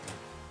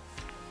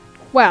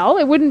 Well,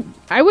 it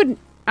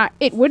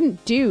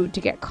wouldn't do to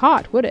get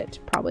caught, would it?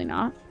 Probably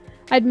not.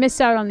 I'd miss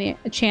out on a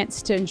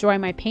chance to enjoy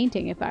my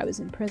painting if I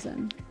was in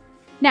prison.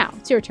 Now,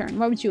 it's your turn.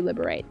 What would you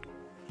liberate?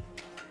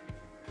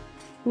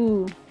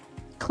 Ooh.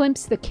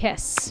 Klimp's The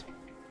Kiss.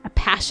 A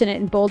passionate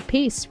and bold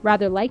piece.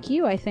 Rather like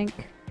you, I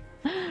think.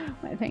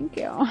 Why, thank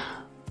you.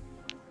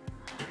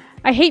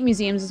 I hate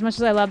museums as much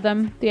as I love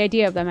them. The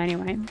idea of them,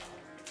 anyway.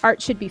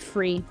 Art should be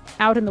free.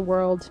 Out in the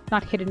world.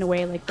 Not hidden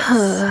away like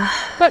this.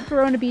 But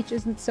Verona Beach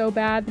isn't so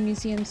bad. The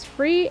museum's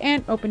free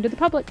and open to the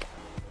public.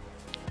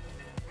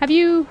 Have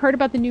you heard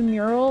about the new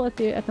mural at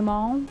the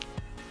mall?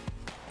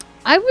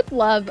 I would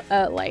love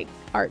a, like,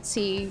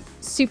 artsy,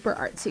 super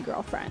artsy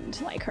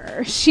girlfriend like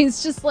her.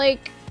 She's just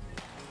like,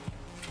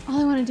 all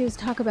I want to do is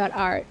talk about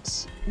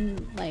art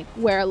and, like,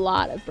 wear a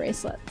lot of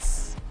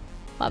bracelets.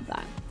 Love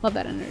that. Love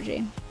that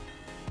energy.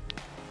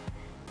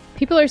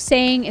 People are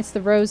saying it's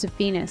the Rose of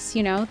Venus,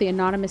 you know, the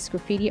anonymous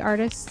graffiti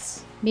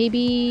artists.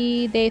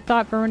 Maybe they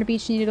thought Verona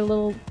Beach needed a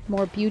little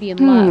more beauty and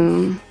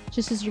love.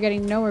 Just as you're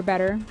getting to know her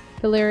better,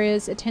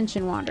 Valeria's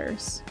attention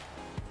wanders.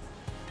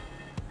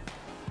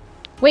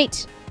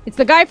 Wait! It's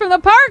the guy from the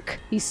park!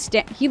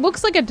 He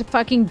looks like a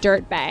fucking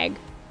dirtbag.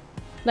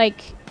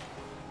 Like...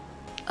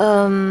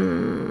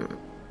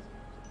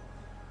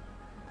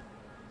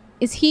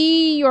 Is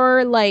he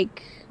your,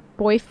 like,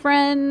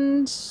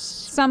 boyfriend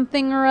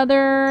something or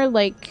other?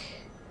 Like...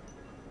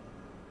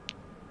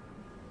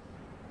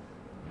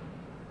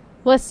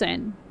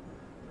 Listen,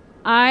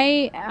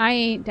 I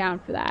ain't down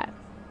for that.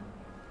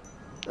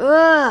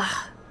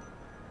 Ugh.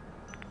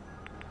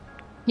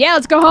 Yeah,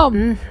 let's go home.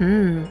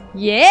 Mm-hmm.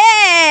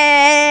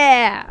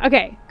 Yeah.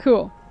 Okay,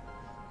 cool.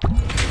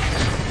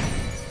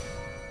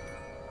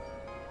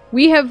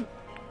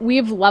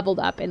 We've leveled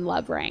up in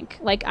love rank.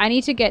 Like, I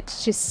need to get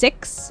to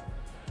 6.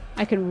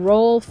 I can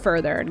roll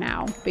further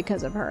now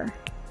because of her.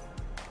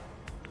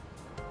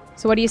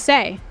 So what do you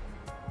say?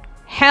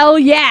 Hell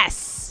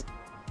yes!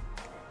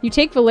 You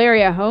take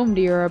Valeria home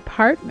to your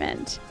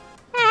apartment.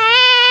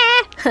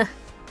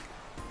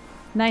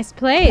 Nice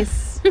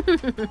place.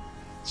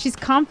 She's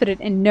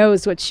confident and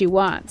knows what she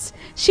wants.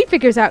 She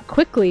figures out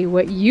quickly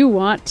what you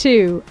want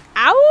too.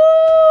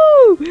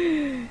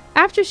 Ow!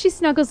 After she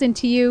snuggles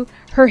into you,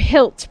 her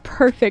hilt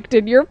perfect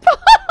in your paw.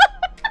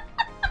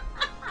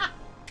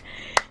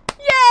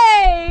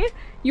 Yay!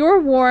 You're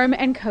warm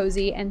and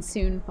cozy and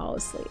soon fall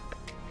asleep.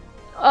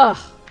 Ugh.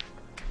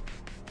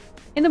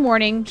 In the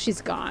morning,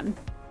 she's gone.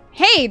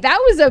 Hey, that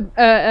was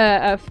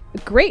a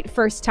great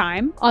first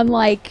time.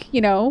 Unlike,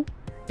 you know,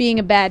 being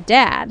a bad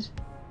dad.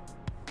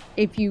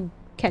 If you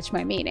catch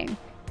my meaning.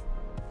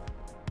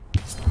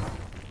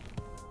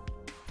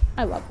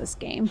 I love this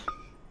game.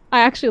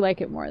 I actually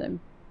like it more than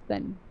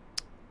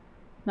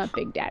not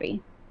Big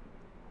Daddy.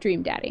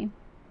 Dream Daddy.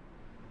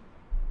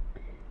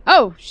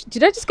 Oh,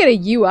 did I just get a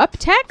you up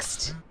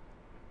text?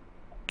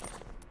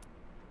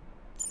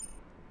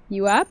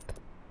 You up?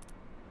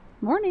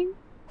 Morning.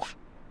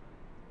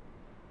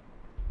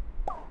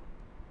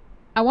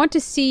 I want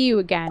to see you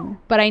again,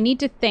 but I need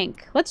to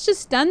think. Let's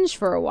just dunge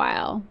for a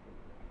while.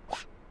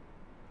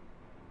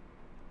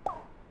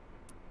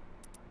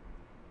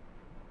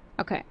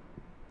 Okay.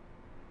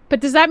 But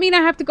does that mean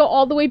I have to go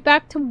all the way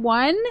back to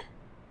 1?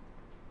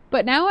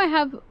 But now I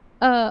have,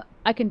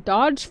 I can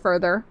dodge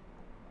further.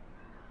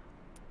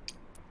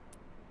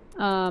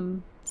 I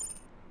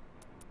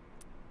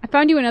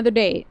found you another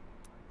date.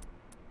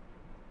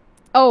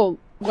 Oh,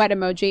 wet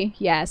emoji.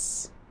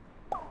 Yes.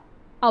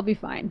 I'll be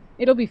fine.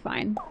 It'll be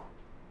fine.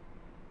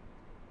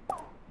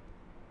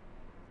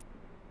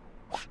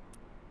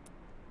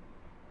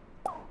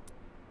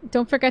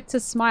 Don't forget to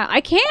smile.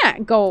 I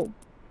can't go,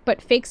 but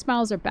fake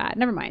smiles are bad.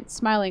 Never mind.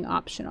 Smiling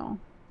optional.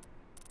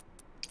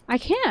 I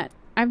can't.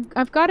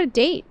 I've got a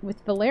date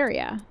with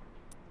Valeria.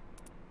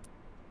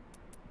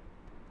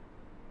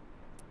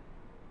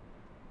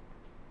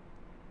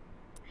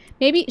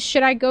 Maybe,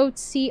 should I go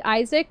see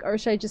Isaac or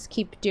should I just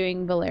keep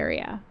doing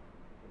Valeria?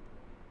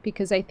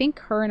 Because I think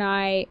her and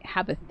I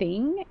have a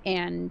thing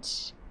and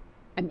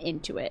I'm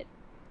into it.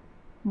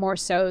 More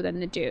so than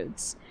the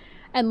dudes.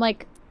 And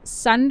like,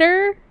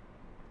 Sunder...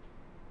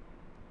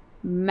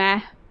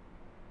 Meh.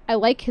 I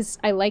like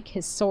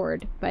his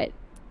sword, but...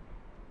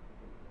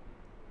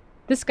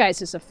 This guy's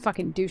just a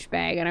fucking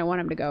douchebag and I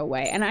want him to go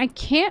away. And I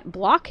can't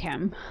block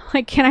him.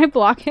 Like, can I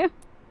block him?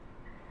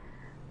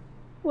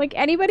 Like,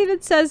 anybody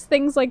that says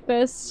things like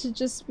this should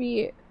just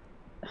be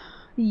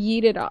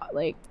yeeted off,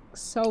 like,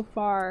 so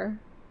far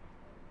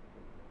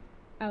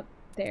out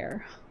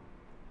there.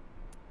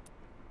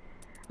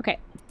 Okay,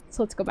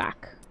 so let's go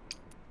back.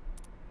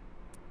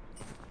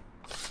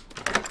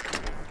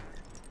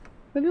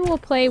 Maybe we'll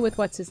play with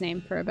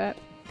what's-his-name for a bit.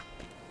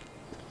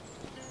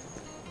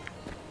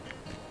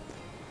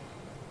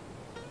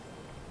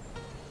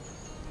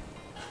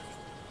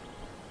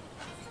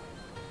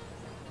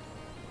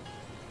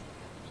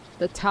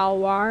 The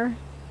Talwar.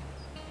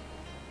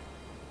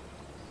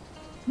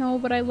 No,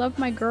 but I love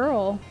my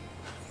girl.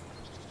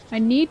 I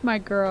need my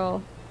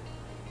girl.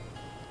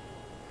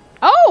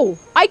 Oh!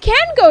 I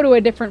can go to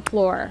a different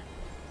floor.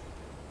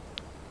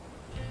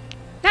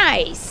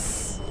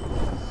 Nice!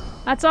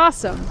 That's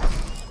awesome.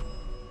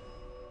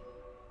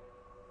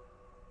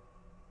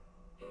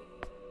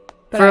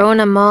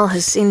 Verona Mall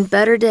has seen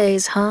better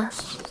days, huh?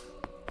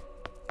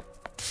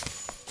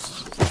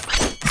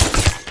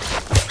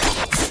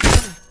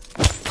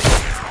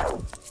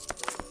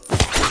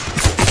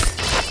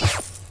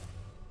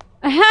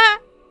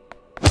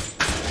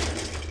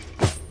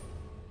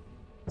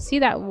 See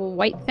that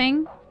white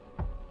thing?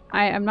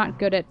 I'm not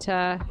good at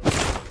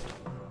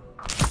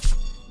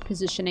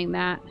positioning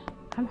that.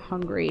 I'm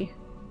hungry.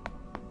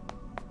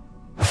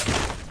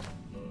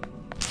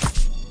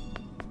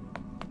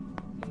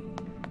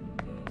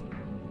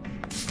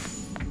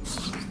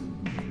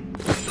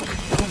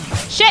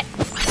 Shit!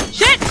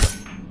 Shit!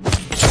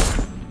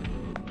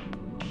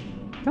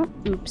 Don't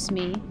oops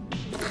me.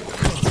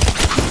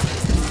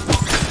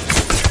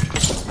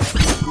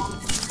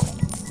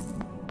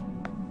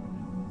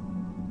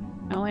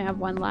 I only have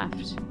one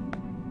left.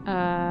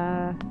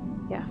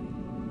 Yeah.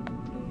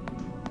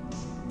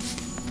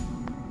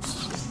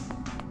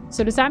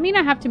 So does that mean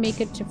I have to make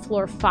it to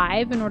floor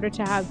 5 in order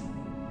to have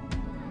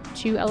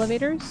 2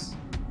 elevators?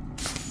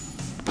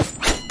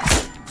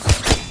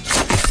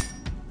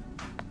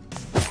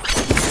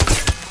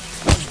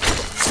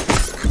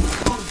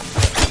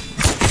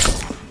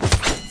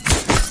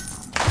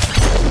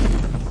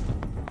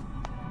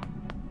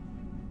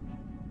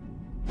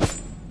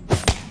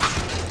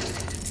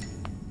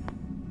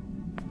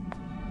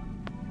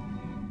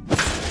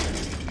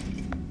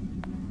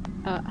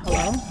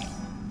 Hello?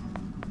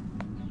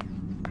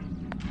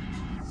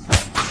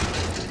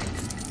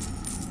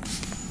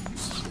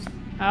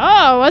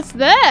 Oh, what's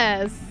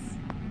this?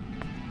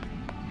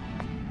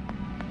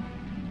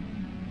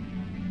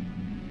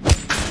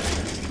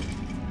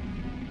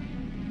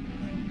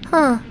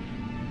 Huh.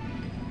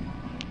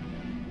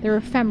 They're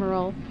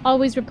ephemeral,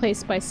 always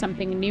replaced by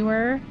something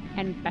newer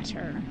and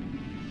better.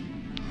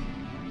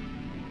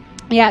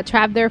 Yeah,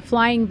 Trav, they're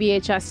flying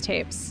VHS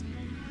tapes.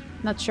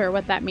 Not sure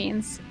what that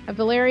means. A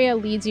Valeria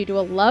leads you to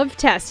a love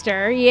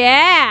tester.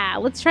 Yeah!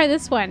 Let's try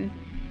this one.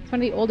 It's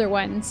one of the older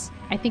ones.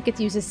 I think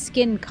it uses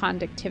skin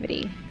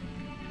conductivity.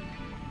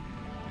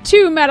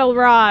 2 metal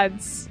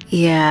rods!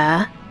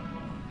 Yeah.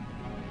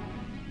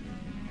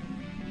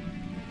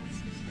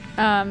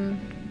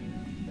 I'm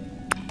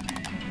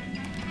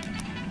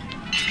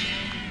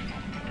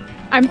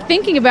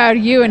thinking about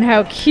you and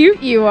how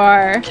cute you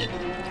are.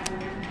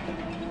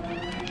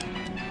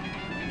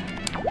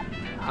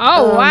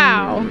 Oh,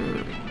 wow.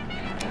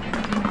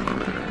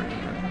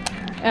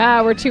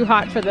 Ah, we're too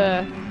hot for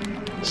the...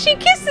 She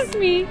kisses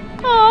me!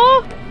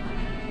 Aww.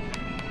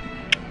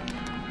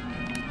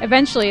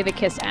 Eventually, the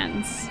kiss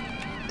ends.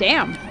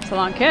 Damn, it's a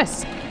long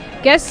kiss.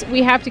 Guess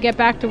we have to get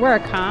back to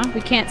work, huh?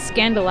 We can't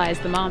scandalize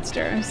the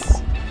monsters.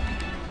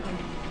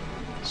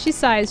 She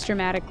sighs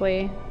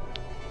dramatically.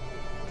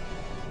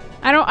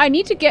 I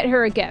need to get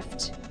her a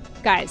gift.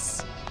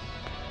 Guys.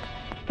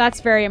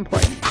 That's very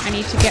important. I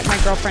need to get my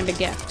girlfriend a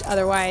gift.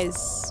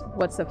 Otherwise,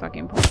 what's the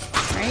fucking point,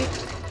 right?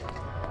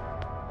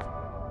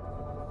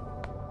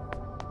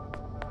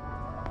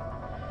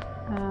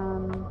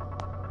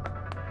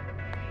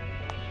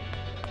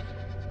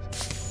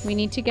 We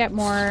need to get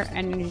more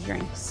energy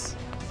drinks.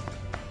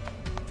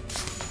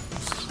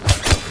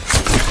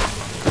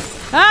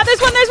 Ah,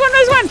 there's one, there's one,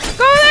 there's one!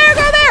 Go there,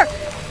 go there!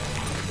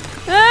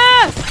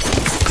 Ah!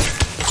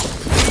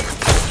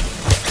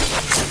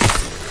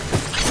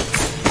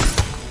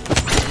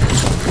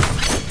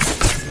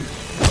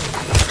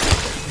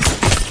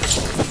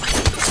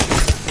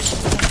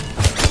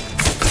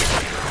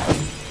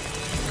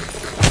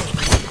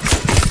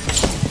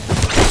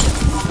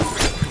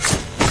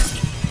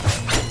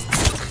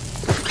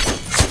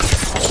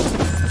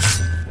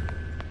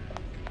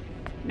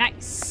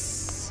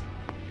 Nice.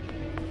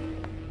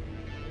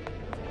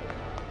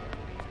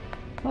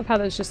 Love how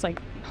there's just like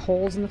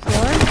holes in the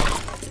floor.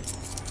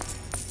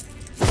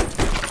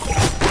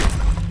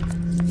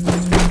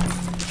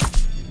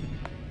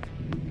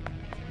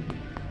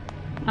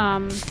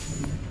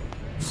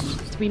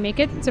 Did we make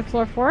it to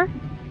floor 4?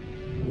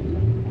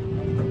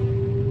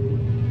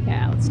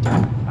 Yeah, let's do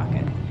it. Fuck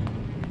it.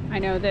 I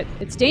know that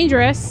it's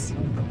dangerous,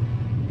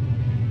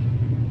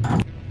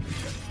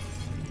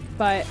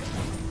 but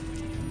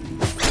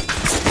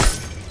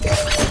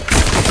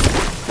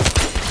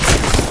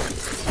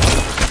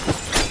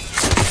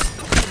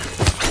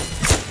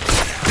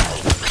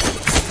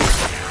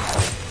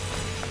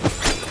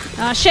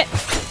shit.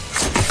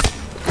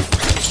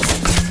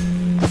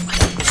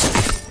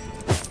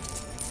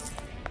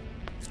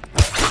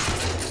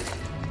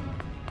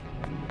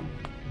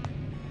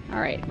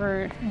 Alright,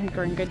 I think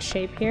we're in good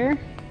shape here.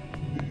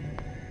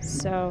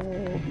 So...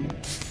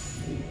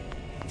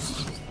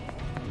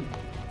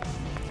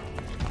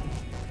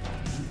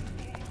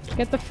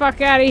 get the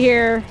fuck out of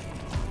here.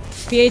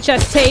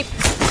 VHS tape.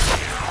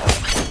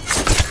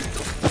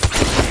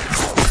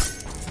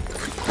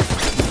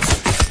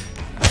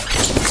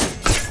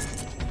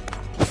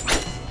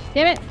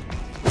 Damn it.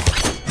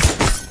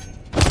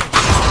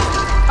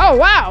 Oh,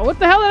 wow. What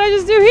the hell did I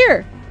just do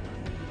here?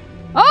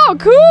 Oh,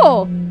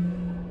 cool.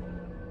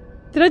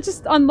 Did I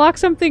just unlock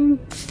something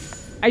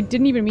I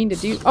didn't even mean to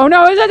do? Oh,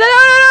 no. No, no, no,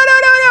 no,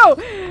 no,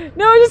 no.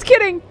 No, just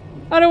kidding.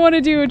 I don't want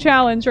to do a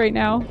challenge right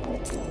now.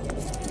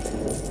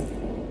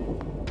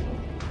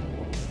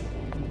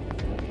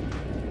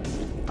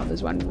 Oh,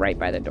 there's one right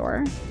by the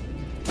door.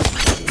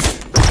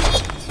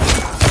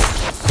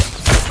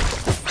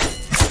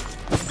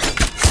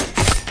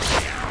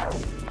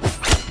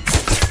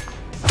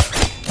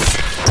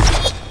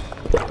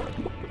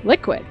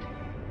 Liquid.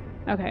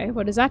 Okay,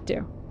 what does that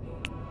do?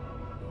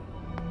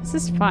 This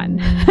is fun.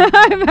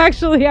 I'm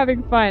actually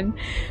having fun.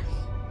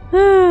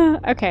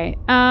 Okay,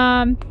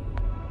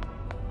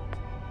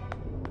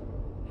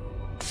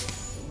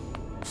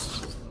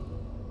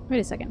 wait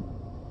a second.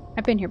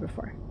 I've been here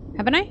before.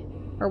 Haven't I?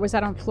 Or was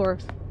that on floor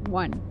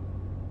 1?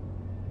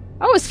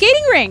 Oh, a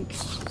skating rink!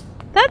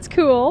 That's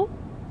cool.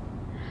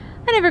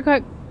 I never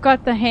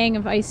got the hang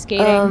of ice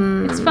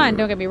skating. It's fun,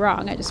 don't get me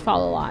wrong. I just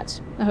fall a lot.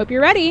 I hope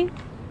you're ready.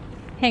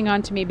 Hang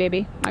on to me,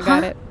 baby. I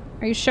got it.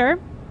 Are you sure?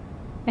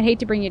 I'd hate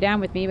to bring you down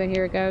with me, but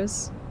here it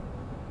goes.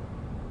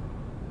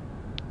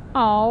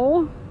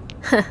 Oh.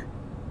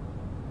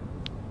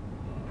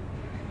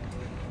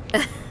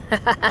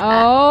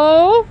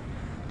 Oh.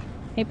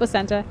 Hey,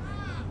 placenta.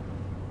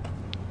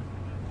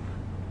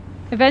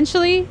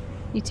 Eventually,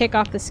 you take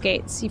off the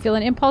skates. You feel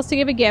an impulse to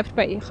give a gift,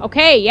 but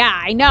okay,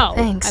 yeah, I know.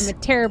 Thanks. I'm a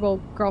terrible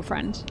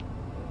girlfriend.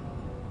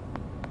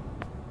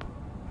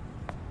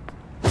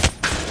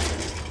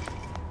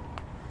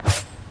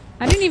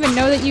 I didn't even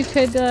know that you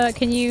could,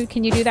 can you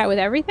do that with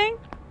everything?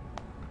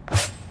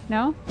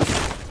 No?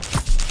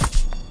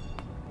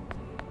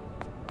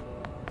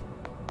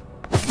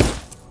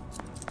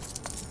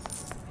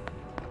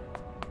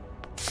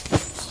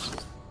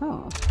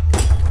 Oh.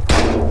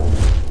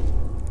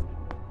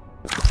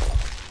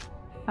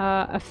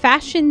 A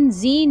fashion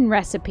zine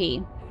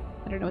recipe.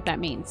 I don't know what that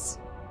means.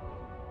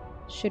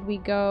 Should we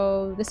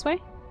go this way?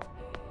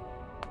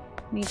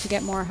 Need to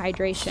get more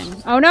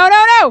hydration. Oh, no,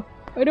 no, no!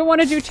 I don't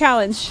want to do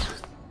challenge.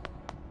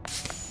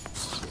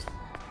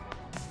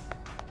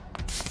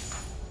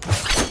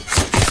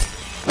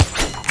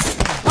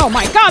 Oh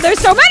my god, there's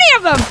so many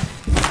of them!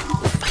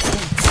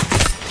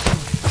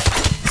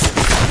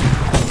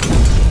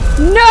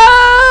 No!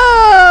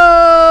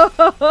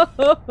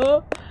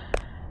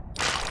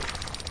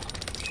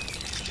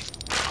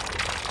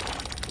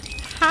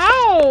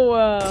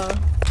 How?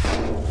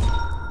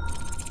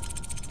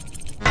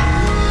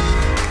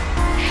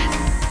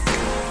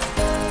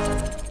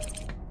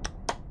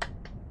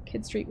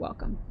 Kid Street,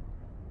 welcome.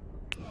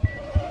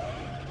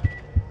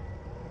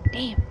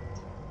 Damn it.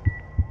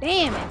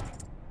 Damn it.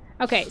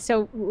 Okay,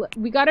 so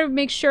we gotta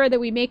make sure that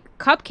we make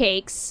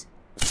cupcakes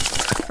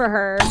for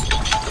her.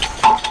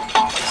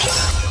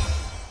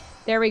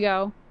 There we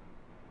go.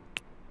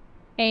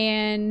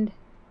 And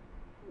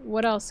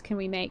what else can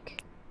we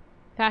make?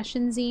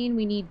 Fashion zine,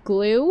 we need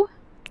glue.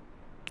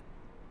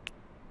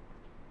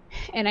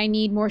 And I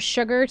need more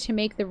sugar to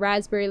make the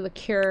raspberry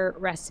liqueur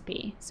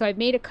recipe. So I've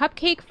made a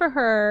cupcake for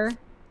her.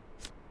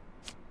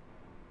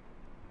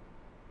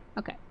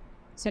 Okay.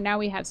 So now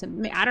we have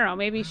some... I don't know,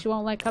 maybe she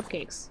won't like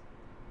cupcakes.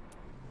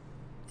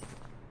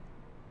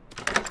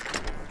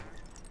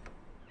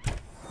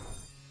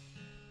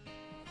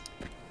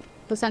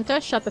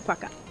 Placenta, shut the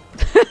fuck up.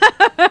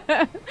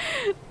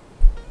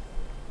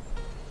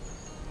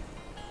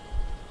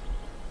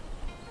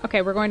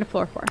 Okay, we're going to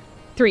floor 4.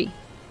 3.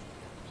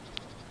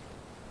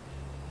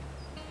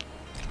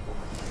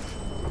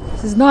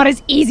 This is not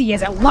as easy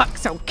as it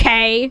looks,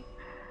 okay?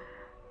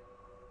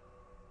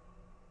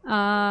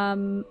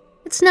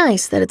 It's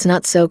nice that it's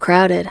not so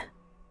crowded.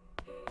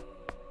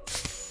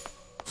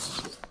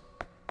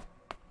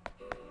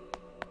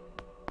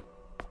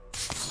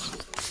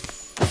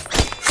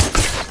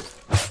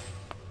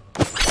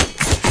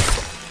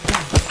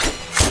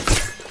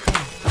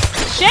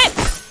 Shit!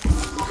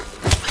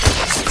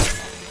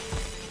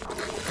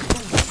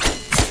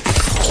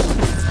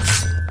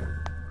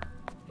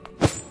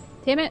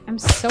 Damn it, I'm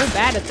so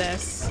bad at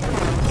this.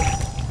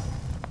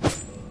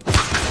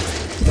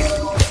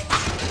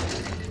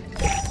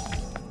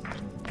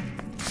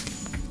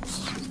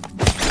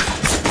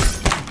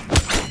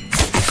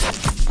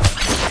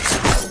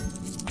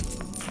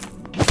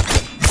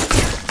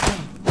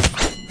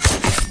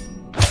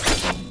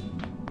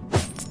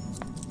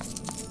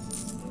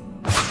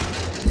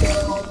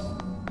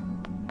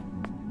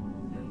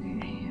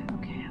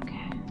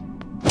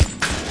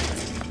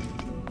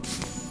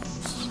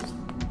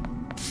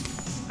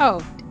 Oh,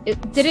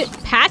 did it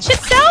patch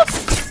itself?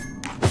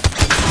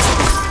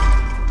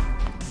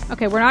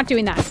 Okay, we're not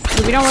doing that.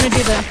 We don't want to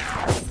do the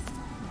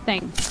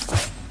thing.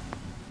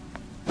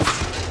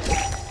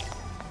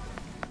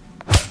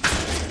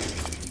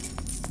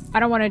 I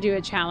don't want to do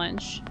a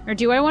challenge. Or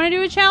do I want to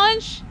do a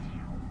challenge?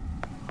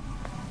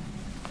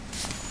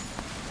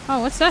 Oh,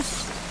 what's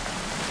this?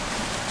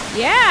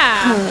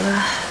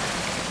 Yeah!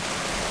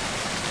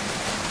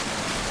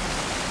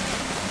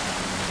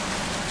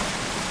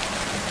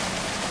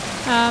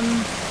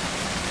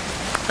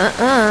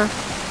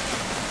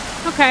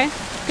 Okay,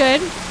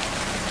 good.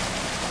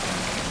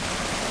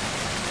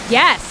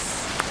 Yes!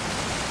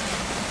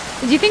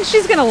 Do you think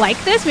she's gonna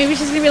like this? Maybe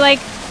she's gonna be like,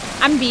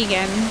 I'm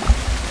vegan.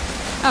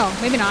 Oh,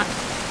 maybe not.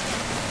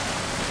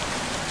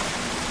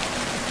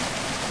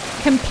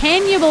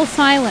 Companionable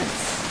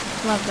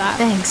silence. Love that.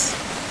 Thanks.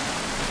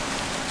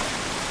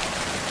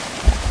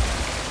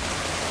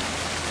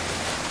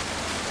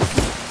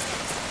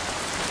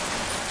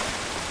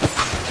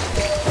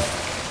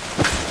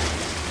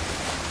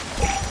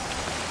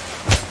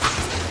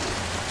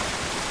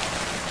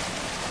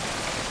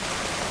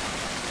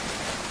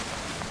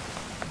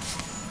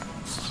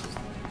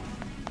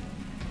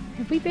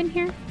 Have we been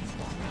here?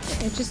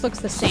 It just looks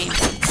the same.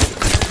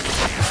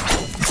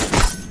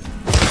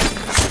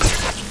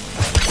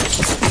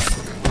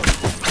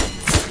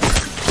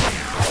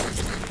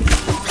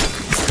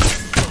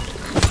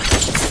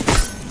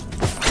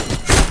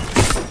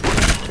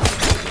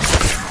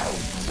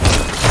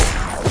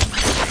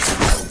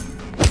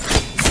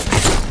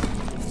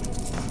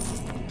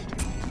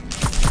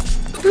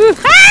 Ooh,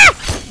 ah!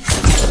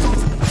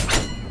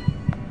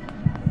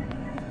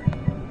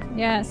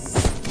 Yes.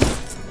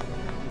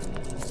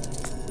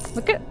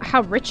 Look at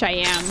how rich I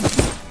am.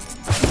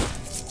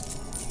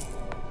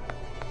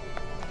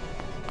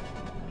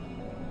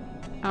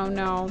 Oh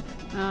no.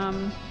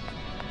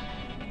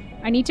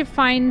 I need to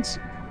find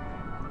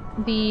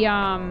the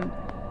an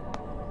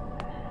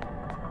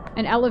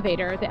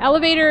elevator. The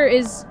elevator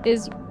is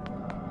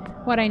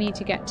what I need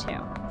to get to.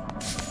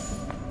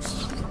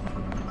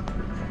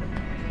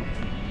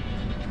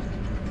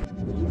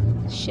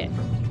 Shit.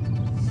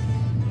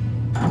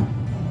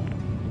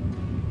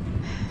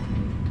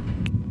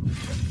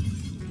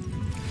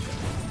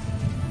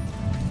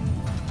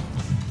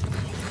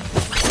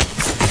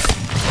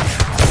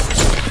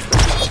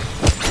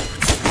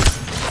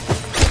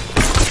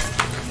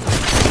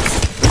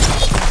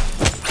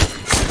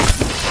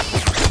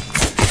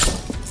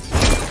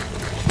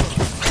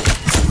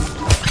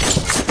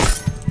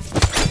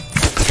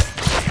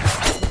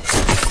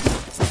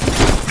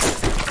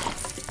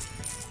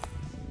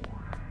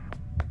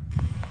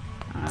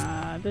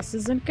 This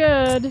isn't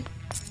good.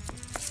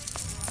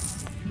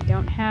 We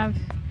don't have...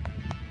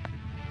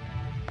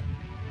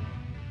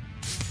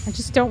 I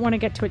just don't want to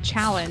get to a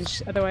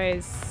challenge,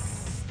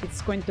 otherwise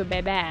it's going to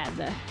be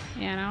bad,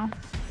 you know?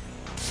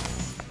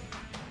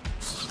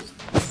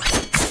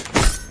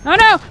 Oh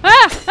no!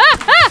 Ah! Ah!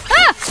 Ah!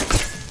 Ah!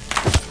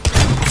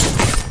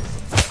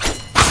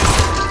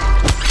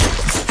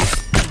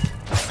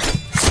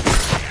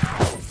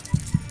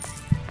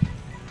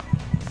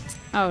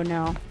 Oh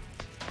no.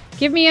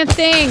 Give me a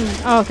thing!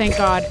 Oh, thank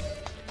God.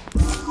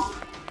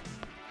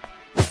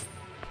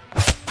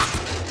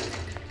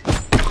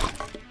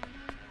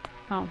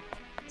 Oh,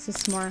 is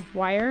this more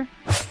wire?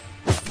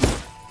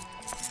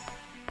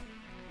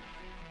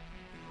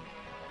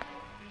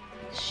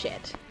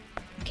 Shit.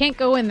 Can't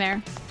go in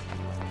there.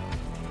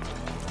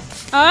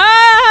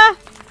 Ah!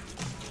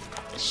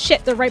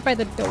 Shit, they're right by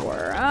the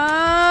door.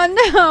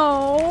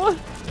 No!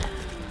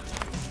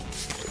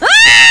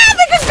 Ah!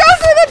 They can go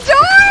through the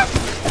door!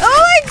 Oh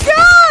my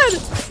God!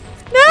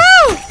 No!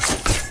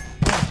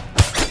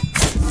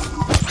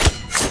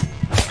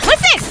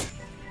 Listen!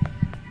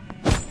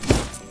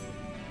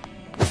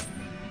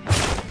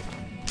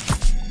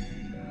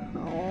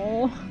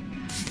 Oh.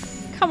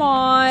 Come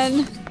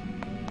on.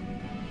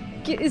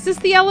 Is this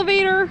the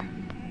elevator?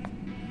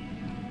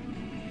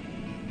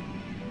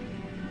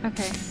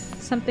 Okay.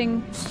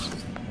 Something.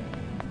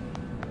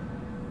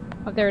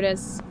 Oh, there it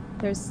is.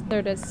 There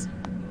it is.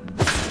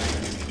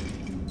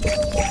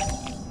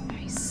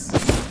 Nice.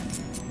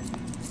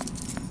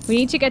 We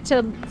need to get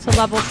to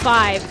level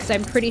 5 because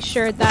I'm pretty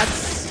sure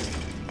that's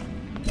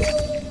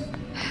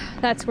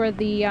where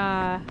the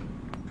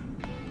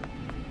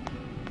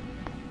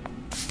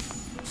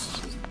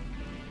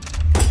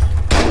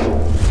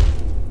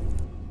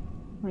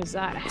what is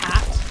that? A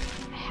hat?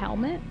 A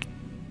helmet?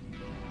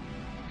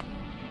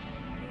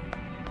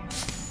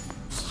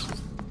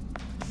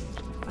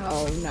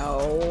 Oh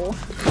no.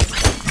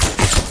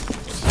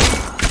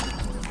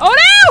 Oh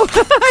no!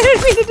 I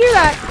didn't mean to do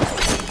that!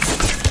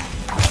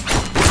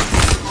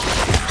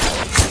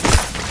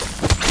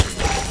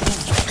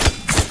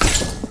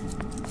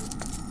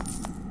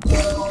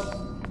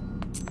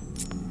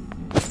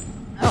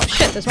 Oh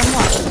shit, there's one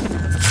more.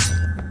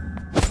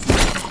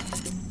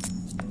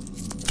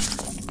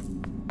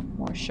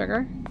 More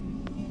sugar.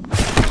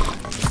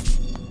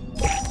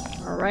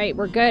 Alright,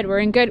 we're good. We're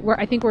in good.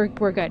 I think we're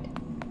good.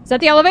 Is that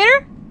the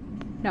elevator?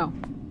 No.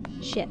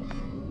 Shit.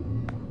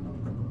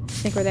 I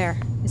think we're there.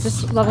 Is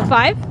this level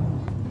 5?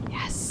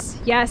 Yes.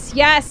 Yes,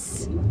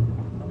 yes!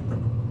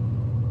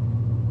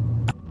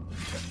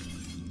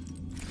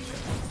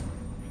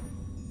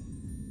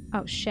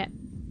 Oh, shit.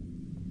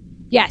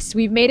 Yes,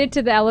 we've made it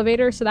to the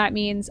elevator, so that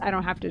means I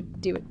don't have to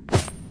do it.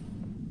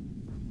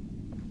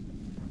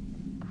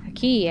 A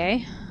key,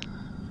 eh?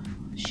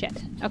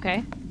 Shit.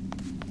 Okay.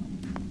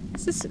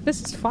 This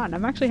is fun.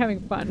 I'm actually having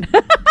fun.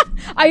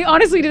 I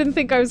honestly didn't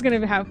think I was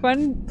gonna have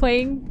fun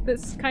playing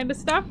this kind of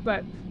stuff,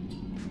 but...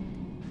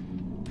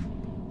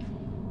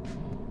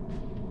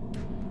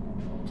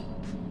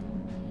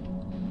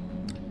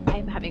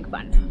 I'm having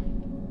fun.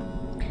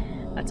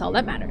 That's all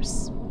that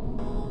matters.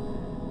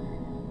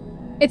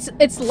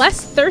 It's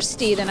less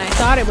thirsty than I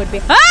thought it would be.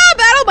 Ah!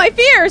 Battle my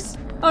fears!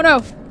 Oh no.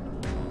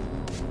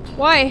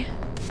 Why?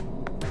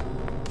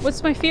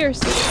 What's my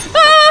fears?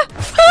 Ah!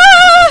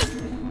 Ah!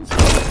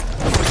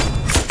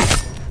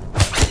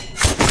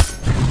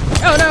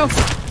 Oh no.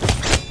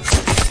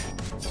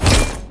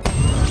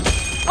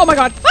 Oh my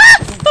god. Ah!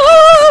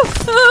 Ah!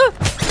 Ah!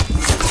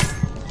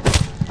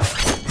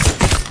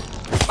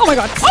 Oh my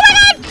god. Oh my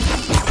god!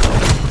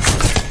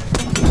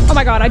 Oh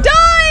my god, I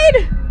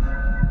died!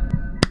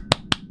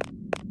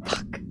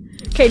 Fuck.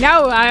 Okay,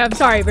 now I'm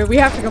sorry, but we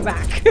have to go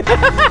back.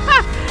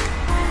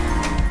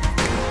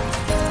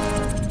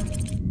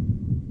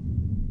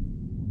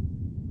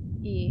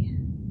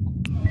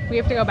 We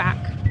have to go back.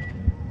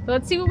 So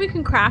let's see what we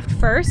can craft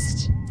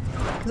first.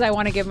 Because I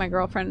want to give my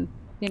girlfriend,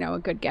 you know, a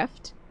good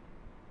gift.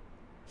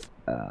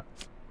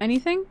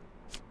 Anything?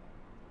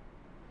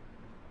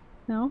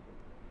 No?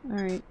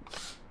 Alright.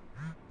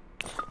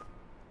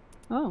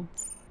 Oh.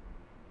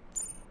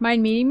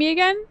 Mind meeting me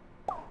again?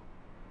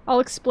 I'll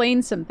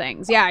explain some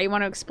things. Yeah, you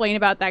want to explain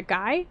about that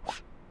guy?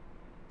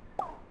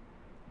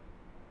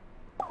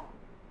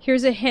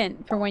 Here's a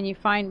hint for when you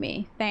find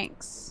me.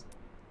 Thanks.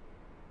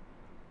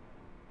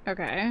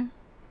 Okay.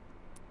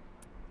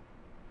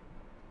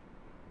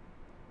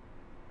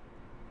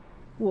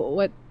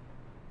 What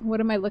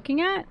am I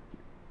looking at?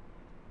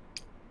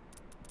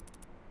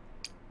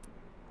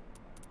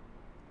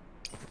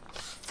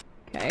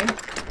 Okay.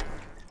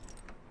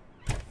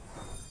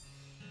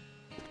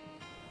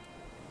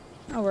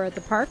 Oh, we're at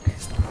the park.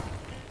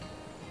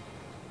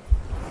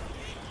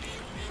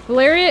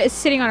 Valeria is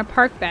sitting on a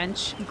park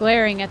bench,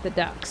 glaring at the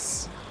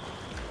ducks.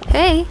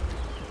 Hey.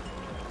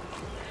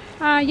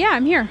 Yeah,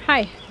 I'm here.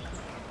 Hi.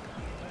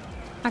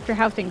 After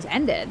how things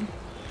ended.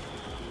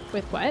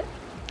 With what?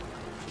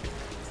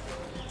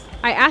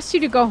 I asked you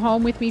to go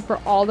home with me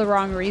for all the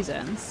wrong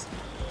reasons.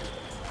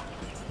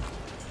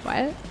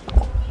 What?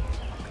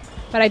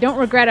 But I don't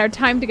regret our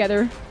time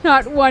together.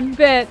 Not one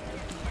bit.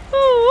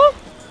 Oh.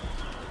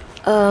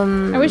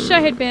 I wish I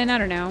had been, I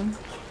don't know.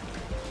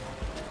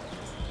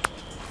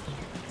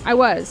 I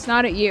was,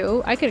 not at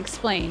you. I could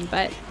explain,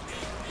 but...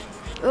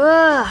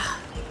 Ugh.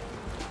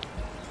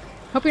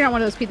 Hope you're not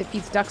one of those people that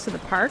feeds ducks to the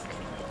park.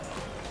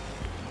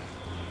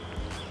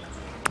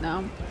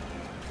 No.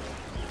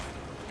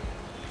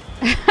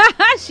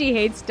 She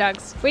hates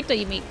ducks. Wait till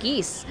you meet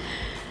geese.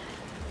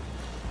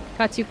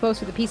 Got too close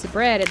with a piece of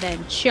bread and then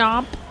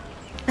chomp.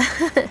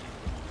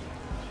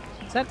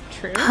 Is that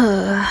true?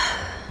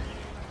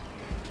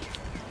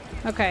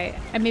 Okay,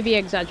 I maybe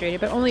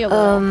exaggerated, but only a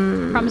little.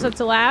 Promise not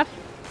to laugh.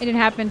 It didn't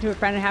happen to a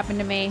friend, it happened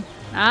to me.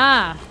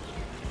 Ah.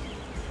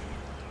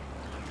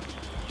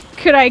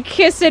 Could I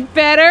kiss it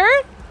better?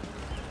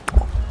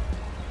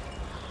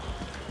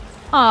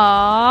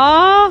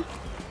 Aww.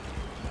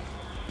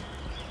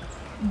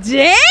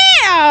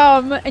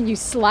 Damn! And you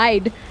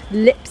slide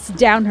lips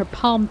down her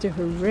palm to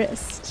her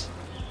wrist.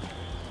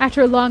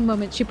 After a long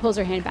moment, she pulls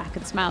her hand back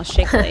and smiles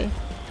shakily.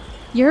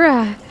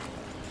 You're,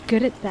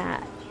 good at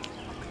that.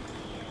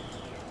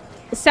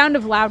 The sound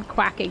of loud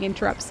quacking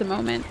interrupts the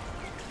moment.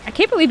 I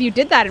can't believe you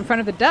did that in front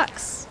of the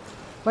ducks.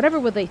 Whatever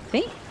would they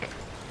think?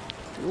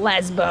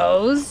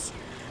 Lesbos.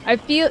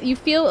 You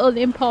feel an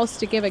impulse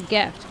to give a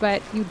gift,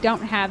 but you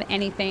don't have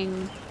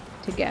anything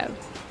to give.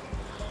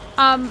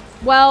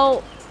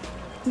 Well,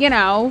 you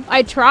know,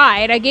 I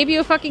tried. I gave you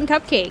a fucking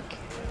cupcake.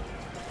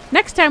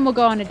 Next time we'll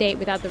go on a date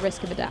without the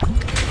risk of a duck.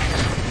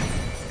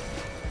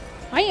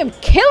 I am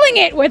killing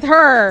it with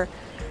her!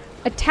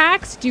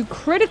 Attacks do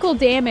critical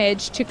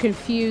damage to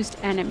confused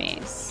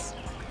enemies.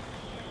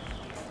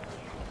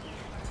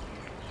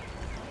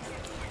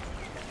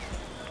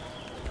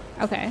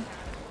 Okay.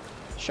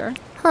 Sure.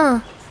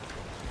 Huh.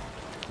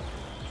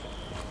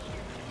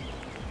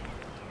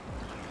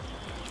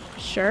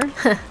 Sure.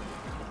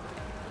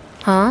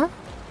 Huh?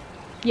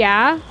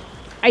 Yeah.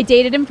 I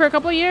dated him for a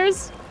couple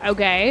years.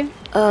 Okay.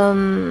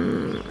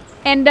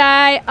 And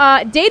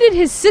I dated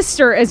his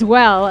sister as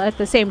well at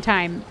the same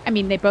time. I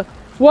mean, they both...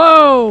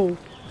 Whoa!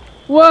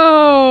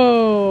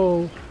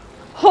 Whoa!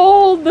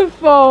 Hold the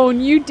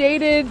phone. You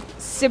dated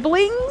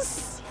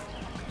siblings?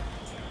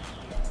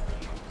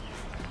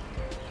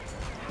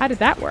 How did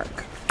that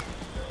work?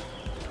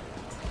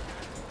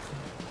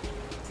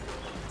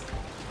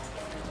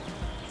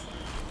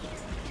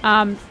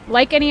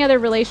 Like any other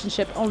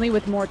relationship, only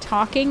with more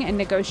talking and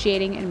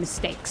negotiating and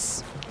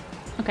mistakes.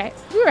 Okay,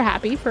 we were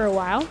happy for a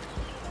while.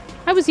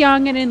 I was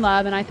young and in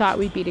love, and I thought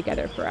we'd be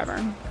together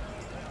forever.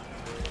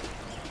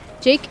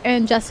 Jake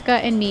and Jessica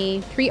and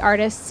me, 3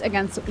 artists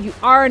against... You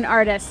are an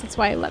artist, that's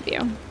why I love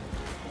you.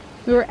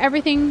 We were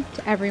everything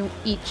to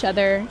each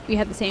other. We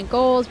had the same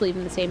goals, believed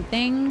in the same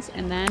things,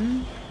 and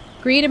then...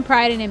 Greed and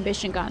pride and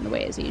ambition got in the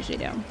way, as they usually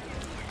do.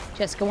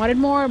 Jessica wanted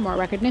more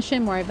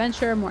recognition, more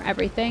adventure, more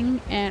everything,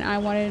 and I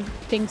wanted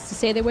things to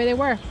stay the way they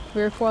were.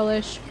 We were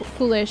foolish,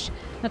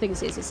 nothing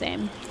stays the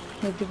same.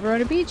 Moved to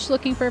Verona Beach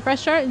looking for a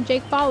fresh start, and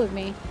Jake followed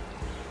me.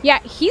 Yeah,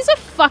 he's a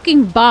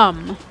fucking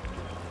bum.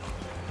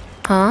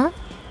 Huh?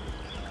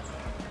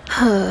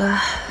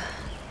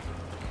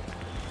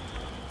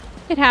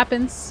 It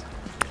happens.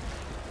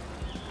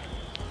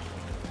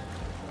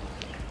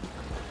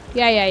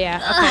 Yeah.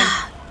 Okay.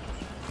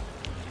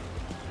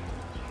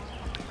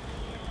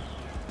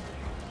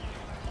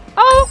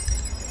 Oh!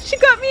 She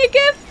got me a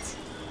gift!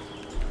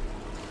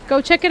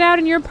 Go check it out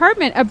in your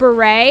apartment. A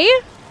beret?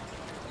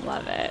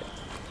 Love it.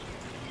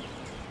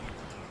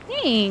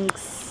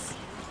 Thanks.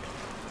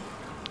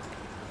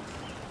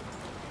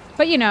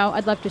 But you know,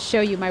 I'd love to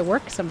show you my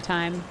work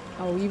sometime.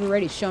 Oh, you've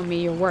already shown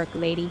me your work,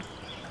 lady.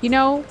 You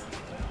know,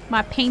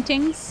 my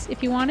paintings,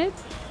 if you wanted.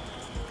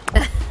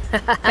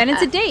 Then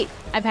it's a date.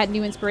 I've had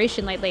new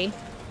inspiration lately.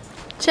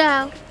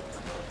 Ciao.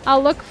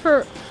 I'll look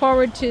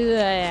forward to the...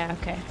 Yeah,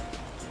 okay.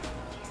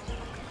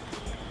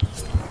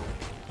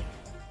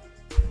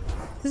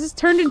 This is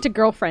turned into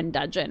girlfriend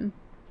dungeon.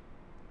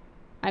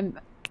 I'm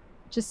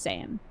just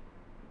saying.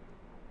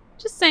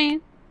 Just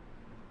saying.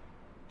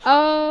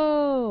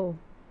 Oh.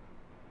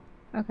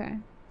 Okay.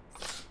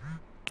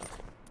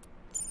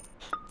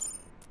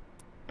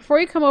 Before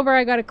you come over,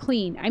 I gotta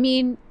clean. I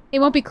mean, it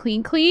won't be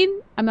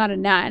clean. I'm not a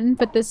nun,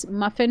 but this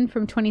muffin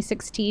from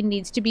 2016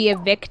 needs to be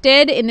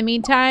evicted. In the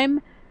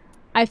meantime,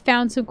 I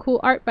found some cool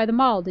art by the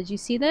mall. Did you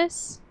see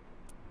this?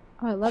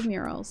 Oh, I love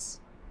murals.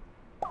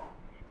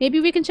 Maybe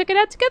we can check it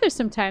out together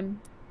sometime.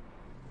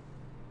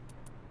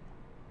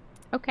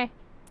 Okay.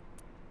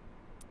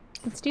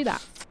 Let's do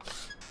that.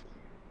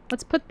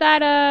 Let's put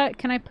that,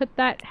 can I put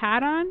that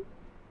hat on?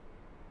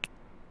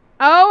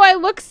 Oh, I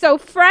look so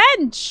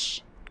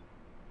French.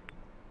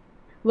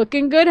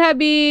 Looking good,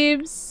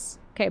 Habibs.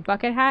 Okay,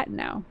 bucket hat?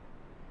 No.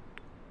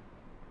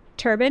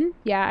 Turban?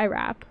 Yeah, I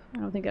rap. I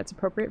don't think that's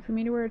appropriate for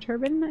me to wear a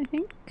turban, I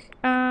think.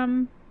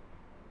 Can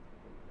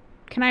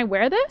I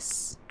wear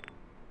this?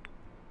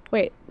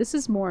 Wait, this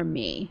is more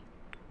me.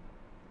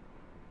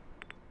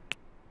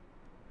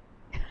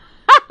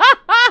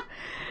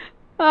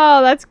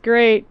 Oh, that's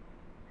great.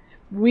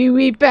 Oui,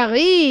 oui,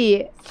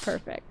 Paris.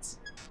 Perfect.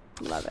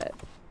 Love it.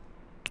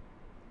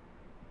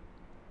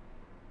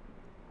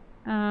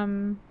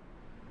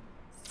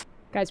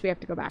 Guys, we have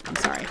to go back. I'm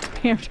sorry.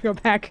 We have to go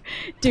back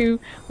to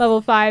level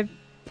 5.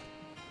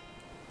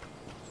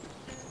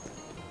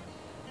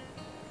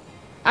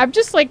 I've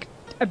just, like,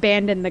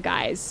 abandoned the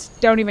guys.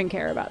 Don't even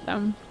care about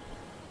them.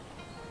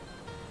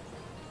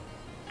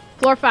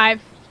 Floor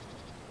 5.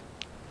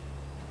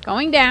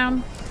 Going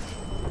down.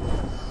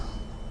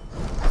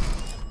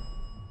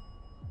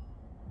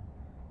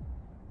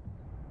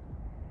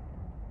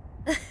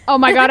 Oh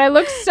my god, I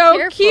look so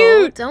Careful,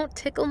 cute! Don't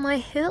tickle my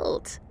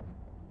hilt.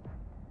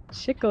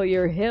 Tickle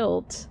your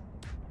hilt.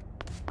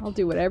 I'll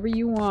do whatever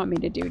you want me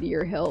to do to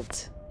your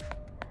hilt.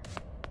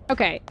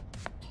 Okay.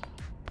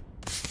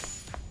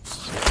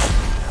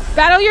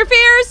 Battle your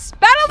fears!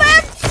 Battle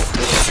them!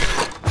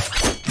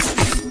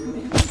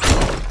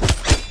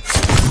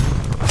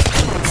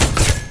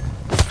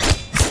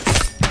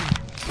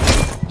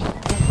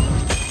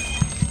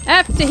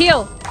 F to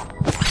heal.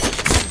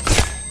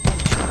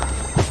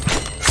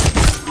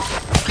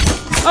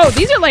 Oh,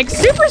 these are like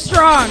super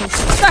strong.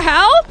 What the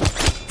hell?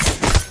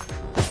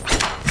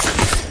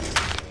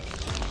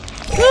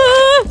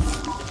 Ah!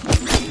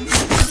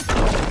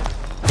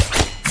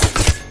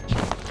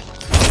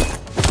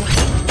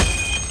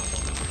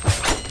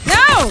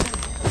 No!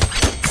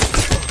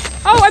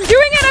 Oh, I'm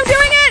doing it! I'm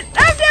doing it!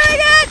 I'm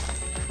doing it!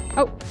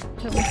 Oh,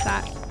 what was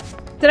that?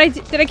 Did I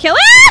kill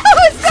it?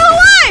 Oh, it's still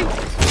alive!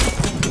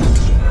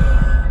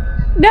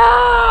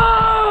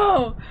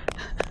 No!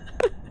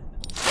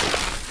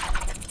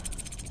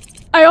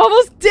 I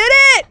almost did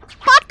it!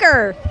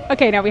 Fucker!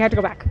 Okay, now we have to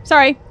go back.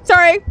 Sorry.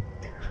 Sorry.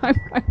 I'm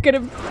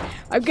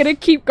gonna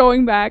keep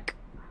going back.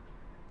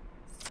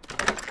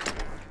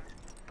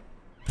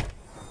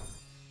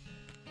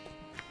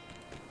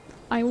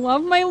 I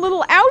love my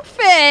little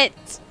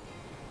outfit!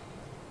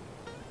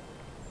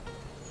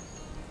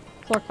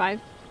 Floor 5.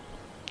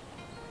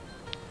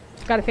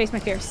 Gotta face my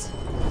fears.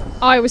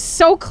 Oh, I was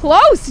so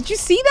close! Did you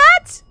see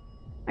that?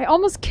 I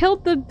almost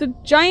killed the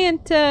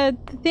giant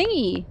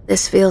thingy.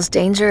 This feels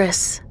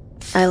dangerous.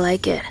 I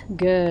like it.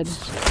 Good.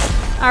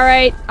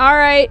 Alright,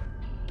 alright.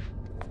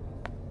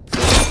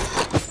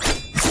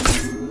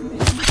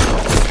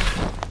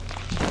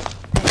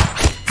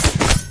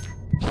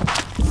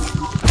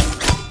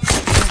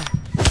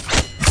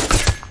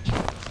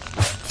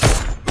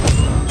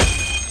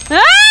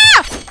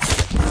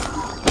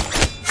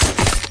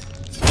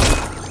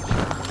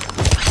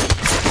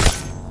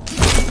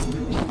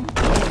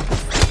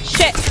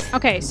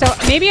 Okay, so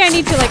maybe I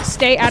need to like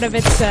stay out of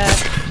its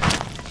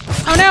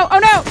Oh no, oh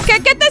no!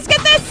 Get this, get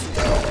this!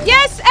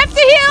 Yes, F to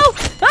heal!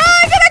 Oh,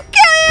 I'm gonna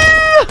kill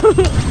you!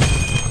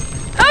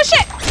 Oh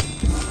shit!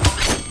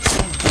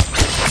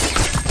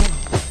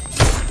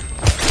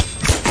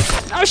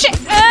 Oh shit!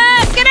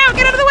 Get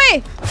out of the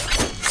way!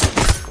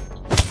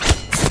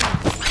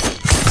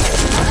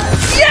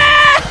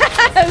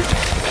 Yes!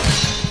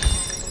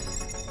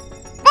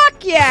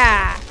 Fuck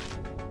yeah!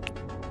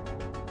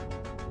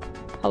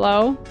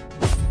 Hello?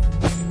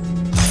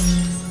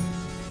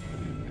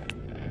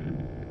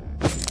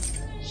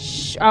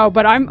 Oh,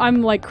 but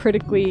I'm like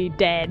critically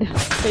dead,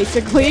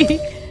 basically.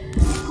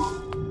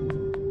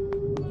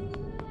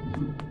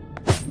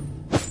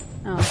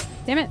 Oh,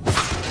 damn it.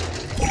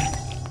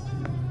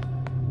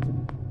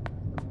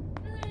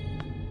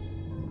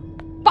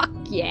 Fuck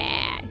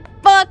yeah.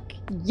 Fuck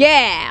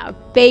yeah,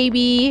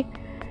 baby.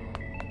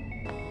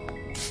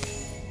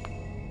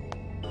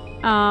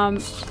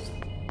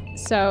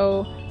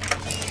 So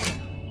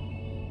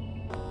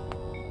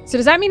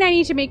does that mean I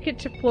need to make it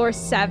to floor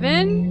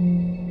 7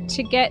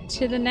 to get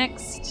to the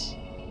next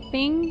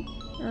thing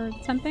or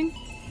something?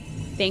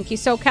 Thank you,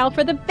 SoCal,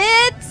 for the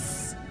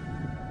bits!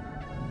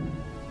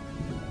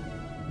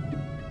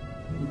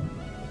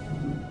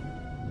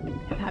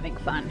 I'm having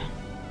fun.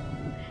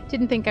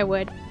 Didn't think I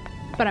would,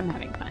 but I'm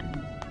having fun.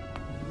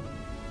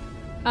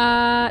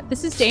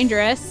 This is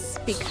dangerous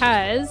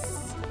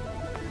because...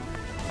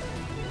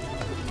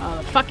 Oh,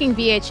 the fucking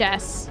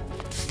VHS.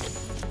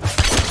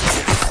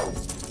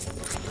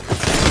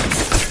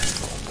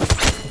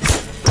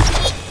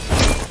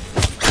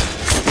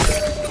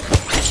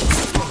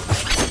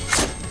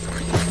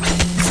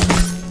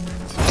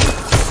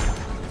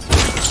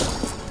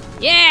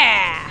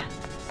 Yeah!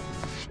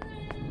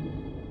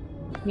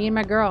 Me and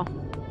my girl.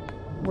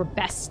 We're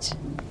best.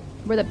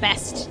 We're the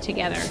best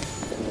together.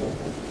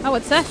 Oh,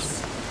 what's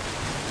this?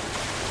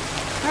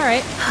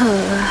 Alright.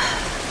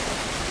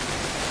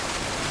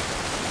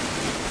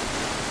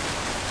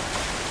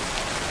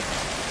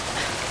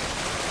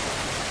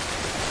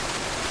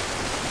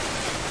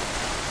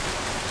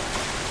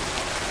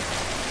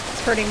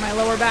 It's hurting my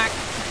lower back.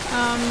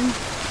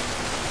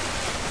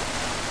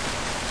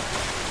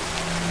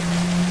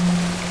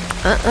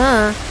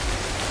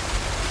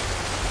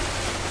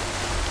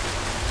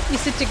 We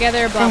sit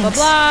together, blah, Thanks.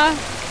 blah,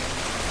 blah.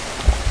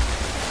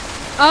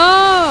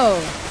 Oh!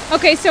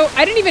 Okay, so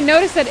I didn't even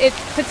notice that it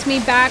puts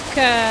me back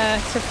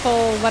to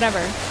full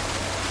whatever.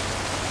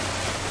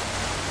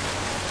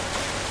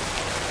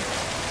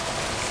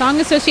 Song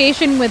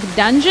association with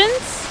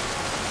dungeons?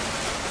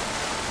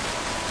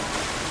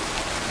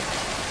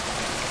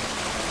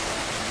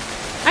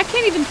 I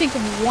can't even think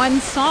of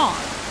one song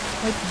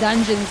with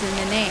dungeons in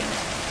the name.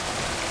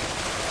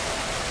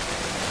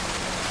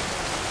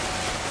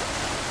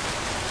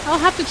 I'll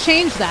have to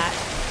change that.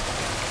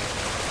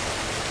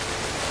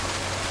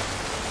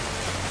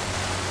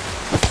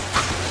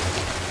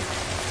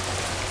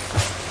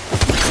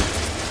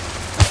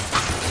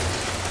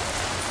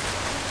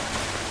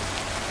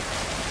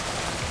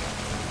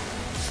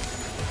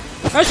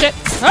 Oh shit!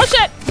 Oh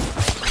shit!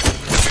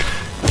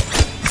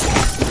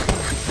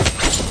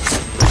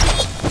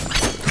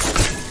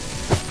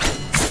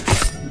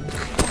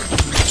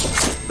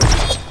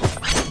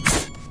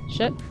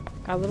 Shit.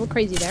 Got a little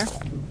crazy there.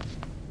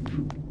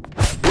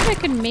 I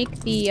can make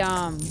the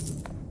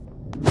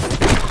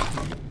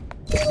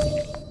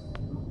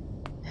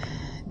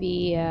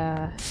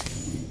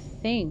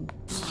thing.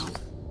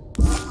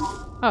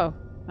 Oh,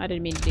 I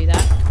didn't mean to do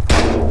that.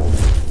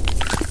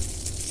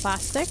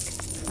 Plastic.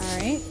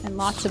 Alright, and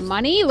lots of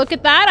money. Look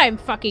at that, I'm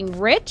fucking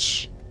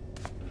rich.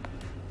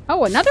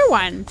 Oh, another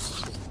one.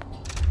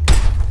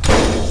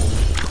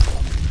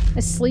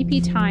 A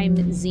sleepy time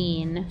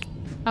zine.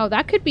 Oh,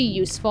 that could be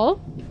useful,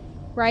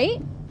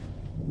 right?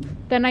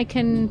 Then I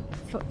can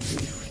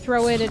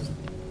throw it at...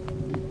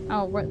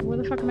 Oh, where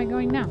the fuck am I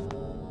going now?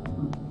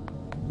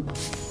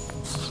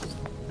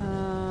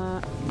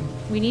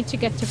 We need to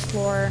get to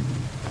floor...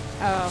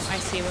 Oh, I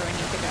see where we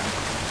need to go.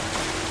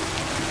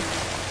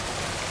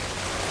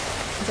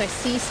 Because I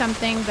see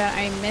something that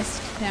I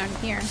missed down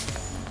here.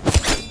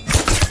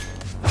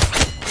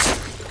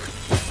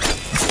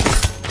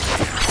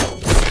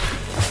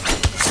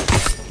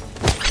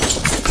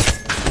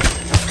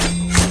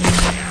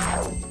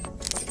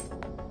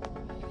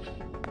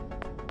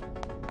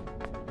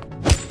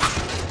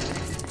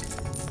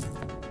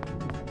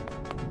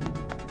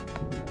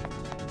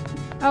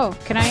 Oh,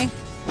 can I?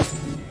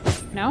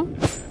 No?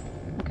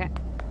 Okay.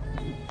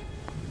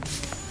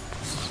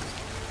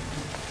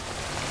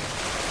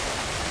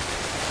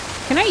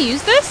 Can I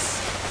use this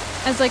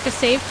as like a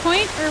save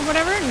point or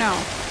whatever? No.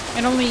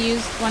 It only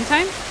used one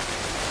time?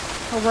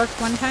 Or worked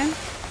one time?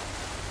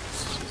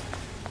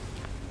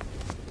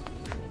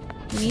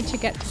 We need to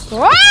get...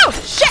 Whoa!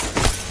 Shit!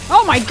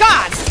 Oh my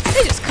god!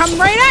 They just come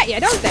right at you,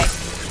 don't they?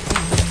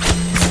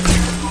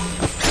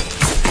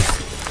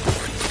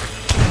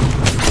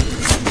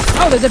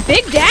 Oh, there's a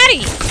big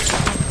daddy!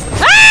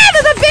 Ah!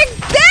 There's a big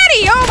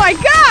daddy! Oh my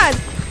god!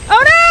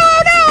 Oh no!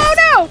 Oh no! Oh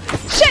no!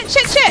 Shit!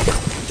 Shit! Shit!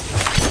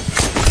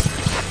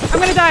 I'm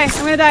gonna die! I'm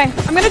gonna die!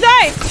 I'm gonna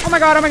die! Oh my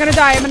god! Am I gonna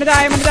die? I'm gonna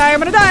die! I'm gonna die! I'm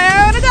gonna die!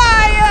 I'm gonna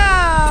die!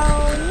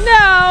 Oh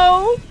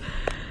no!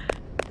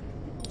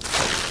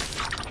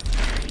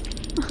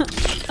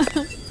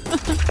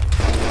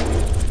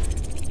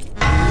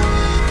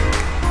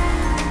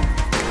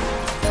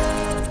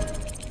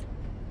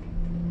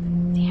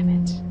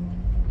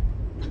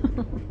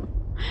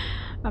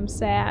 I'm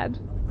sad.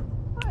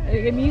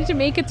 I need to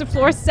make it to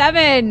floor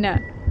 7.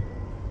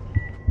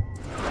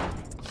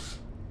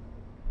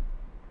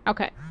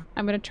 Okay,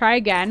 I'm gonna try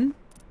again.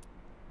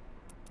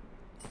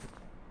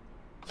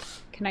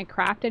 Can I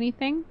craft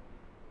anything?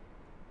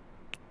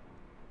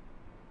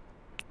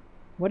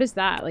 What is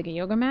that? Like a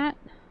yoga mat?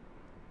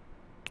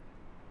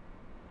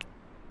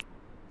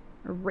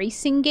 A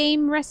racing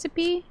game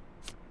recipe?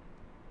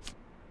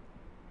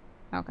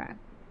 Okay.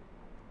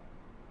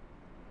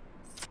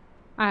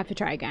 I have to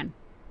try again.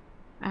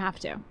 I have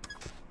to.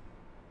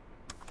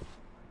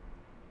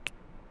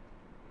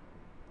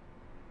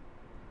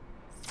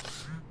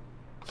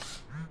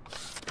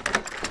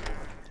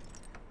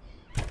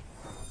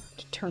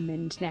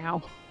 Determined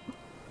now.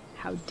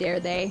 How dare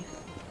they?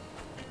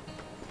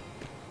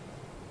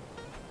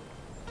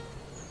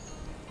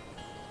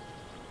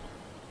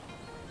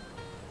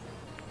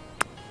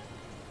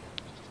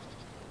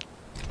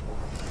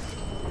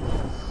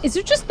 Is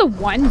there just the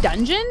one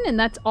dungeon and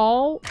that's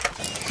all?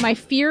 My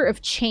fear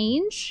of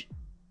change?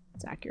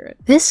 It's accurate.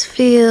 This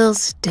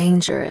feels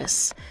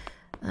dangerous.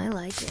 I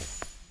like it.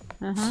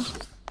 Uh-huh.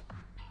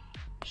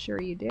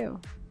 Sure you do.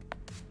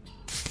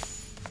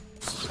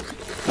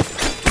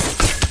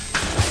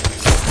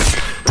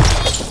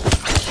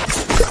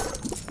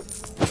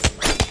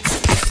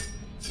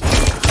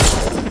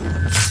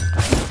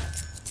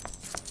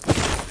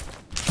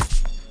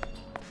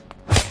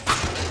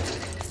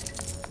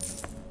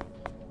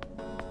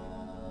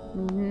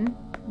 Mm-hmm.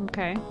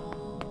 Okay.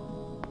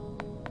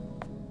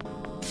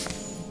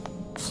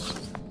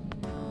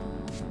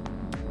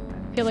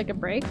 Feel like a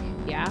break?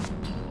 Yeah.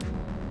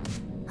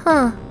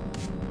 Huh.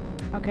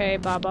 Okay,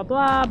 blah, blah,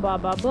 blah, blah,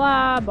 blah,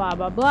 blah, blah,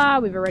 blah, blah.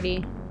 We've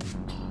already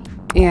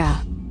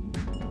Yeah.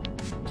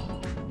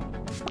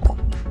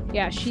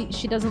 Yeah,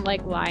 she doesn't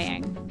like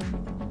lying.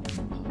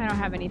 I don't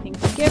have anything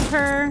to give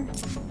her.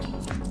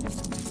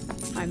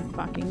 I'm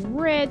fucking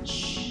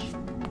rich.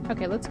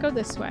 Okay, let's go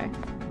this way.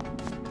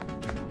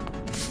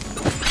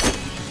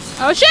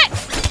 Oh shit!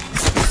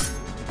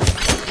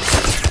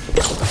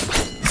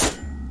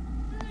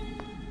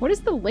 What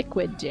does the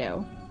liquid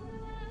do?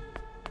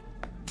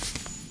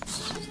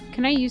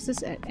 Can I use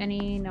this at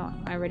any... No,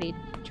 I already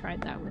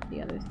tried that with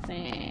the other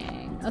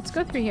thing. Let's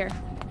go through here.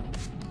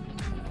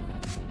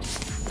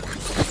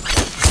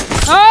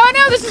 Oh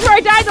no, this is where I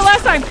died the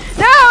last time!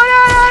 No,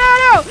 no, no, no,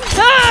 no!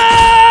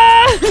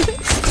 Ah!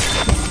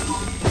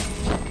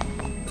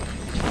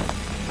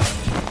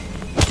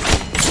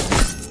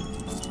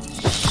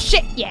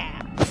 Shit,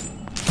 yeah!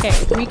 Okay,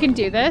 if we can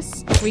do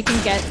this, if we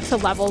can get to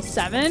level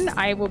 7,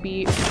 I will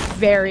be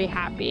very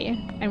happy.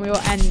 And we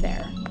will end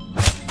there.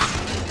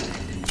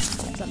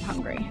 Because I'm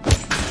hungry.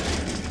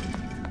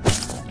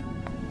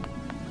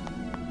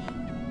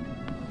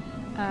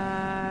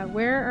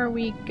 Where are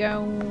we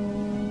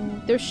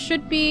going? There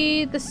should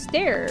be the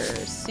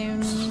stairs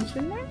soon,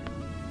 shouldn't there?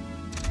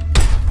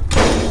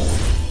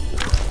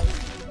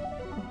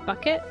 A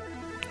bucket?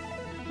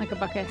 Like a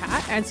bucket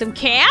hat? And some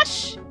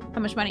cash?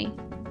 How much money?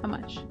 How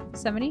much?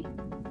 70?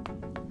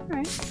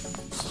 Alright.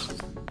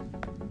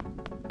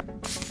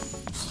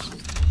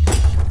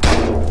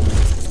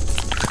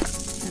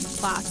 And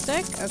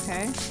plastic,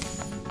 okay.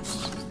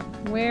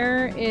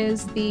 Where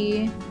is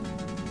the...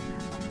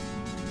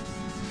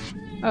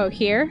 Oh,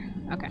 here?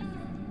 Okay.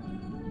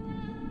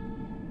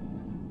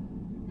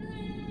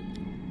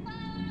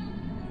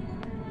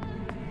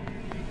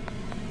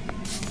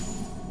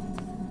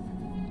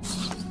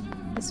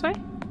 This way?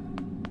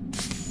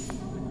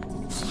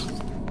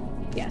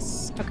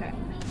 Yes, okay.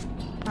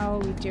 How are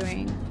we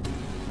doing?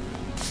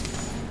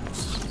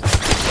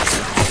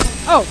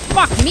 Oh,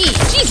 fuck me!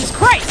 Jesus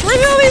Christ! Where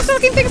did all these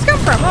fucking things come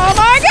from? Oh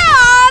my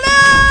god!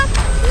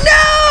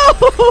 No!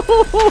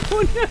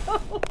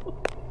 No!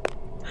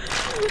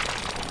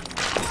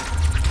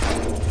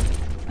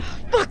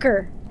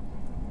 Fucker!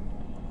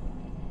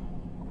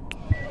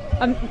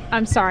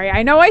 I'm sorry.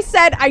 I know I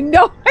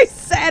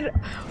said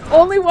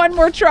only one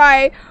more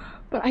try,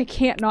 but I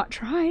can't not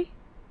try.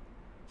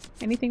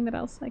 Anything that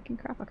else I can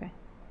craft? Okay.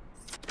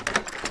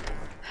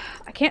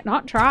 I can't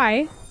not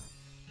try.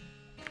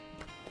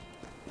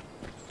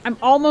 I'm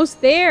almost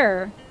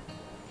there.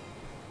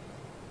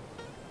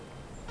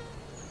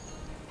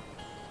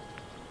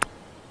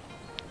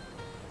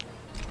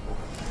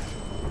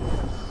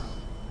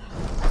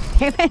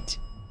 Damn it.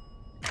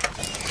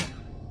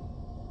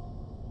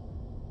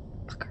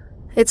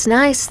 It's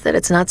nice that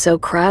it's not so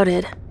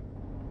crowded.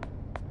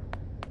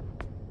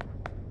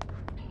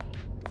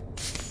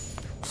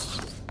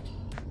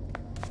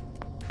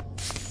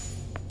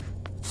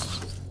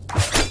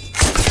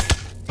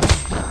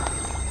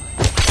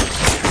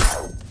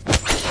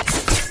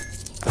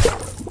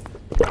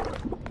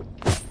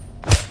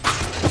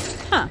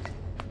 Huh.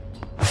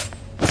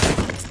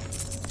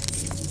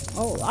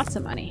 Oh, lots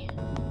of money.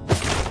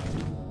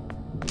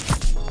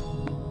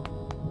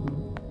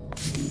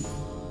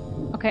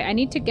 Okay, I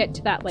need to get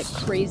to that, like,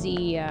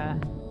 crazy,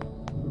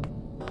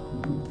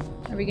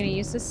 Are we gonna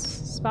use this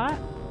spot?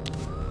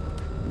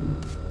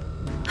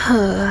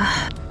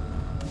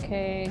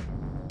 Okay.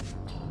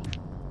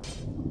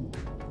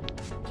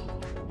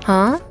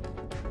 Huh?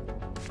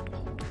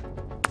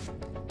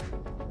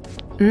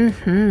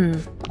 Mm-hmm.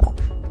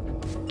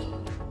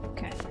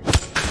 Okay.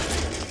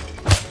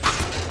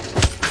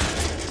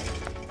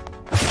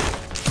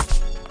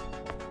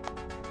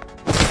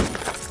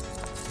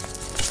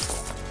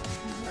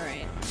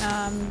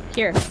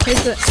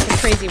 Here's the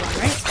crazy one,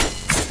 right?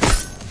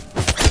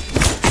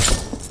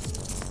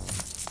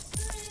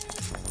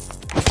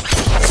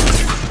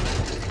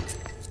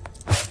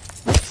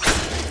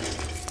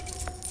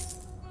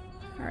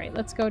 Alright,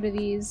 let's go to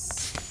these.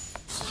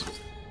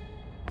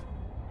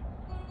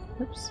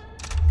 Oops.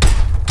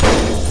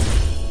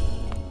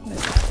 What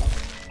is that?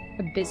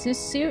 A business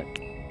suit?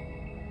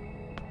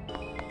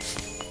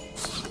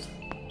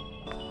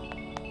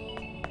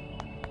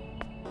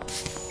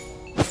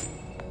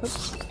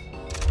 Oops.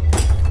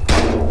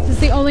 This is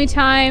the only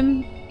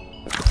time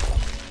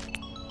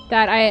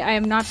that I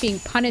am not being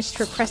punished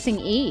for pressing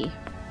E.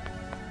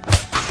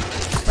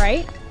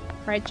 Right?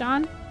 Right,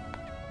 John?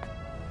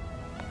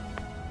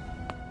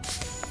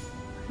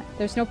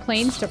 There's no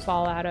planes to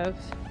fall out of.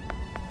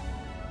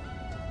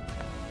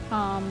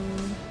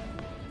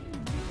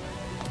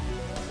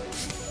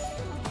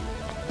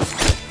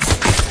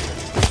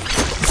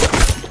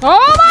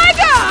 Oh my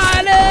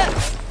god!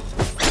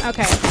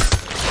 Okay.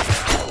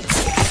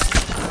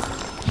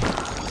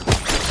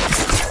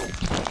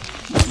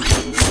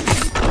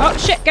 Oh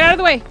shit, get out of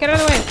the way! Get out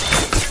of the way!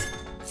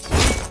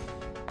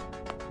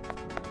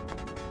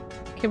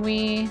 Can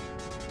we...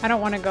 I don't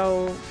want to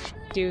go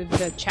do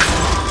the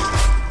challenge.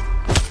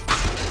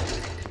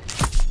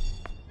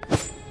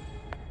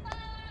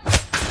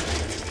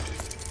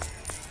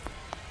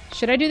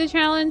 Should I do the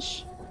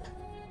challenge?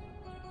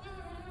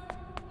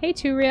 Hey,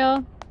 Two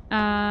Real.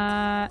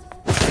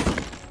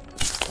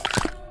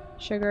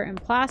 Sugar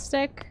and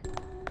plastic.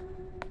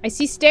 I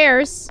see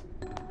stairs,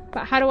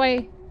 but how do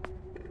I...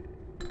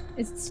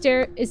 Is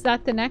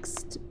that the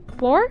next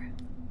floor?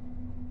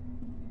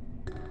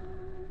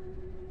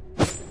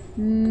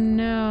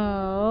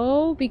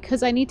 No,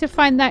 because I need to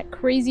find that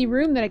crazy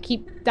room that I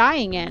keep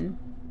dying in.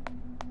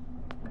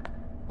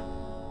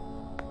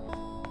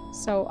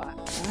 So,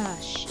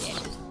 shit.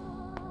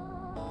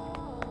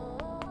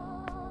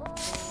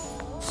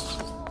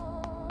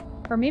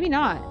 Or maybe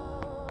not.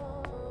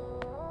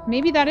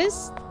 Maybe that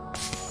is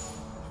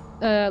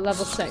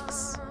level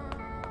 6.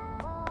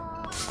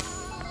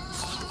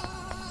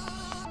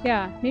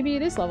 Yeah, maybe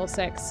it is level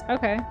 6.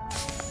 Okay.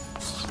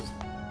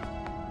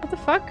 What the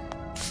fuck?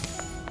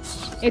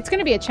 It's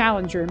gonna be a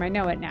challenge room, I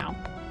know it now.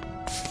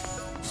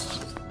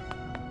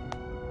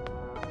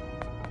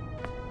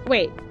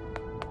 Wait.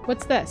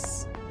 What's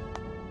this?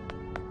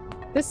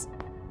 This?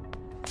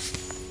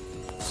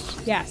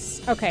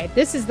 Yes. Okay,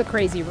 this is the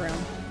crazy room.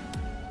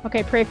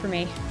 Okay, pray for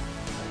me.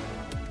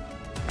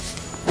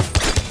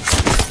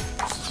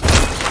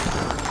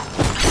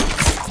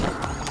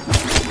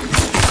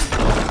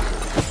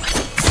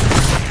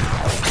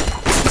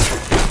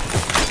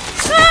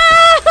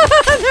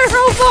 They're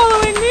all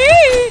following me!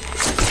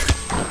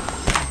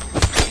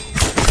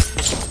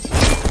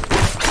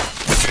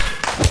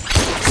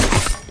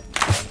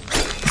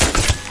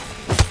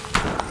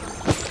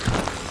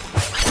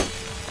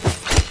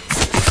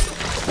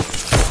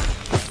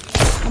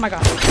 Oh my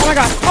god. Oh my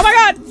god. Oh my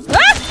god!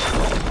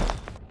 Ah!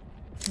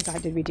 Oh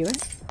god, did we do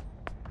it?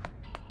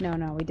 No,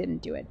 no, we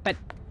didn't do it. But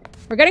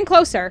we're getting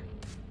closer.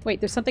 Wait,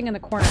 there's something in the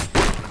corner.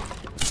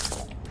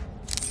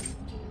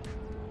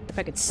 If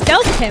I could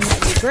stealth him,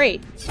 that'd be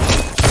great.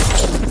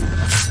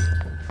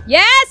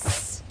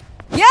 Yes!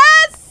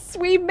 Yes!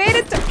 We made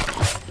it to...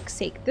 For fuck's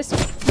sake, this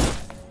way.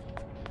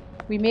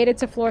 We made it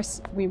to floor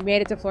 6. We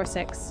made it to floor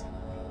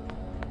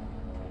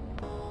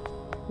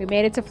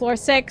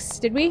 6.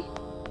 Did we?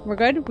 We're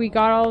good? We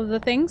got all of the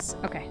things?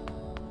 Okay.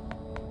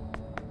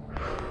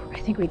 I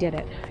think we did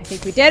it. I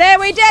think we did it!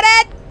 We did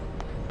it!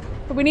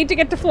 But we need to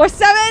get to floor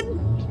 7!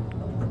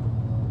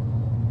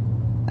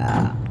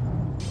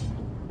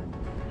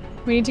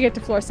 We need to get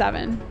to floor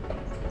 7.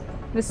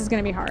 This is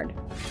gonna be hard.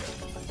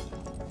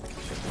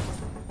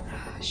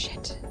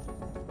 Shit.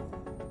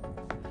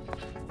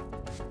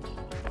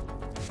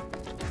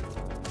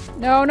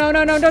 No, no,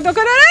 no, no, no, don't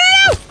go, no, no, no!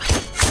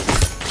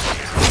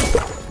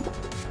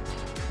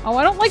 Oh,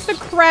 I don't like the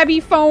crabby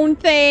phone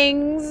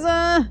things.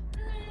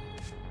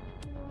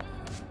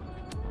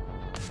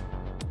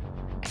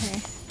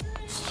 Okay.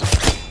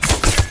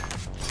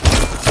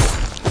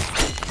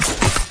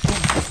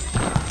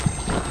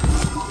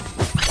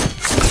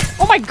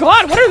 Oh my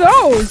god, what are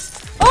those?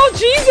 Oh,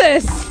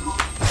 Jesus!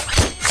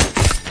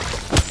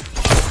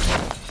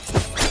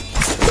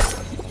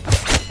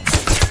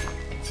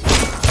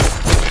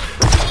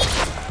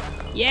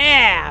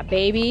 Yeah,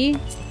 baby.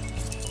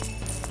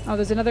 Oh,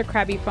 there's another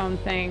crabby phone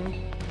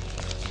thing.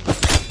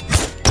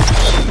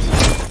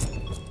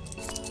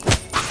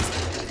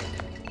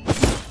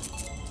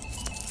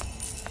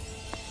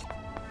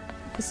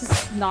 This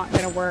is not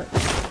gonna work.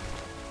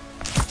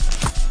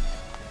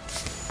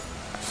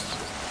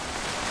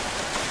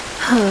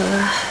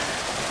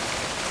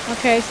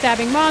 Okay,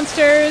 stabbing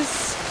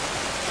monsters.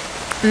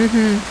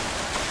 Mm-hmm.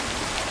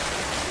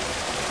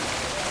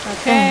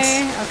 Okay,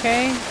 Thanks.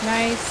 okay,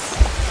 nice.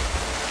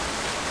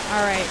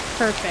 Alright,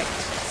 perfect.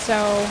 So...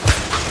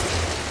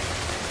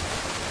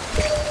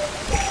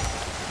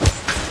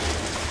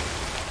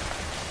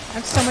 I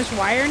have so much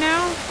wire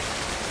now.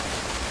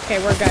 Okay,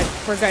 we're good.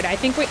 We're good. I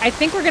think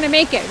we're gonna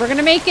make it. We're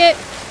gonna make it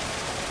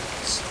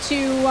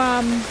to,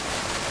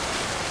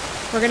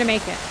 we're gonna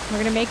make it. We're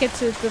gonna make it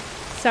to the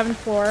 7th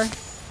floor.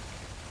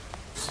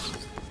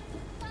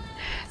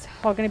 It's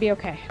all gonna be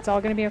okay. It's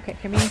all gonna be okay.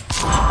 Can we...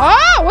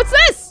 Oh! What's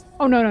this?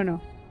 Oh, no, no,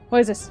 no.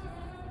 What is this?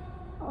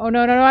 Oh,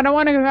 no, no, no. I don't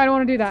want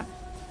to do that.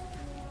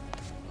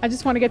 I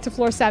just want to get to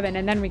floor 7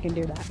 and then we can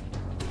do that.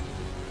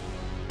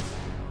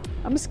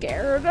 I'm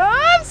scared.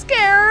 I'm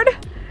scared.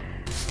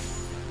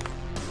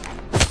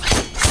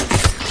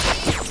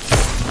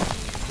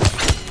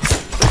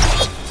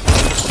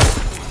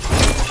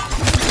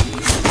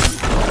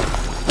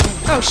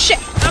 Oh shit!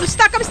 I'm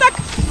stuck! I'm stuck!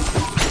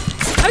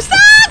 I'm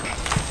stuck!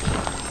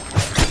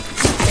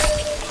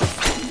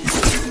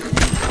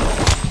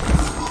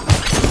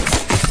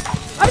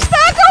 I'm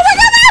stuck! Oh my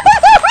god!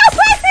 They're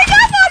rising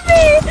up on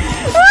me!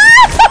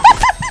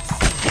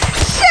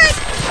 Shit!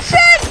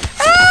 Shit!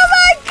 Oh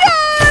my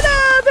god!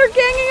 They're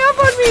ganging up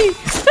on me!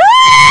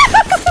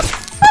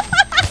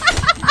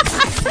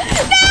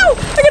 No!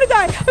 I'm gonna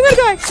die! I'm gonna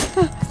die!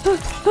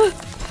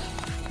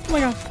 Oh my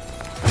god.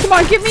 Come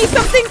on, give me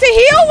something to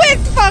heal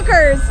with,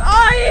 fuckers!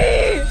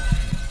 Aye!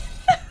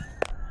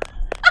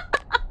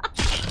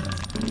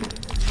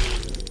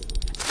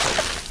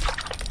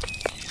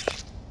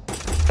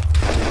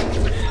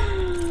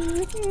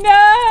 No!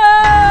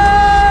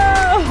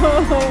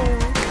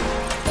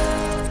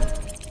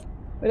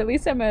 But at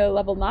least I'm at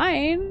level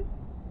 9.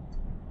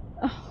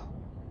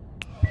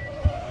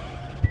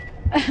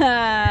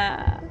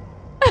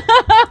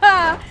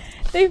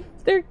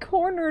 They're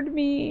cornered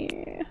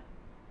me.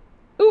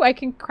 Ooh, I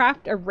can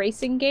craft a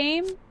racing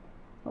game.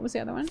 What was the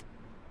other one?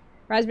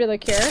 Raspberry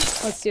liqueur.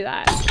 Let's do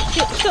that.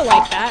 She'll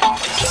like that.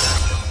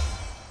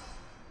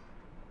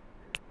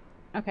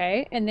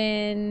 Okay, and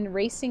then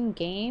racing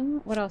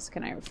game. What else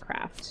can I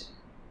craft?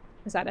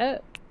 Is that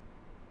it?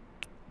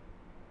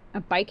 A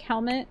bike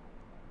helmet?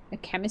 A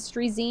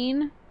chemistry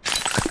zine?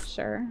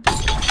 Sure.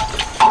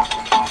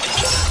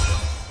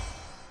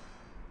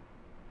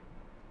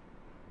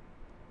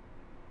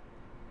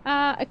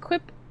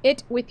 Equip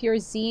it with your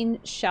zine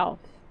shelf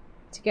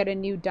to get a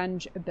new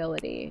dungeon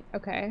ability.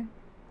 Okay.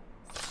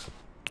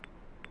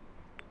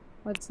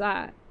 What's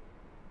that?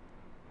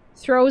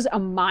 Throws a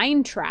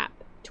mine trap.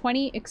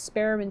 20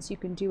 experiments you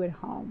can do at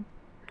home.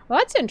 Well,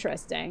 that's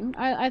interesting.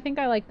 I think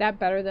I like that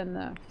better than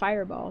the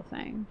fireball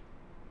thing.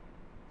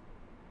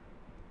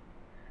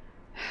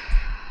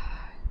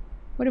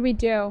 What do we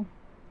do?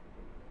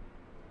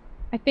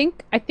 I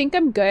think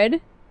I'm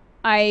good.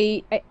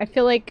 I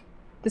feel like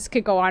this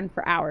could go on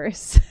for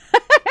hours.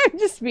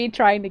 Just me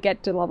trying to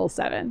get to level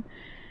 7.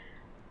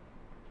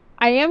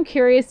 I am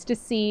curious to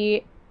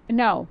see...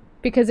 No,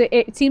 because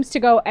it seems to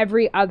go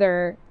every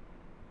other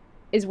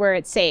is where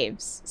it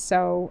saves.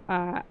 So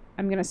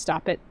I'm gonna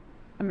stop it.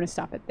 I'm gonna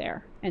stop it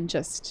there and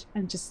just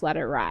let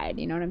it ride.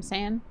 You know what I'm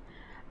saying?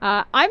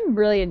 I'm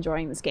really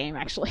enjoying this game,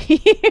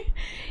 actually.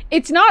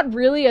 It's not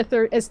really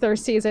as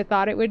thirsty as I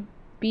thought it would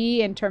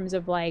be in terms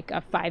of like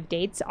 5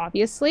 dates,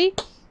 obviously.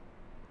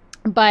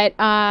 But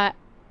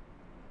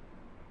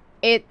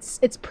it's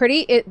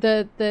pretty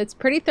it's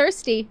pretty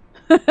thirsty.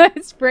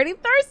 It's pretty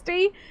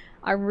thirsty.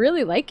 I'm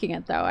really liking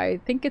it though. I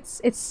think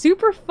it's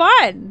super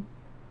fun.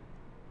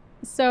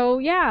 So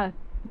yeah,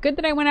 good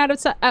that I went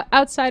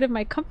outside of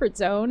my comfort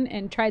zone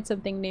and tried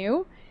something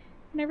new,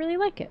 and I really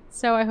like it.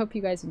 So I hope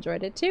you guys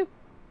enjoyed it too.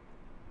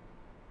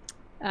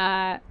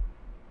 But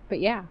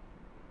yeah,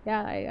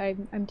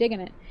 I'm digging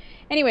it.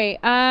 Anyway,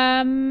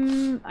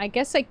 I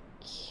guess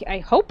I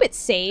hope it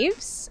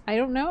saves. I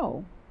don't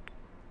know.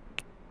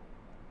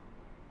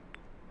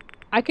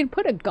 I can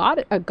put a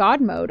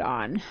god mode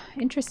on.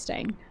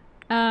 Interesting.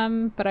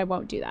 But I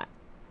won't do that.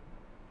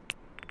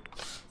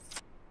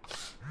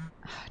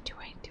 Do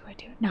I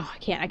do it? No, I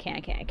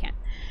can't.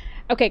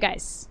 Okay,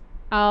 guys.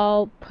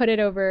 I'll put it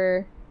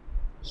over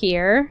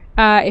here.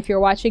 If you're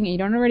watching and you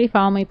don't already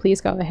follow me, please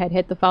go ahead,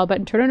 hit the follow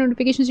button, turn on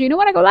notifications so you know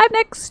when I go live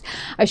next.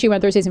 I stream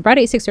on Thursdays and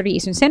Fridays, 6:30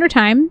 Eastern Standard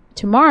Time.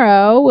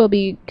 Tomorrow, we'll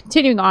be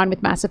continuing on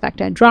with Mass Effect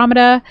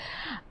Andromeda.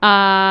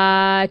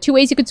 2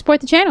 ways you could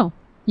support the channel.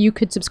 You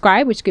could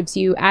subscribe, which gives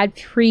you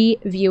ad-free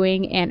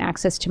viewing and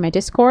access to my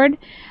Discord.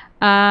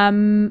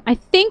 I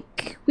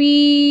think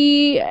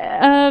we...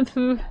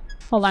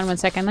 hold on one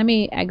second. Let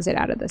me exit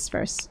out of this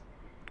first.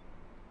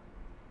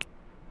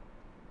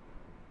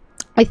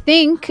 I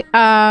think...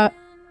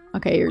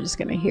 okay, you're just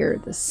going to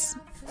hear this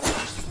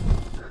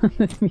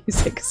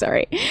music.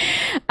 Sorry.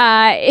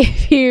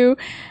 If you...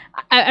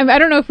 I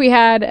don't know if we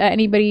had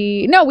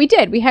anybody... No, we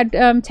did. We had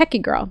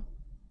Techie Girl.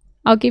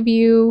 I'll give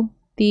you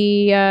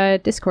the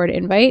Discord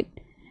invite.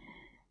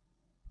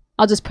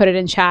 I'll just put it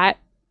in chat.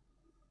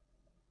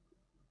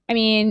 I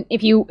mean,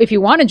 if you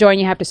want to join,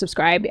 you have to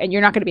subscribe, and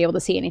you're not going to be able to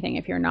see anything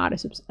if you're not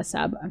a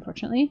sub,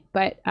 unfortunately.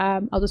 But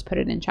I'll just put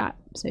it in chat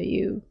so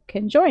you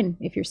can join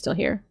if you're still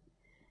here.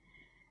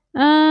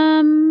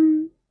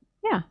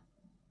 Yeah,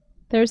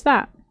 there's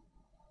that.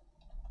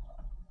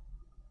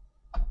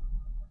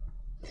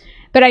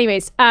 But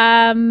anyways,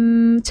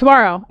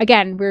 tomorrow,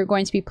 again, we're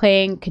going to be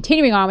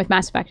continuing on with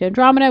Mass Effect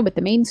Andromeda with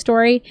the main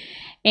story.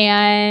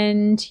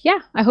 And yeah,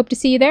 I hope to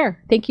see you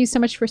there. Thank you so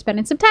much for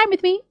spending some time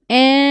with me,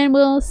 and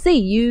we'll see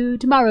you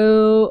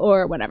tomorrow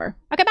or whenever.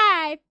 Okay, bye!